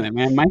 wait a minute,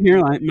 man. My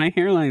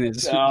hairline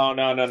is no.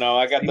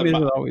 I got the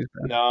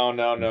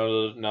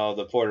no.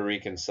 The Puerto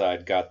Rican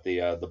side got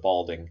the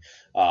balding.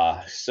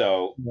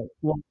 So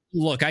well,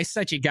 look, I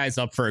set you guys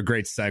up for a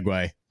great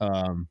segue.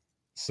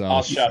 So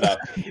I'll shut up.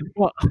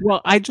 Well,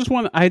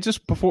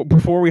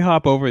 before we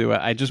hop over to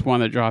it, I just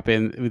want to drop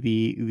in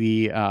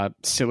the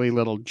silly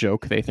little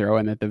joke they throw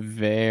in at the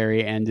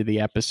very end of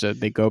the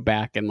episode. They go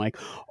back and like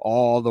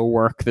all the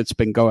work that's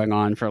been going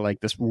on for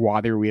like this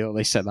water wheel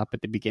they set up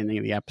at the beginning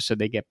of the episode.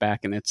 They get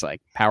back and it's like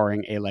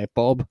powering a light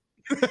bulb.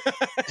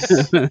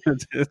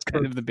 It's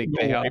kind of the big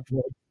payoff.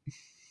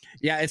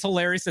 Yeah, it's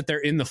hilarious that they're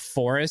in the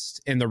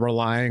forest and they're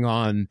relying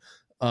on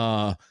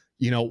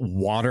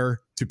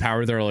water to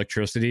power their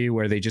electricity,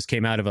 where they just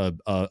came out of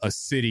a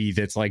city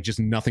that's like just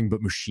nothing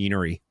but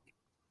machinery.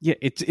 Yeah,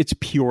 it's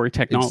pure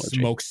technology. It's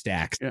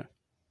smokestacks.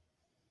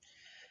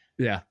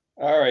 Yeah.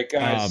 All right,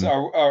 guys.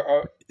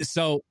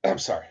 So I'm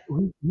sorry.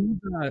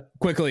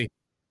 Quickly,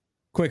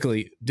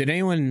 did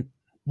anyone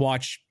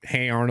watch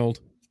Hey Arnold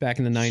back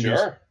in the 90s?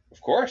 Sure,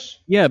 of course.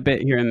 Yeah, a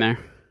bit here and there.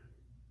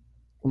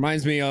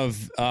 Reminds me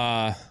of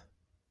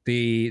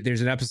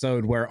there's an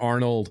episode where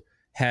Arnold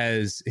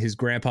has his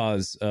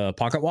grandpa's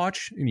pocket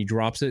watch, and he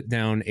drops it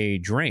down a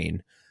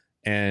drain,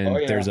 and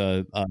there's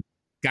a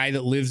guy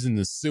that lives in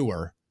the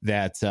sewer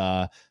that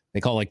they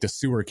call like the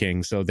sewer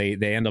king. So they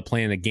end up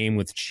playing a game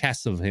with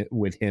chess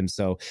with him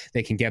so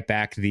they can get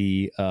back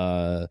the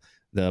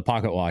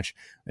pocket watch.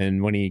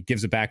 And when he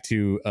gives it back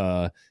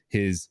to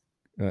his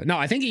no,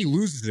 I think he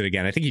loses it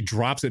again. I think he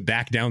drops it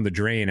back down the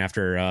drain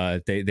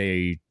after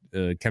they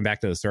come back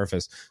to the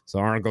surface. So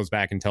Arnold goes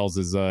back and tells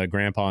his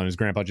grandpa, and his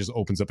grandpa just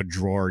opens up a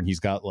drawer, and he's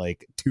got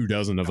like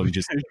 24 of them.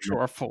 Just a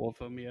drawer full of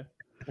them. Yeah.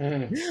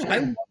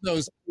 I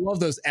love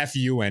those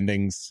FU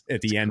endings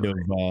at the end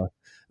of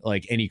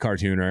like any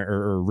cartoon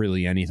or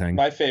really anything.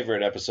 My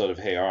favorite episode of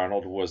Hey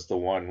Arnold was the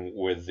one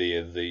with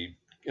the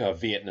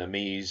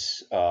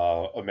Vietnamese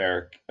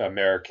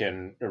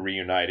American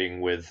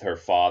reuniting with her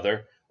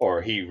father.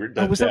 Or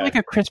was that like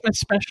a Christmas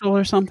special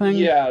or something?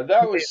 Yeah,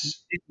 that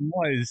was. It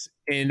was,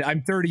 and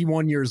I'm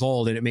 31 years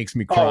old, and it makes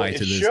me cry to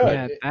this.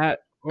 Yeah,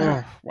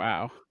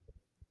 wow.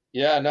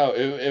 Yeah, no,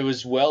 it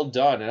was well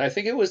done, and I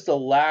think it was the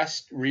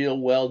last real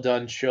well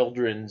done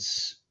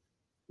children's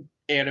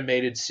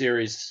animated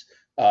series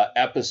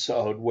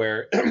episode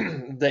where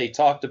they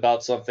talked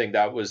about something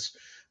that was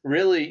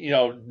really,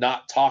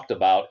 not talked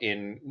about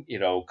in,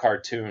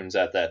 cartoons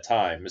at that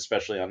time,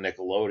 especially on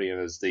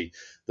Nickelodeon, as the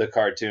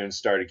cartoons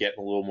started getting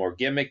a little more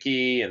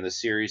gimmicky and the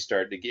series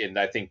started to get, and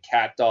I think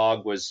Cat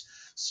Dog was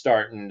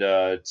starting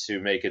to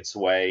make its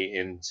way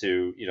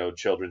into,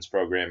 children's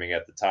programming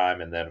at the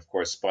time. And then, of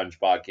course,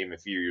 SpongeBob came a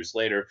few years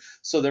later.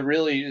 So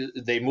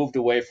they moved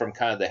away from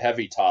kind of the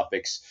heavy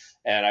topics.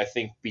 And I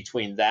think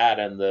between that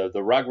and the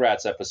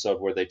Rugrats episode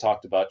where they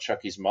talked about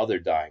Chucky's mother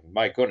dying,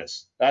 my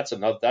goodness,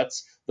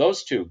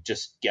 those two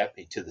just get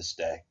me to this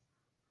day.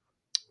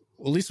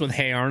 Well, at least with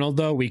Hey Arnold,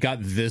 though, we got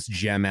this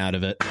gem out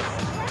of it. I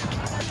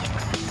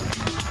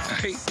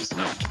hate the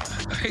snow.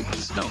 I hate the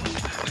snow.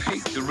 I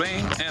hate the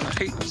rain and I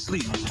hate the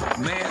sleet.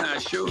 Man, I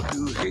sure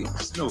do hate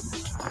the snow.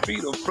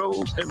 Feet are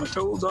froze and my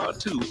toes are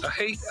too. I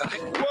hate,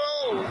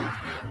 whoa!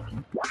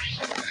 I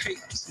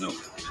hate the snow.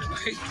 I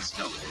hate the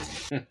snow.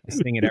 I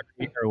sing it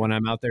every year when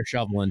I'm out there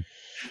shoveling.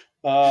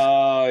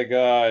 Oh, my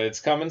God. It's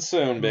coming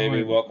soon,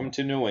 baby. Welcome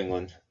to New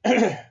England.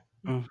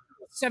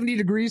 70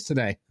 degrees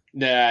today.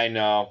 Yeah, I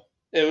know.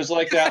 It was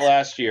like that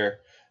last year.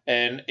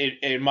 And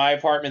in my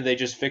apartment, they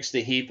just fixed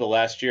the heat. But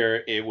last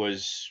year, it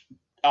was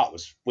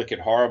wicked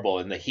horrible.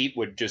 And the heat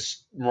would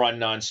just run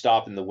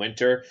nonstop in the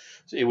winter.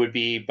 So it would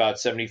be about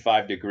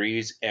 75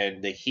 degrees.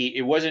 And the heat,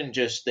 it wasn't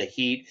just the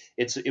heat.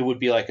 It would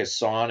be like a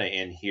sauna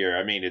in here.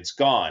 I mean, it's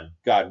gone,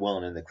 God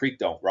willing, and the creek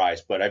don't rise.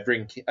 But I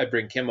bring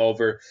Kim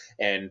over.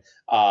 And,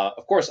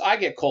 of course, I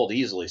get cold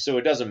easily. So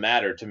it doesn't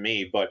matter to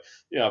me. But,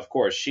 of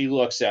course, she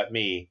looks at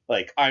me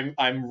like I'm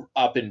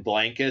up in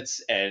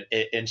blankets.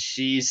 And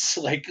she's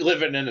like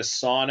living in a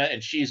sauna.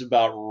 And she's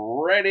about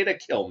ready to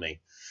kill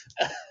me.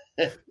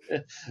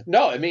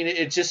 No, I mean,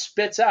 it just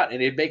spits out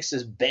and it makes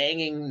this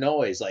banging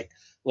noise, like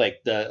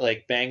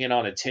banging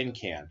on a tin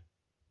can,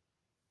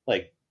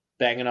 like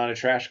banging on a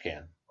trash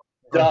can,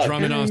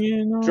 drumming on a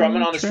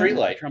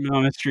streetlight, drumming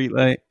on a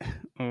streetlight.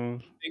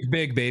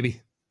 Big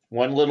baby.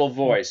 One little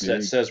voice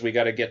that says we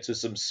got to get to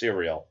some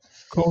cereal.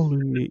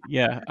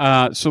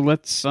 Yeah. So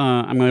let's.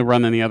 I'm going to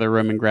run in the other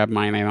room and grab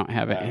mine. I don't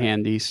have it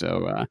handy,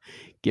 so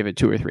give it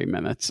 2 or 3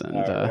 minutes,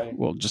 and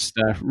we'll just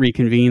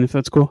reconvene if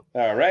that's cool.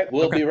 All right,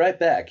 we'll be right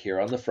back here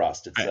on the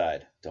Frosted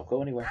Side. Don't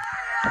go anywhere.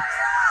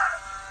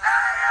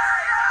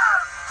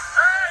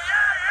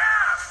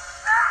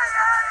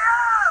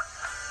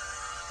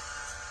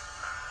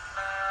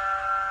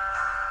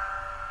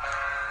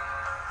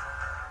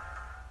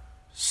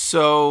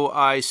 So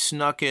I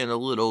snuck in a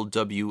little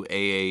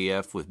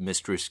WAAF with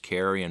Mistress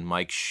Carrie and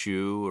Mike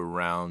Shue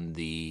around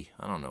the,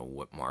 I don't know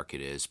what mark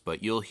it is,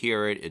 but you'll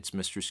hear it. It's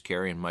Mistress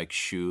Carrie and Mike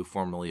Shue,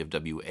 formerly of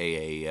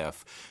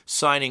WAAF,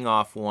 signing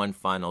off one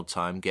final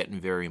time, getting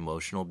very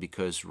emotional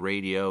because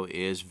radio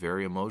is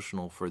very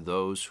emotional for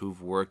those who've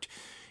worked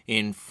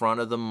in front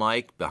of the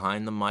mic,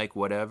 behind the mic,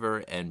 whatever,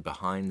 and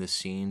behind the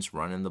scenes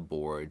running the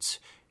boards.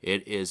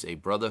 It is a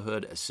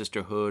brotherhood, a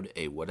sisterhood,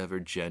 a whatever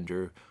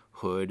gender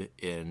hood,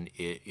 and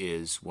it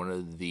is one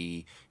of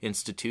the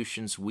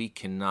institutions we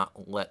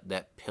cannot let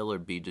that pillar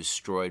be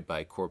destroyed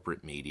by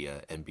corporate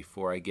media. And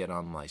before I get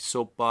on my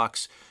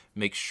soapbox,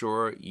 make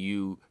sure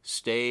you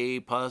stay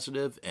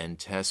positive and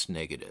test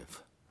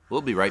negative.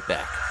 We'll be right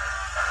back.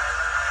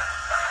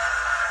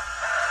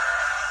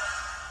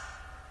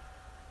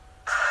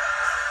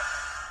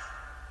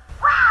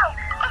 Wow,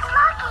 it's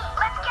Lucky.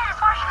 Let's get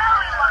his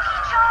marshmallowy Lucky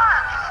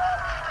Charms.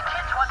 The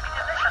kids want me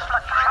delicious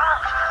Lucky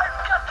Charms. I've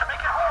got to make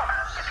it home.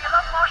 If you love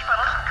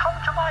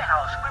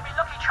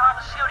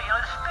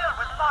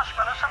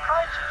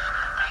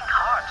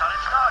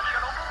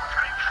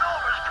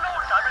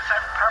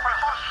rubber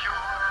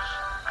horseshoes.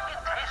 Get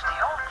tasty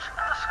oats,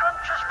 the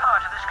scrumptious part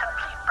of this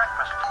complete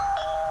breakfast.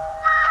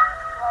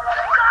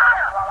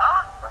 Huh?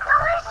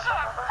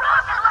 Delicious!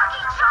 Frosted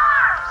Lucky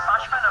Charms!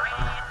 Marshmallowy,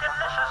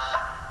 delicious.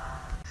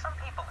 Some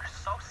people are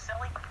so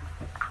silly.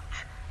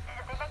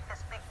 They make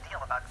this big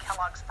deal about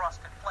Kellogg's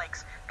Frosted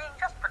Flakes being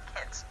just for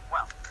kids.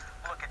 Well,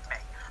 look at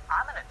me.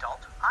 I'm an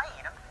adult. I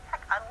eat them.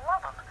 Heck, I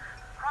love them.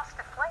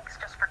 Frosted Flakes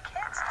just for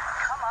kids?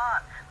 Come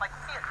on. Like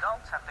we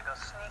adults have to go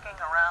sneaking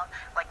around.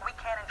 Like we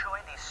can't enjoy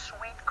these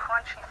sweet,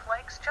 crunchy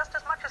flakes just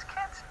as much as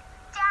kids.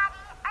 Daddy,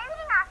 are you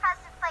eating our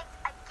Frosted Flakes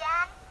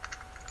again?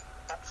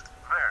 Oops.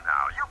 There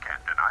now. You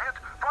can't deny it.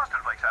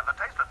 Frosted Flakes have the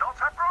taste adults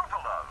have grown to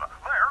love.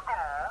 They're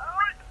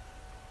great.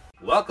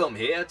 Welcome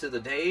here to the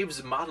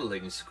Dave's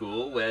Modeling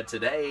School, where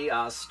today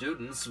our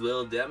students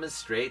will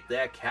demonstrate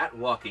their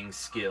catwalking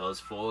skills.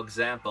 For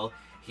example,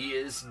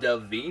 here's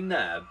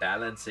Davina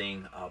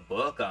balancing a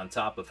book on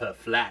top of her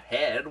flat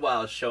head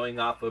while showing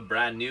off a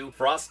brand new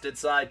Frosted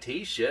Side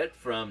t-shirt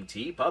from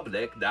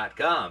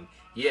tpublic.com.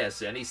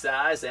 Yes, any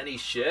size, any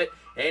shirt,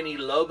 any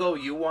logo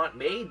you want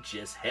made,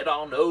 just head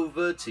on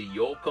over to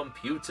your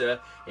computer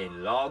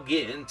and log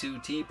in to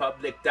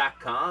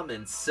tpublic.com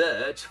and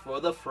search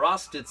for the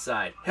Frosted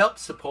Side. Help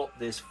support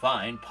this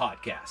fine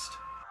podcast.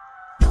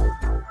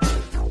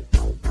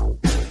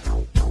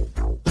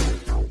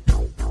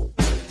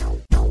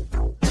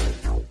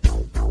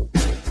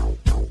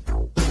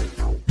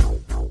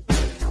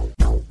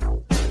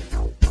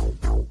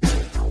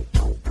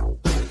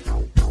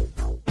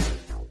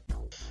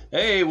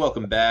 Hey,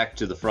 welcome back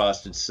to the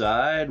Frosted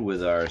Side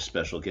with our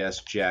special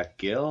guest, Jack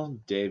Gill,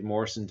 Dave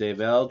Morrison,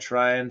 Dave L,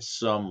 trying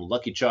some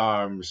Lucky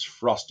Charms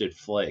Frosted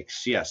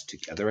Flakes. Yes,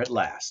 together at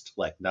last,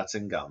 like nuts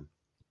and gum.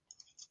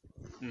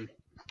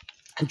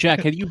 Jack,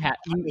 have you had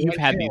you've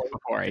had these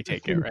before? I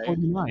take it,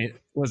 right?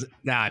 Was it?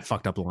 Nah, I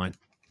fucked up the line.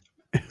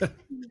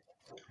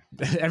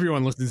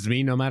 Everyone listens to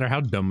me, no matter how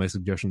dumb my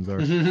suggestions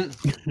are.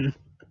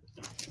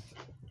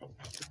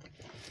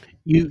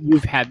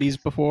 You've had these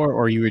before,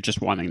 or you were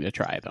just wanting to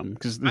try them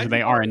because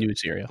they are a new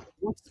cereal.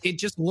 It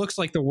just looks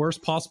like the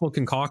worst possible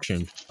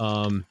concoction.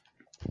 Lucky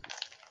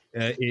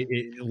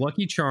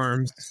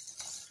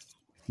Charms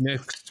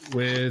mixed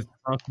with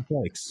Frosted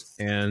Flakes,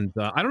 and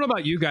I don't know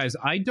about you guys.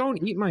 I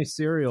don't eat my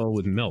cereal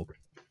with milk.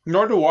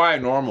 Nor do I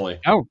normally.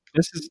 Oh,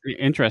 this is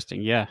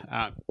interesting.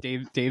 Yeah,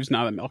 Dave's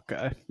not a milk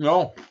guy.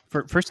 No.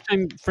 First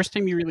time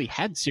you really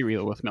had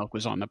cereal with milk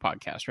was on the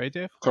podcast, right,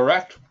 Dave?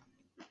 Correct.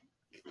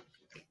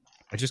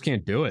 I just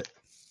can't do it.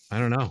 I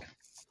don't know.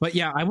 But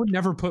yeah, I would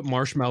never put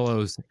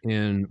marshmallows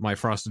in my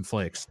Frosted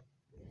Flakes.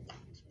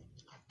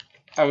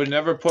 I would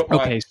never put my...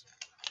 Okay.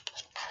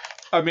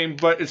 I mean,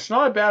 but it's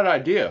not a bad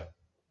idea.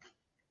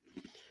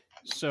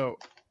 So,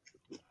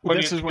 When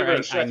this you is give where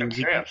it a second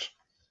chance.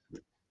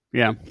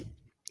 Yeah.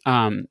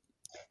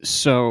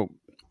 So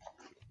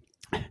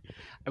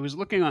I was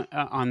looking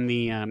on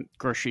the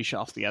grocery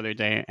shelf the other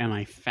day, and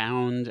I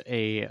found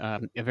a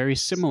very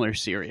similar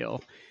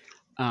cereal.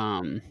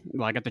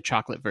 Well, I got the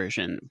chocolate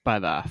version,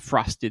 but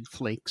Frosted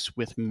Flakes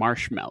with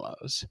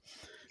Marshmallows.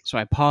 So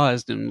I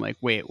paused and like,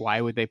 wait, why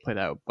would they put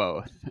out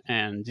both?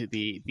 And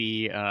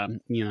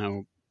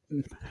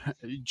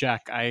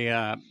Jack,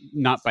 I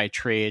not by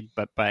trade,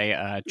 but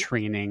by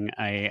training,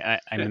 I'm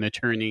an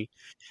attorney,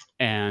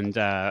 and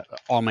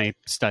all my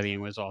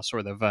studying was all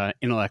sort of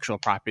intellectual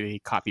property,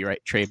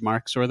 copyright,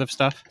 trademark sort of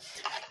stuff.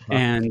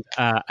 And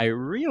I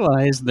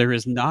realized there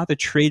is not a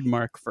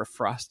trademark for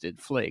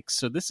Frosted Flakes.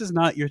 So this is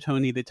not your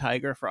Tony the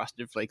Tiger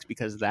Frosted Flakes,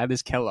 because that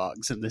is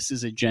Kellogg's, and this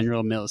is a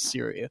General Mills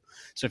cereal.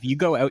 So if you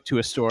go out to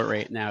a store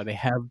right now, they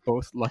have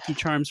both Lucky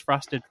Charms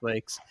Frosted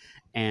Flakes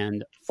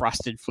and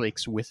Frosted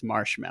Flakes with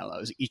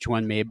Marshmallows, each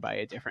one made by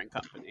a different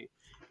company.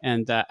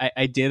 And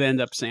I did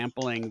end up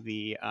sampling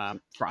the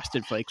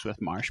Frosted Flakes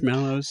with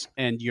Marshmallows,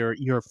 and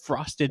your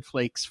Frosted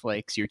Flakes,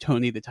 your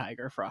Tony the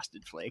Tiger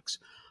Frosted Flakes,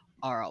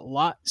 are a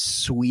lot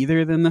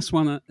sweeter than this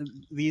one.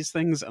 These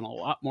things, and a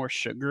lot more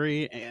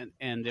sugary.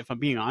 And if I'm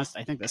being honest,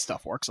 I think this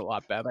stuff works a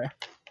lot better.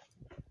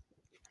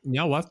 You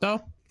know what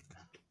though?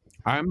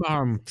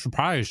 I'm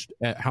surprised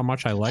at how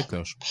much I like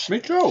this. Me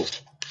too.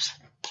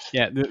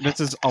 Yeah, this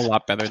is a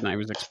lot better than I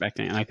was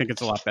expecting, and I think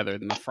it's a lot better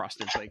than the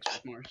Frosted Flakes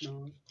with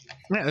Marshmallows.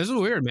 Yeah, this is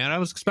weird, man. I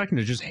was expecting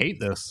to just hate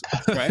this.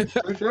 Right?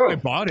 I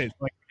bought it,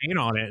 like paint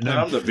on it. And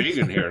I'm the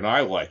vegan here, and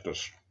I like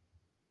this.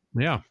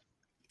 Yeah.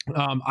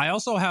 I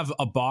also have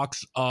a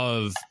box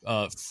of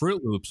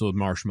Fruit Loops with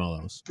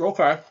marshmallows.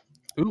 Okay.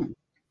 Ooh.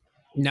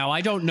 Now, I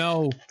don't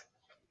know.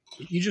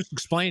 You just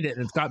explained it,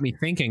 and it's got me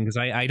thinking, because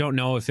I don't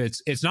know if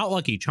it's not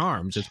Lucky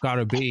Charms. It's got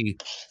to be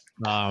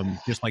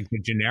just like the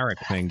generic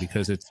thing,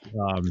 because it's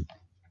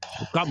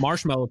got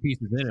marshmallow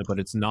pieces in it, but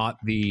it's not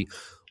the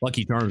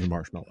Lucky Charms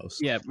marshmallows.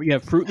 Yeah,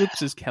 Fruit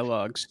Loops is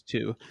Kellogg's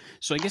too.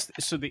 So I guess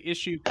the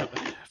issue.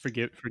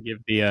 Forgive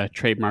the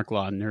trademark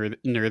law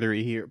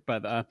nerdery here,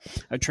 but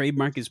a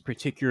trademark is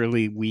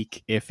particularly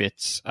weak if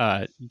it's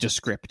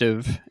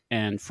descriptive.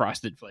 And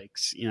Frosted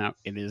Flakes,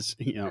 it is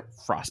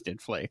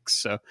Frosted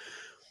Flakes. So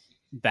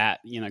that,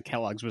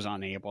 Kellogg's was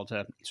unable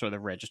to sort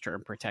of register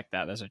and protect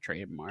that as a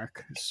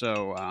trademark.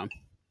 So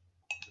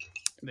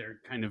they're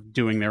kind of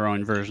doing their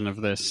own version of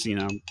this.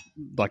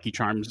 Lucky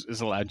Charms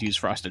is allowed to use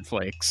Frosted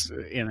Flakes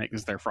in it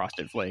because they're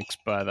Frosted Flakes,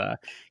 but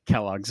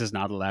Kellogg's is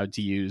not allowed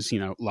to use,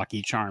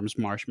 Lucky Charms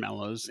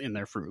marshmallows in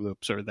their Fruit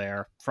Loops or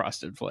their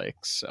Frosted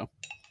Flakes. So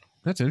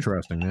that's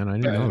interesting, man. I I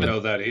didn't didn't know know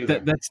that either.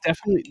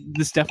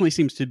 This definitely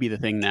seems to be the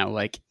thing now.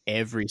 Like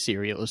every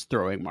cereal is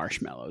throwing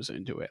marshmallows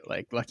into it.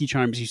 Like Lucky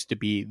Charms used to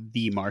be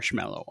the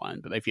marshmallow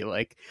one, but I feel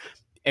like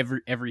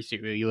every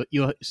cereal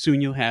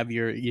you'll have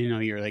your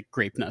your like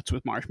grape nuts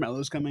with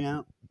marshmallows coming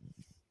out.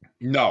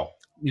 No,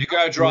 you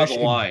gotta draw the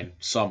line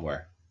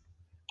somewhere.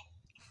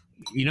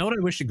 You know what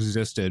I wish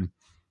existed?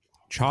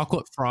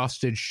 Chocolate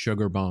frosted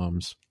sugar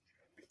bombs.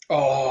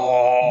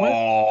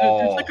 Oh,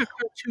 There's like a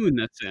cartoon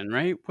that's in,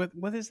 right?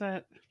 What is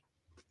that?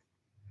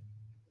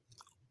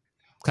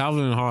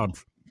 Calvin and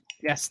Hobbes.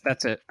 Yes,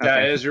 that's it. that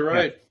Okay. is. You're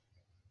right.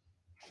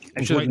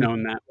 I should have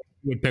known that.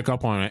 Would pick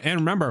up on it.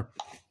 And remember,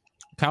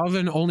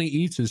 Calvin only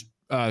eats his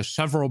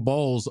several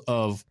bowls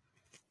of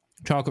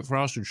chocolate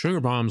frosted sugar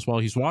bombs while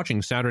he's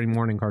watching Saturday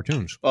morning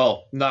cartoons.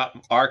 Well,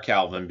 not our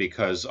Calvin,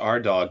 because our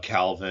dog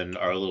Calvin,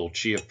 our little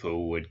Chia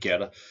Poo, would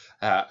get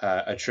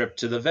a trip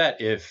to the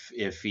vet if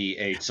he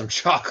ate some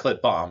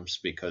chocolate bombs,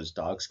 because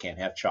dogs can't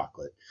have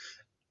chocolate.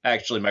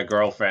 Actually, my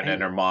girlfriend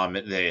and her mom,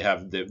 they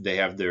have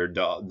their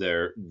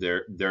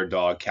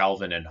dog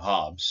Calvin and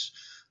Hobbes.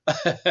 Oh,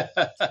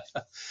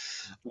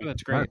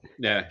 that's great.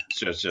 Yeah,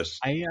 it's just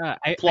I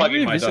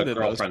plugging my revisited those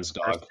girlfriend's for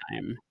the first dog.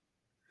 time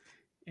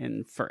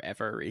in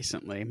forever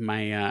recently.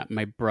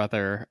 My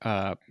brother,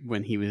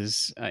 when he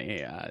was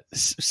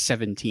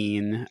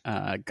 17,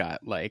 got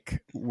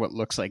like what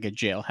looks like a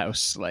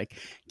jailhouse like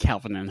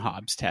Calvin and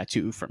Hobbes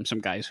tattoo from some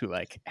guys who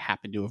like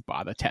happened to have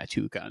bought a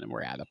tattoo gun and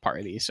were at a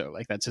party. So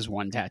like that's his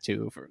one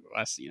tattoo for the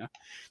last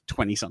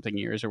 20 something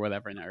years or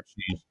whatever. Now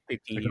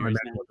 15 years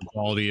now. What the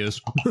quality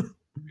is.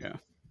 Yeah.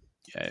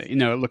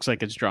 It looks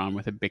like it's drawn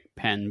with a big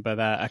pen, but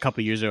a couple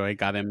of years ago I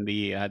got him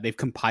they've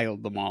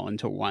compiled them all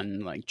into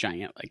one like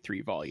giant like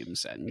 3-volume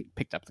set, and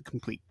picked up the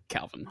complete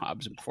Calvin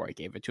Hobbes, and before I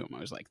gave it to him I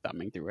was like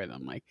thumbing through it.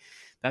 I'm like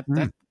that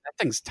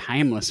thing's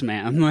timeless,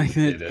 man. Like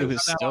it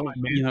was so as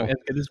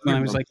good as when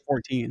I was like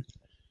 14.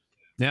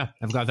 Yeah,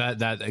 I've got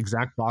that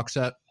exact box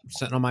set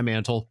sitting on my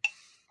mantle.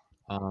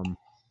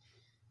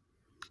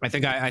 I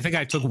think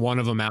I took one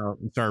of them out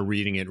and started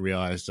reading it and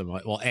realized I'm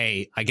like, well,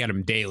 A, I get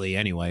them daily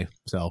anyway.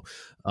 So,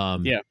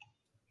 yeah.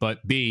 But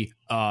B,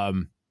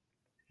 man,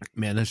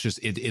 that's just,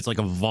 it's like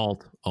a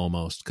vault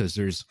almost, because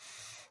there's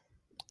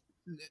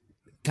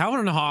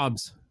Calvin and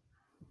Hobbes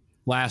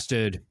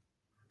lasted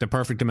the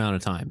perfect amount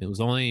of time. It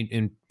was only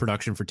in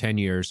production for 10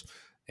 years,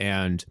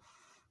 and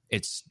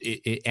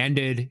it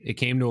ended, it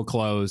came to a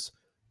close,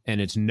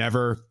 and it's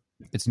never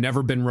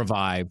been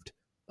revived.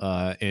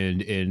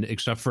 And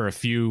except for a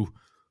few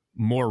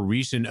more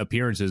recent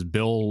appearances,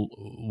 Bill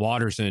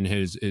Watterson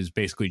is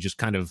basically just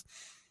kind of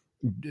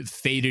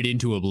faded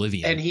into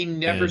oblivion. And he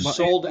never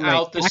sold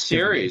out the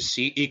series.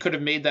 He could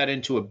have made that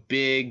into a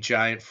big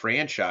giant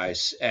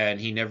franchise, and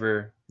he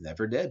never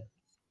did.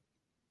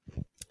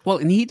 Well,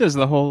 and he does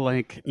the whole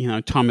like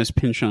Thomas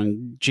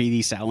Pynchon,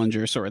 J.D.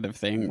 Salinger sort of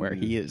thing, where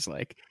he is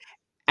like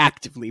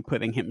actively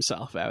putting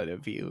himself out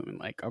of view and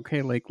like,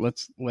 okay, like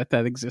let's let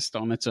that exist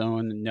on its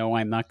own. No,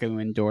 I'm not going to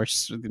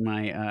endorse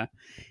my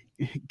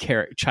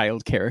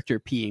child character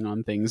peeing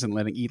on things and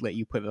let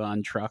you put it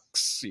on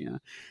trucks.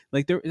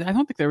 Like I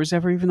don't think there was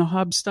ever even a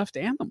Hobbes stuffed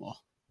animal.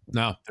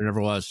 No, there never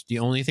was. The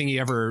only thing he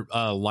ever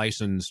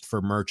licensed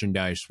for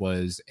merchandise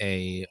was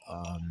a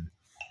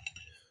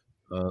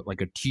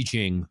like a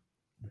teaching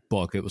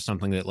book. It was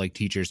something that like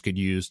teachers could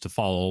use to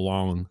follow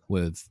along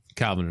with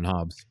Calvin and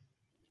Hobbes.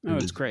 Oh,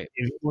 it's great.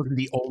 It wasn't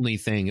the only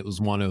thing. It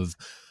was one of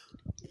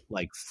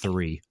like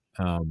 3.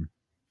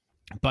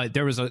 But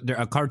there was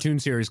a cartoon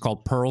series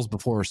called Pearls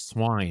Before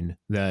Swine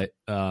that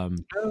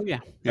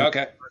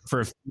Okay,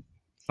 for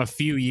a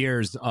few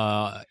years,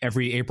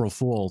 every April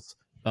Fool's,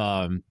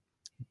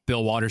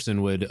 Bill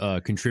Watterson would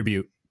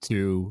contribute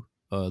to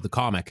the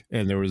comic,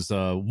 and there was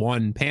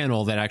one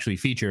panel that actually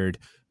featured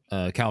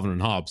Calvin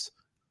and Hobbes,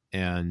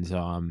 and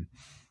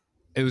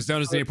it was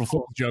done as an April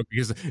Fool's joke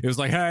because it was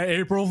like, "Hey,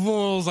 April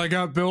Fools! I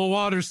got Bill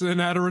Watterson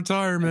out of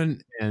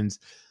retirement," and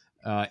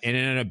it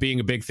ended up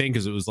being a big thing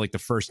because it was like the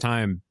first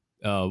time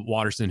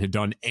Watterson had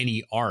done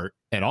any art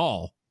at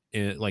all,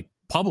 like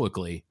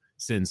publicly,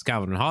 since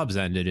Calvin and Hobbes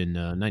ended in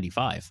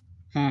 95.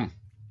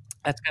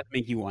 That's got to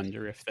make you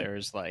wonder if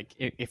there's like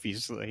if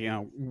he's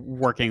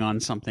working on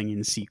something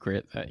in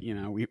secret that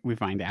we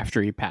find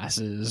after he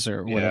passes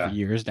or whatever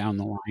years down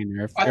the line.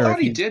 Or I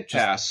thought he did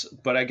pass,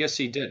 but I guess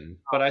he didn't.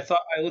 But I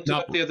looked it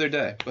up the other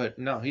day, but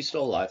no, he's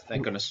still alive.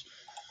 Thank goodness.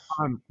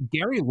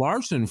 Gary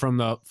Larson from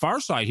the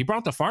Far Side, he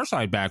brought the Far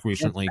Side back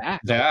recently.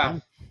 Yeah.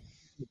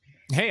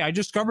 Hey, I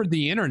discovered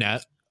the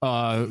internet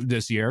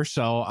this year,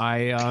 so I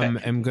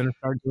am going to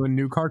start doing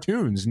new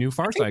cartoons, new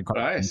Far Side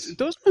cartoons. Nice.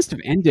 Those must have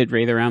ended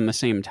right around the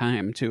same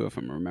time too, if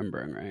I'm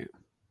remembering right.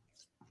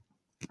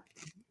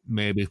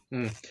 Maybe.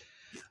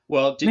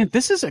 Well, Man,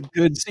 this is a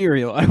good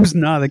cereal. I was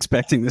not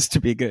expecting this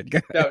to be good,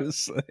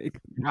 guys. Like,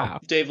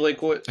 wow. Dave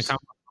Linquist,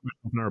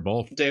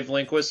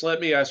 let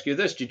me ask you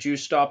this. Did you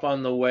stop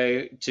on the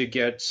way to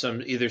get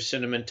some either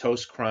Cinnamon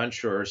Toast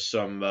Crunch or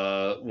some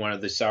one of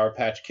the Sour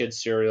Patch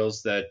Kids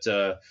cereals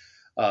that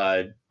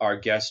our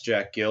guest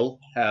Jack Gill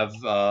have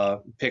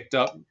picked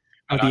up?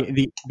 Oh,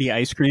 the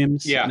ice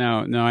creams? Yeah.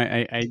 No,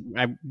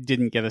 I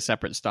didn't get a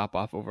separate stop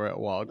off over at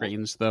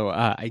Walgreens, though.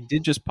 I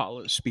did just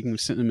polish, speaking of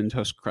Cinnamon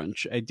Toast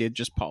Crunch, I did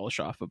just polish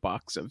off a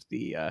box of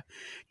the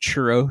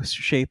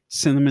churro-shaped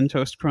Cinnamon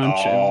Toast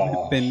Crunch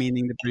I've been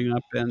meaning to bring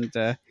up, and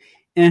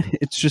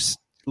it's just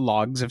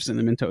logs of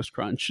Cinnamon Toast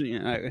Crunch.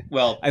 I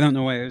don't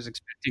know what I was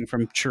expecting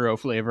from churro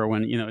flavor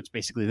when, it's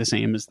basically the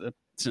same as the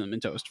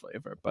Cinnamon Toast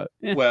flavor, but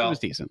it was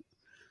decent.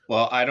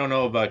 Well, I don't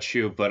know about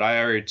you, but I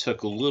already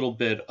took a little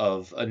bit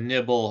of a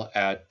nibble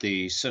at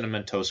the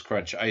Cinnamon Toast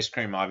Crunch ice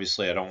cream.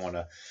 Obviously, I don't want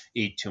to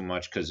eat too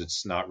much because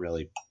it's not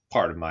really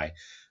part of my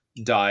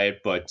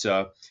diet, but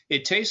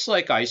it tastes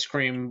like ice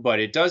cream, but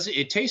it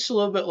tastes a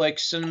little bit like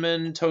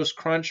Cinnamon Toast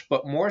Crunch,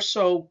 but more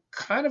so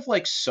kind of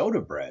like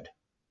soda bread.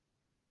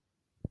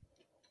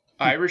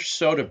 Irish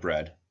soda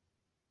bread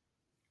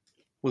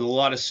with a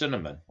lot of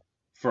cinnamon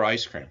for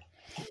ice cream.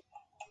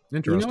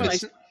 Interesting. You know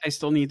what I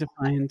still need to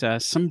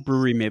find? Some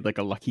brewery made like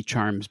a Lucky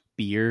Charms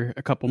beer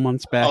a couple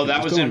months back. Oh,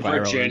 that was in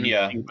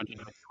Virginia.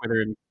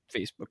 Twitter and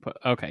Facebook.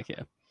 Okay,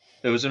 yeah.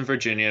 It was in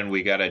Virginia, and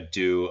we got to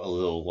do a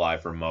little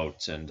live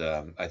remote. And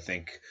I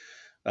think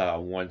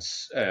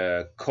once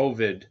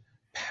COVID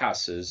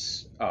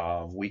passes,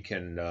 we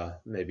can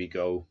maybe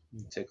go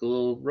take a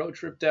little road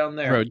trip down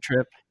there. Road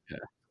trip? Yeah,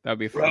 that would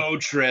be fun.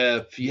 Road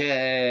trip.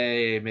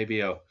 Yay.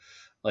 Maybe an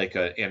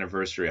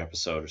anniversary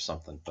episode or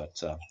something.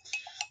 But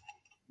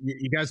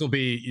you guys will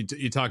be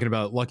you're talking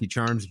about Lucky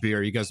Charms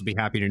beer. You guys will be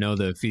happy to know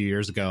that a few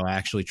years ago I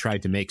actually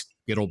tried to make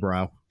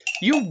Skittlebrow.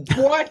 You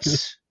what?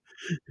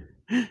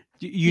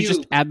 you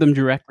just add them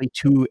directly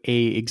to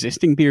a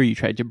existing beer. You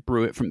tried to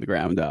brew it from the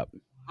ground up.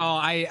 Oh,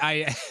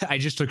 I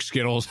just took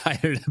Skittles.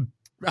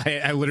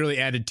 I literally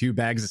added 2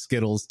 bags of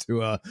Skittles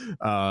to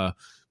a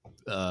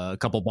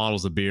couple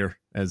bottles of beer,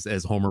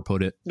 as Homer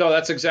put it. No,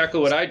 that's exactly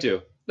what I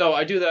do. No,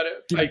 I do that.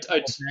 I bags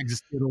of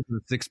Skittles in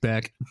a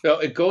 6-pack. No,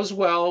 it goes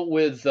well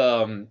with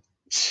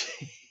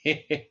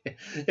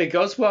it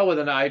goes well with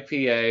an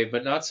IPA,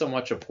 but not so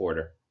much a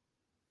porter.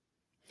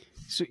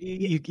 So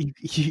you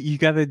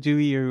got to do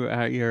your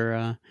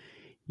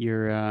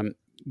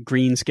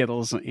green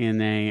Skittles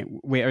in a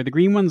wait. Are the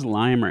green ones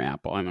lime or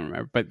apple? I don't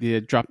remember. But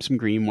you drop some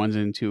green ones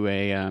into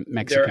a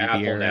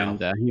Mexican beer now.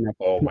 And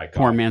oh my God,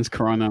 poor man's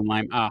Corona and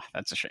lime.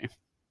 That's a shame.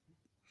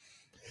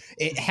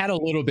 It had a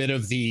little bit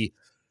of the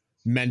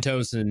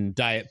Mentos and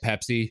Diet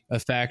Pepsi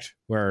effect,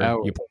 where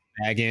you put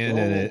the bag in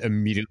and it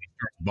immediately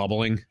starts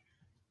bubbling.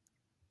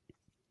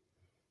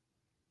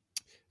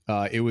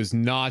 It was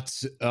not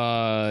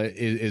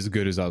as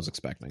good as I was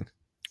expecting.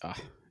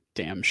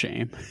 Damn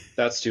shame.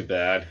 That's too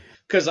bad.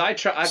 Because I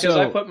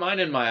put mine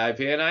in my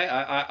IPA, and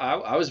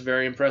I was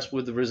very impressed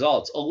with the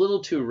results. A little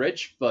too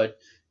rich, but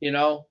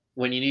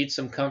when you need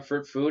some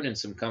comfort food and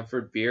some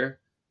comfort beer,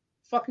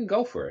 fucking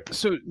go for it.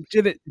 So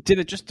did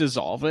it just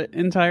dissolve it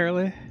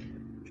entirely?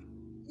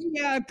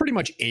 Yeah, I pretty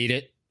much ate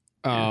it.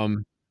 I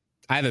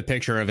have a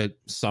picture of it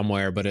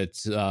somewhere, but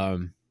it's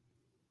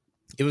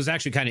it was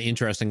actually kind of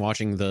interesting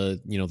watching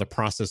the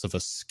process of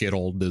a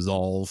Skittle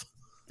dissolve.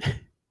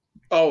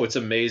 Oh, it's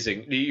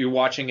amazing. You're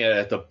watching it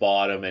at the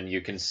bottom, and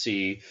you can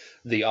see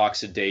the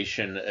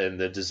oxidation and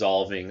the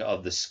dissolving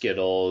of the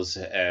Skittles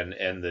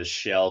and the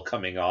shell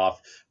coming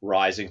off,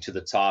 rising to the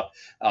top.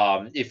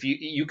 If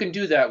you can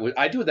do that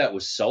I do that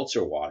with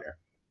seltzer water.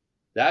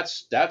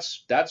 That's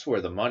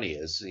where the money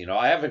is.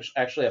 I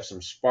actually have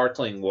some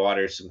sparkling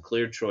water, some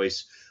Clear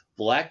Choice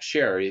Black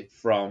Cherry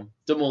from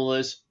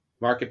Demoulas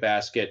Market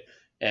Basket.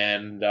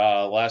 And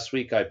last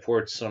week I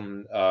poured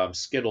some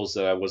Skittles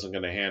that I wasn't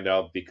going to hand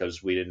out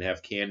because we didn't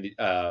have candy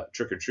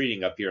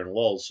trick-or-treating up here in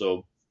Lowell.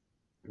 So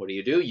what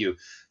do?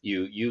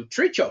 You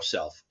treat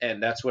yourself.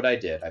 And that's what I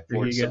did. I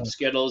poured some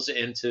Skittles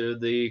into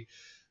the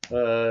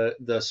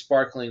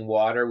sparkling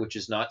water, which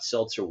is not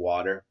seltzer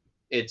water.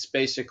 It's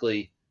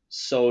basically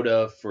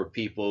soda for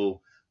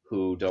people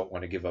who don't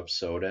want to give up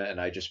soda,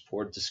 and I just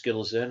poured the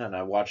Skittles in, and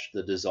I watched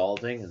the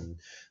dissolving and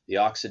the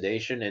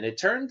oxidation, and it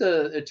turned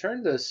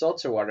the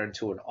seltzer water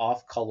into an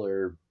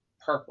off-color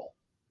purple.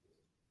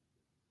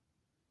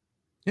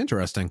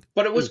 Interesting,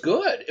 but it was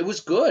good. It was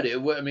good. I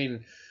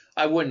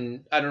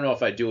don't know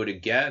if I do it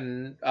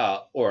again,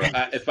 or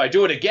if I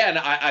do it again,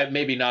 I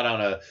maybe not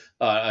on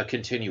a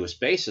continuous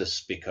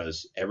basis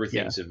because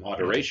everything's in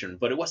moderation.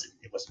 But it wasn't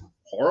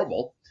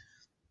horrible.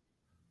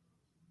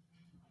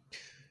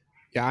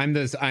 Yeah,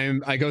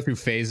 I go through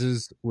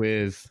phases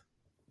with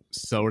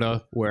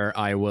soda where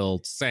I will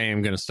say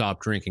I'm going to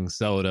stop drinking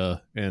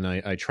soda, and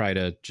I try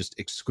to just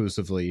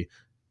exclusively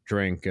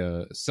drink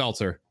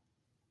seltzer,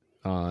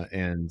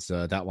 and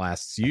that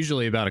lasts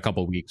usually about a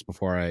couple weeks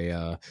before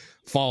I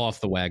fall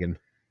off the wagon.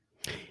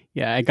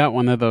 Yeah, I got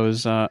one of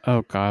those.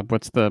 Oh God,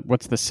 what's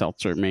the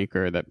seltzer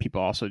maker that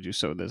people also do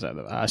sodas out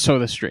of?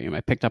 Soda Stream. I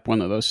picked up one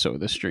of those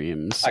Soda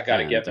Streams. I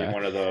gotta get me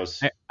one of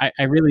those.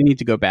 I really need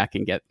to go back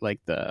and get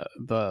like the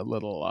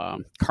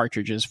little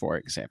cartridges for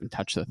it because I haven't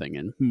touched the thing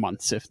in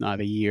months, if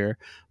not a year.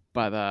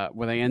 But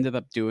what I ended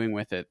up doing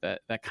with it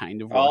that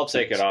kind of works. I'll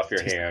take it off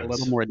your hands. A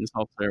little more than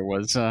seltzer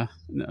was no.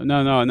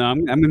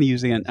 I'm going to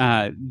use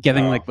it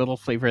getting like little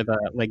flavor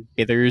like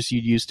bitters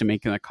you'd use to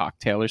make in a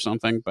cocktail or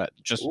something, but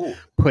just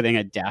putting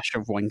a dash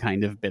of one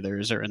kind of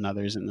bitters or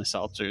another's in the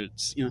seltzer.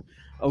 It's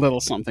a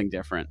little something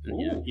different.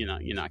 And,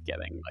 you're not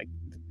getting like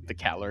the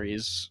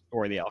calories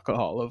or the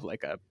alcohol of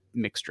like a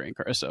mixed drink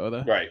or a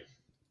soda. Right.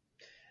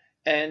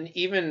 And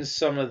even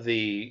some of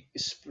the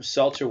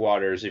seltzer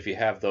waters, if you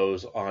have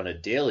those on a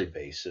daily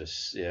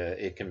basis,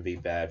 it can be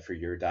bad for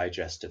your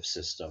digestive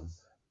system.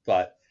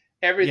 But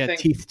everything, yeah,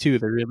 teeth too,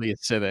 they're really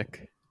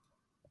acidic.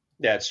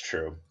 That's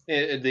true.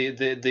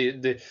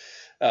 The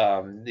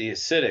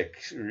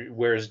acidic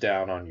wears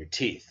down on your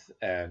teeth,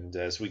 and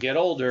as we get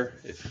older,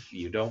 if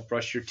you don't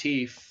brush your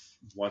teeth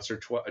once or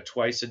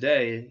twice a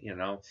day,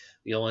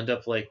 you'll end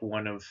up like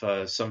one of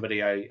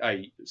somebody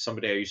I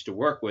used to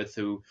work with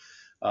who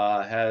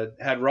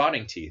had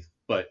rotting teeth,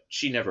 but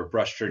she never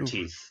brushed her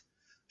teeth.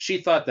 She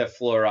thought that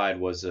fluoride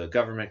was a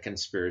government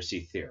conspiracy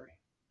theory.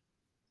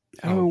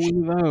 Oh,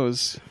 one of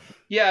those.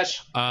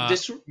 Yes.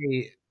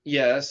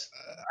 Yes.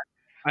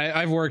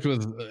 I've worked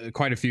with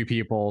quite a few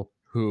people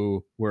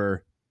who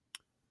were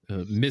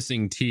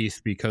missing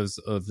teeth because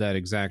of that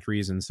exact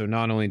reason. So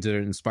not only did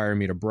it inspire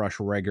me to brush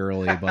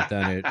regularly, but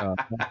then it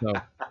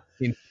also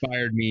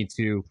inspired me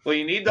to... Well,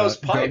 you need those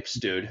pipes,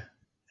 dude.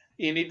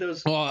 You need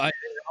those... Well, it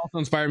also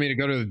inspired me to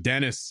go to the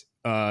dentist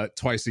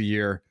twice a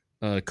year,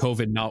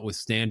 COVID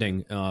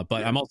notwithstanding.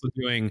 But I'm also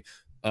doing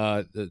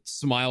the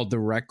Smile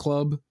Direct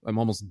Club. I'm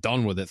almost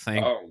done with it,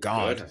 thank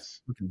God.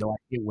 Goodness. I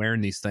hate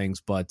wearing these things,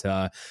 but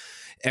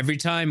every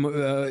time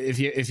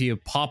if you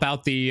pop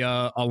out the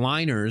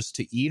aligners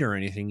to eat or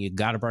anything, you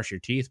got to brush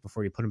your teeth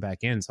before you put them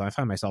back in. So I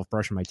find myself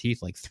brushing my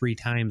teeth like 3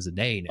 times a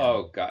day now.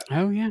 Oh God.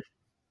 Oh yeah.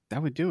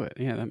 That would do it.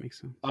 Yeah, that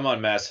makes sense. I'm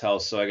on Mass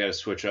Health, so I got to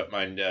switch up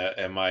my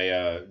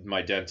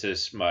my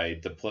dentist,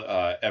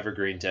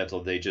 Evergreen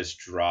Dental. They just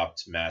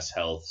dropped Mass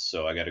Health,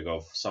 so I got to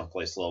go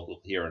someplace local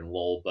here in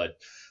Lowell. But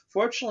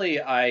fortunately,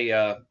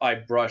 I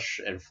brush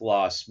and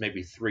floss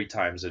maybe 3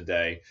 times a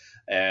day,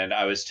 and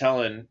I was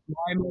telling.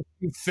 Why must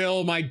you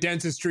fill my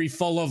dentistry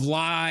full of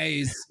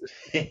lies?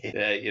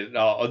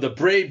 The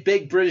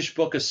big British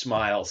Book of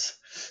Smiles.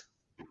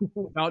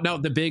 No,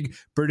 the big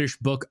British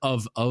Book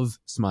of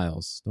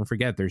Smiles. Don't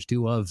forget, there's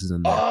 2 ofs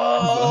in there.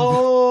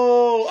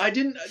 Oh, I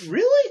didn't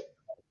really.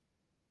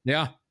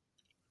 Yeah.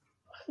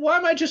 Why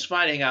am I just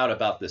finding out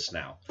about this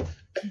now?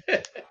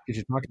 Because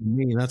you're talking to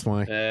me, that's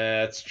why.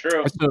 That's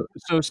true.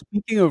 So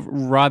speaking of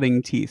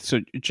rotting teeth,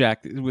 so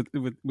Jack,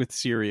 with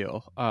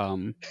cereal,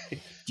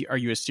 are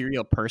you a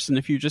cereal person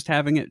if you're just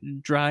having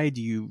it dry? Do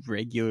you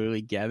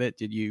regularly get it?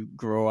 Did you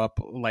grow up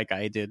like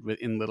I did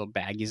in little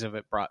baggies of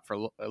it brought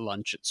for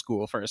lunch at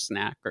school for a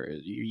snack, or are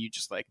you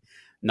just like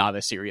not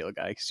a cereal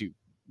guy because you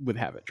would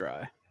have it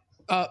dry?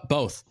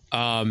 Both.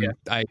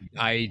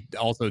 I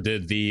also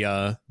did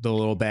the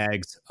little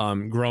bags.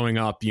 Growing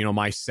up,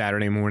 my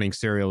Saturday morning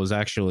cereal was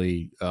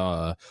actually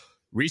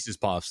Reese's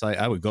Puffs.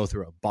 I would go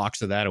through a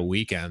box of that a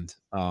weekend.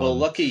 Well,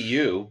 lucky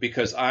you,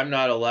 because I'm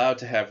not allowed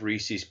to have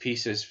Reese's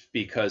Pieces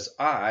because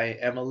I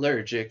am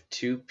allergic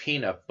to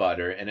peanut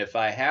butter. And if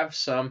I have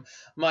some,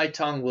 my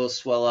tongue will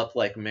swell up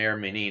like Mayor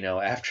Menino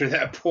after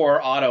that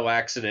poor auto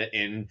accident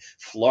in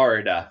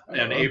Florida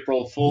on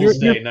April Fool's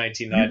Day,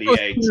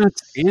 1998.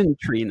 Peanuts and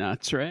tree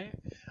nuts, right?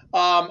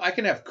 I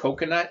can have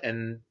coconut,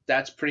 and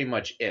that's pretty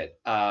much it.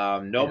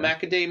 No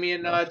macadamia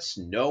nuts,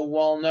 no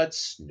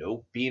walnuts,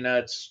 no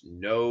peanuts,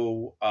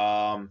 no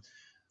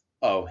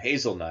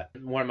hazelnut.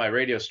 One of my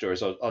radio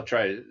stores, I'll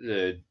try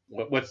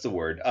what's the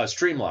word?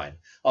 Streamline.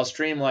 I'll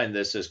streamline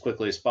this as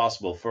quickly as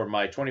possible. For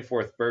my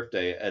 24th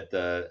birthday, at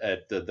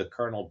the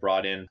Colonel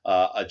brought in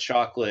a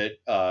chocolate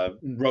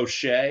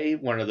Rocher,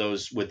 one of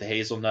those with the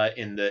hazelnut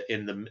in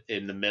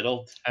the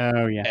middle.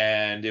 Oh yeah.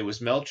 And it was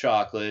milk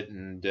chocolate,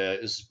 and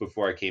this is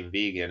before I came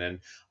vegan, and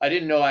I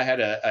didn't know I had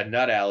a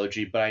nut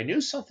allergy, but I knew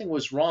something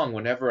was wrong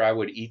whenever I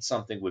would eat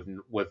something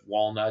with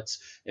walnuts,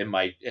 and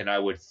my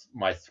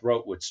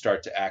throat would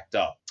start to act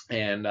up.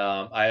 And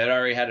I had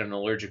already had an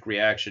allergic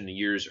reaction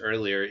years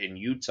earlier in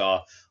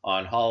Utah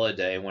on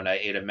holiday when I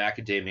ate a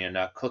macadamia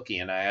nut cookie,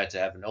 and I had to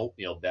have an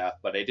oatmeal bath,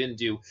 but I didn't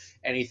do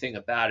anything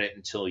about it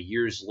until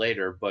years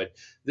later. But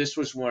this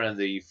was one of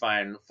the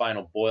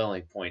final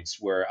boiling points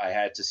where I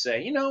had to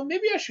say,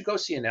 maybe I should go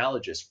see an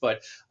allergist.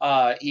 But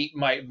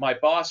my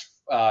boss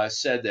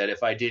said that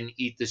if I didn't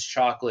eat this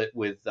chocolate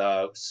with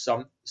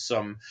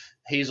some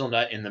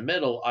hazelnut in the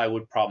middle, I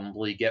would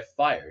probably get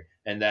fired,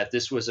 and that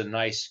this was a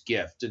nice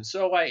gift. And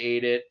so I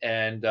ate it,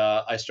 and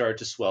I started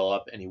to swell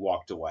up, and he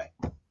walked away.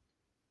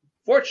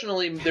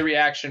 Fortunately, the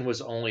reaction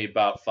was only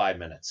about 5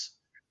 minutes.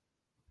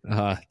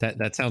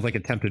 That sounds like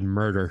attempted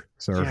murder,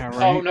 sir. Yeah,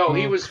 right. Oh no,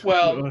 he was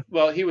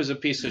he was a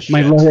piece of shit.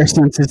 My lower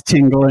sense is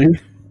tingling.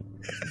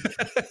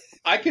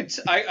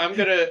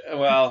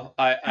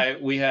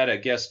 We had a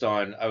guest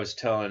on. I was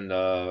telling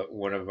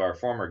one of our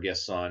former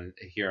guests on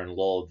here in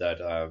Lowell that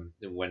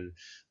when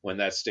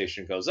that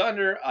station goes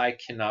under, I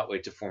cannot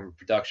wait to form a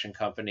production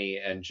company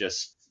and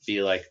just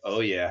be like,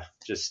 oh yeah,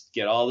 just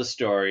get all the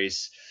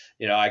stories.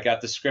 I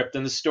got the script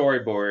and the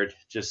storyboard,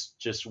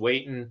 just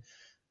waiting.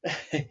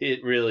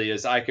 It really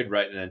is. I could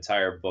write an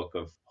entire book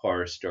of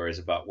horror stories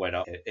about when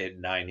up at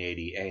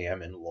 9:80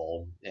 a.m. in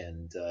Lowell,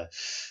 and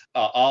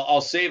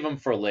I'll save them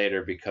for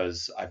later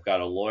because I've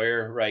got a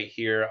lawyer right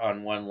here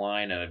on one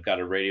line and I've got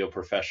a radio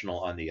professional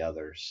on the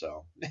other.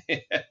 So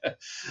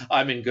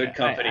I'm in good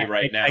company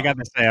right now. I got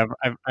to say,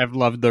 I've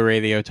loved the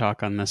radio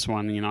talk on this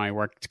one. I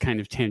worked kind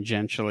of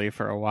tangentially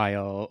for a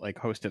while, like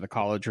hosted a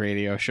college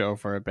radio show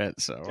for a bit.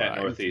 So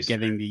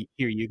getting to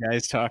hear you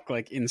guys talk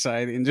like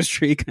inside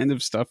industry kind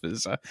of stuff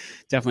is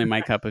definitely my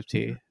cup of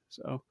tea.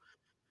 So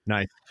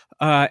nice.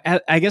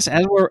 I guess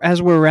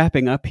as we're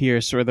wrapping up here,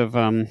 sort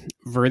of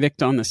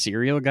verdict on the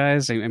serial,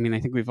 guys. I mean, I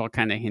think we've all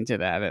kind of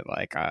hinted at it.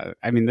 Like,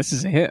 this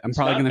is a hit. I'm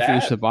probably going to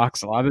finish the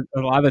box. A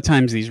lot of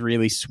times, these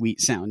really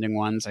sweet sounding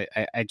ones,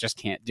 I just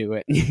can't do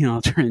it.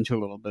 I'll turn into a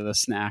little bit of a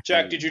snack.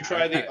 Jack, did you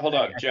try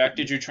Jack,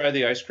 did you try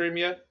the ice cream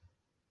yet?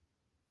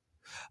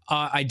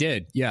 I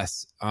did.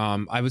 Yes.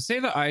 I would say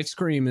the ice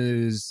cream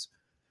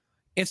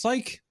it's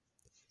like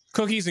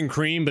cookies and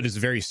cream, but it's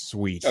very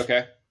sweet.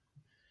 Okay.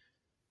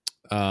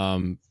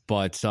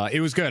 But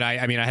it was good. I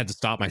had to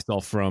stop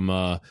myself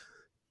from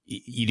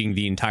eating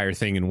the entire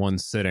thing in one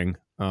sitting.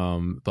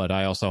 But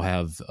I also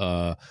have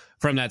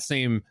from that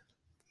same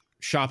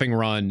shopping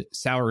run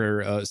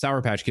Sour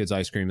Patch Kids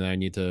ice cream that I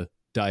need to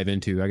dive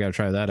into. I got to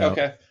try that out.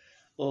 Okay.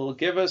 Well,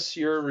 give us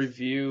your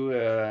review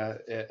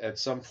at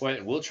some point,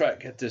 and we'll try to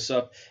get this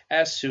up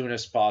as soon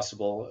as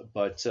possible.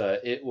 But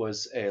it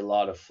was a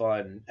lot of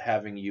fun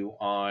having you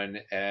on,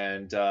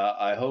 and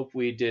I hope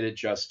we did it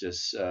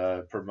justice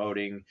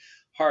promoting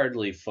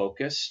Hardly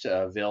Focused,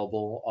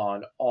 available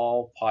on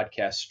all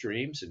podcast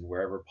streams and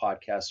wherever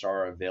podcasts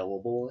are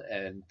available.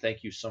 And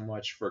thank you so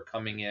much for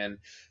coming in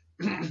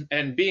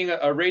and being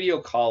a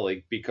radio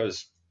colleague,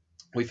 because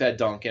we've had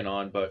Duncan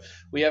on, but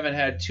we haven't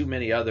had too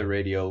many other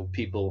radio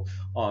people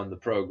on the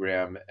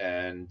program.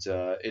 And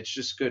it's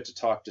just good to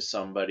talk to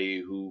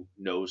somebody who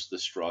knows the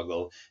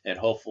struggle. And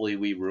hopefully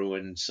we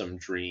ruined some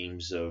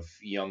dreams of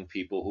young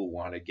people who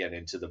want to get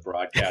into the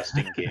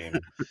broadcasting game.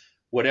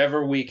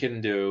 Whatever we can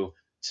do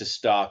to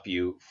stop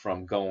you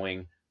from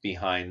going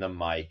behind the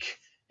mic,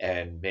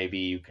 and maybe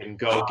you can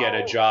go get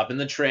a job in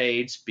the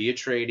trades, be a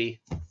tradie.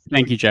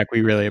 Thank you, Jack.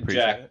 We really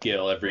appreciate it. Jack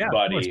Gill,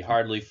 everybody. Yeah,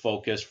 Hardly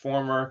Focused,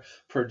 former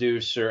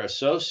producer,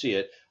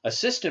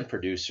 assistant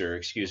producer,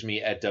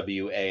 at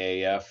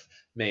WAAF.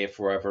 May it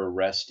forever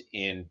rest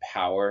in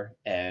power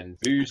and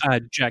booze.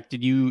 Jack,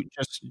 did you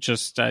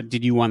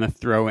did you want to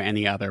throw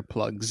any other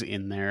plugs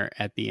in there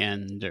at the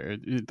end, or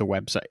the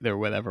website or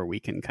whatever? We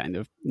can kind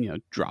of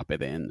drop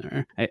it in,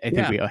 or I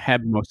think we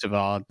had most of it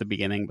all at the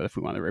beginning, but if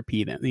we want to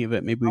repeat any of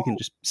it, maybe we can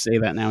just say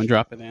that now and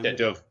drop it in. Yeah,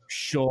 do.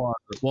 Sure.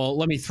 Well,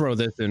 let me throw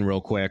this in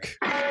real quick.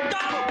 No!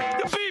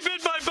 The beef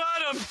hit my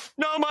bottom!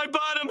 No, my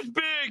bottom's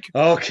big!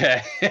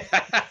 Okay.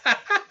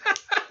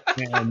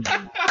 And,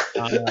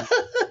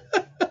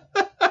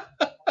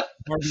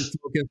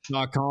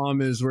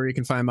 HardlyFocused.com is where you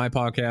can find my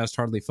podcast,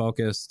 Hardly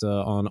Focused,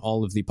 on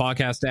all of the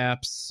podcast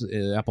apps,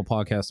 Apple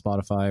Podcasts,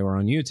 Spotify, or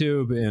on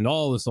YouTube, and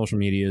all the social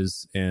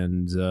medias.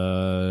 And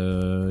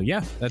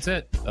yeah, that's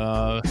it.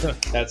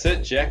 That's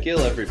it. Jack Gill,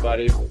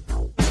 everybody.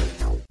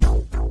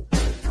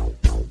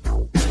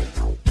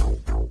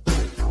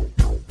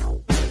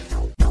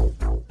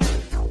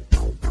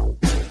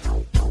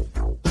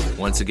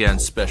 Once again,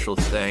 special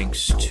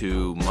thanks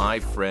to my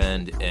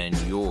friend and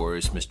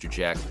yours, Mr.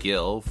 Jack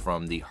Gill,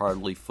 from the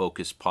Hardly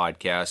Focused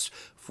podcast,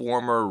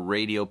 former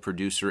radio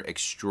producer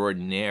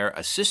extraordinaire,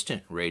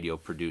 assistant radio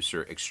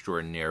producer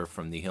extraordinaire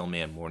from the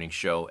Hillman Morning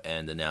Show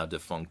and the now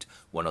defunct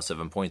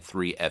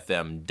 107.3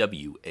 FM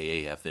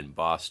WAAF in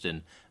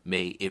Boston.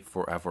 May it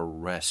forever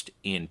rest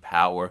in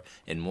power,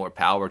 and more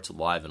power to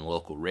live and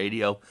local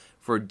radio.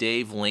 For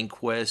Dave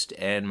Lindquist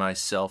and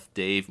myself,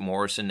 Dave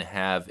Morrison,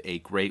 have a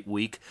great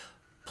week.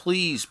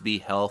 Please be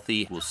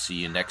healthy. We'll see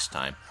you next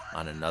time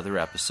on another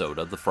episode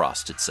of The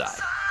Frosted Side.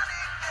 Sonic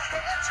the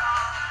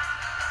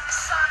Hedgehog.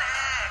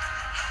 Sonic,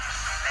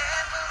 he's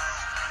bamboo.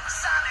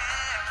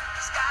 Sonic,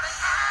 he's got an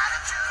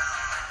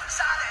attitude.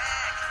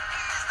 Sonic,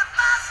 he's the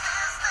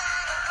fastest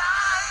thing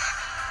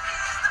alive.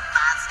 He's the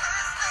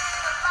fastest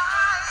thing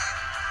alive.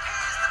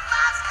 He's the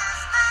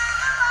fastest thing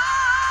alive.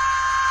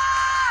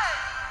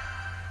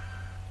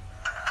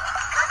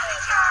 Cookie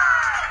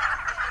jar.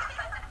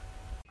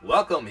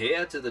 Welcome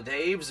here to the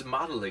Dave's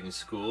Modeling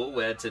School,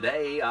 where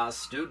today our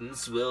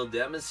students will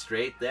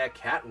demonstrate their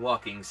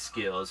catwalking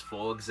skills.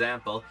 For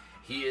example,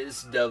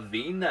 here's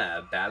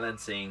Davina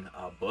balancing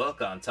a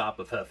book on top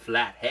of her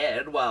flat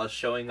head while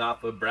showing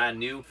off a brand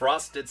new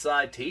Frosted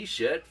Side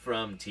t-shirt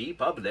from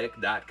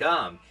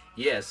tpublic.com.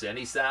 Yes,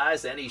 any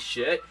size, any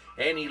shirt,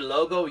 any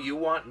logo you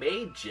want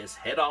made, just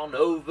head on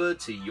over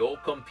to your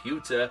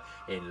computer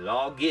and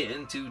log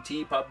in to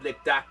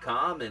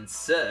tpublic.com and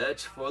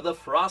search for The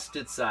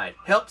Frosted Side.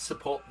 Help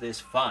support this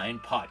fine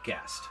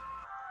podcast.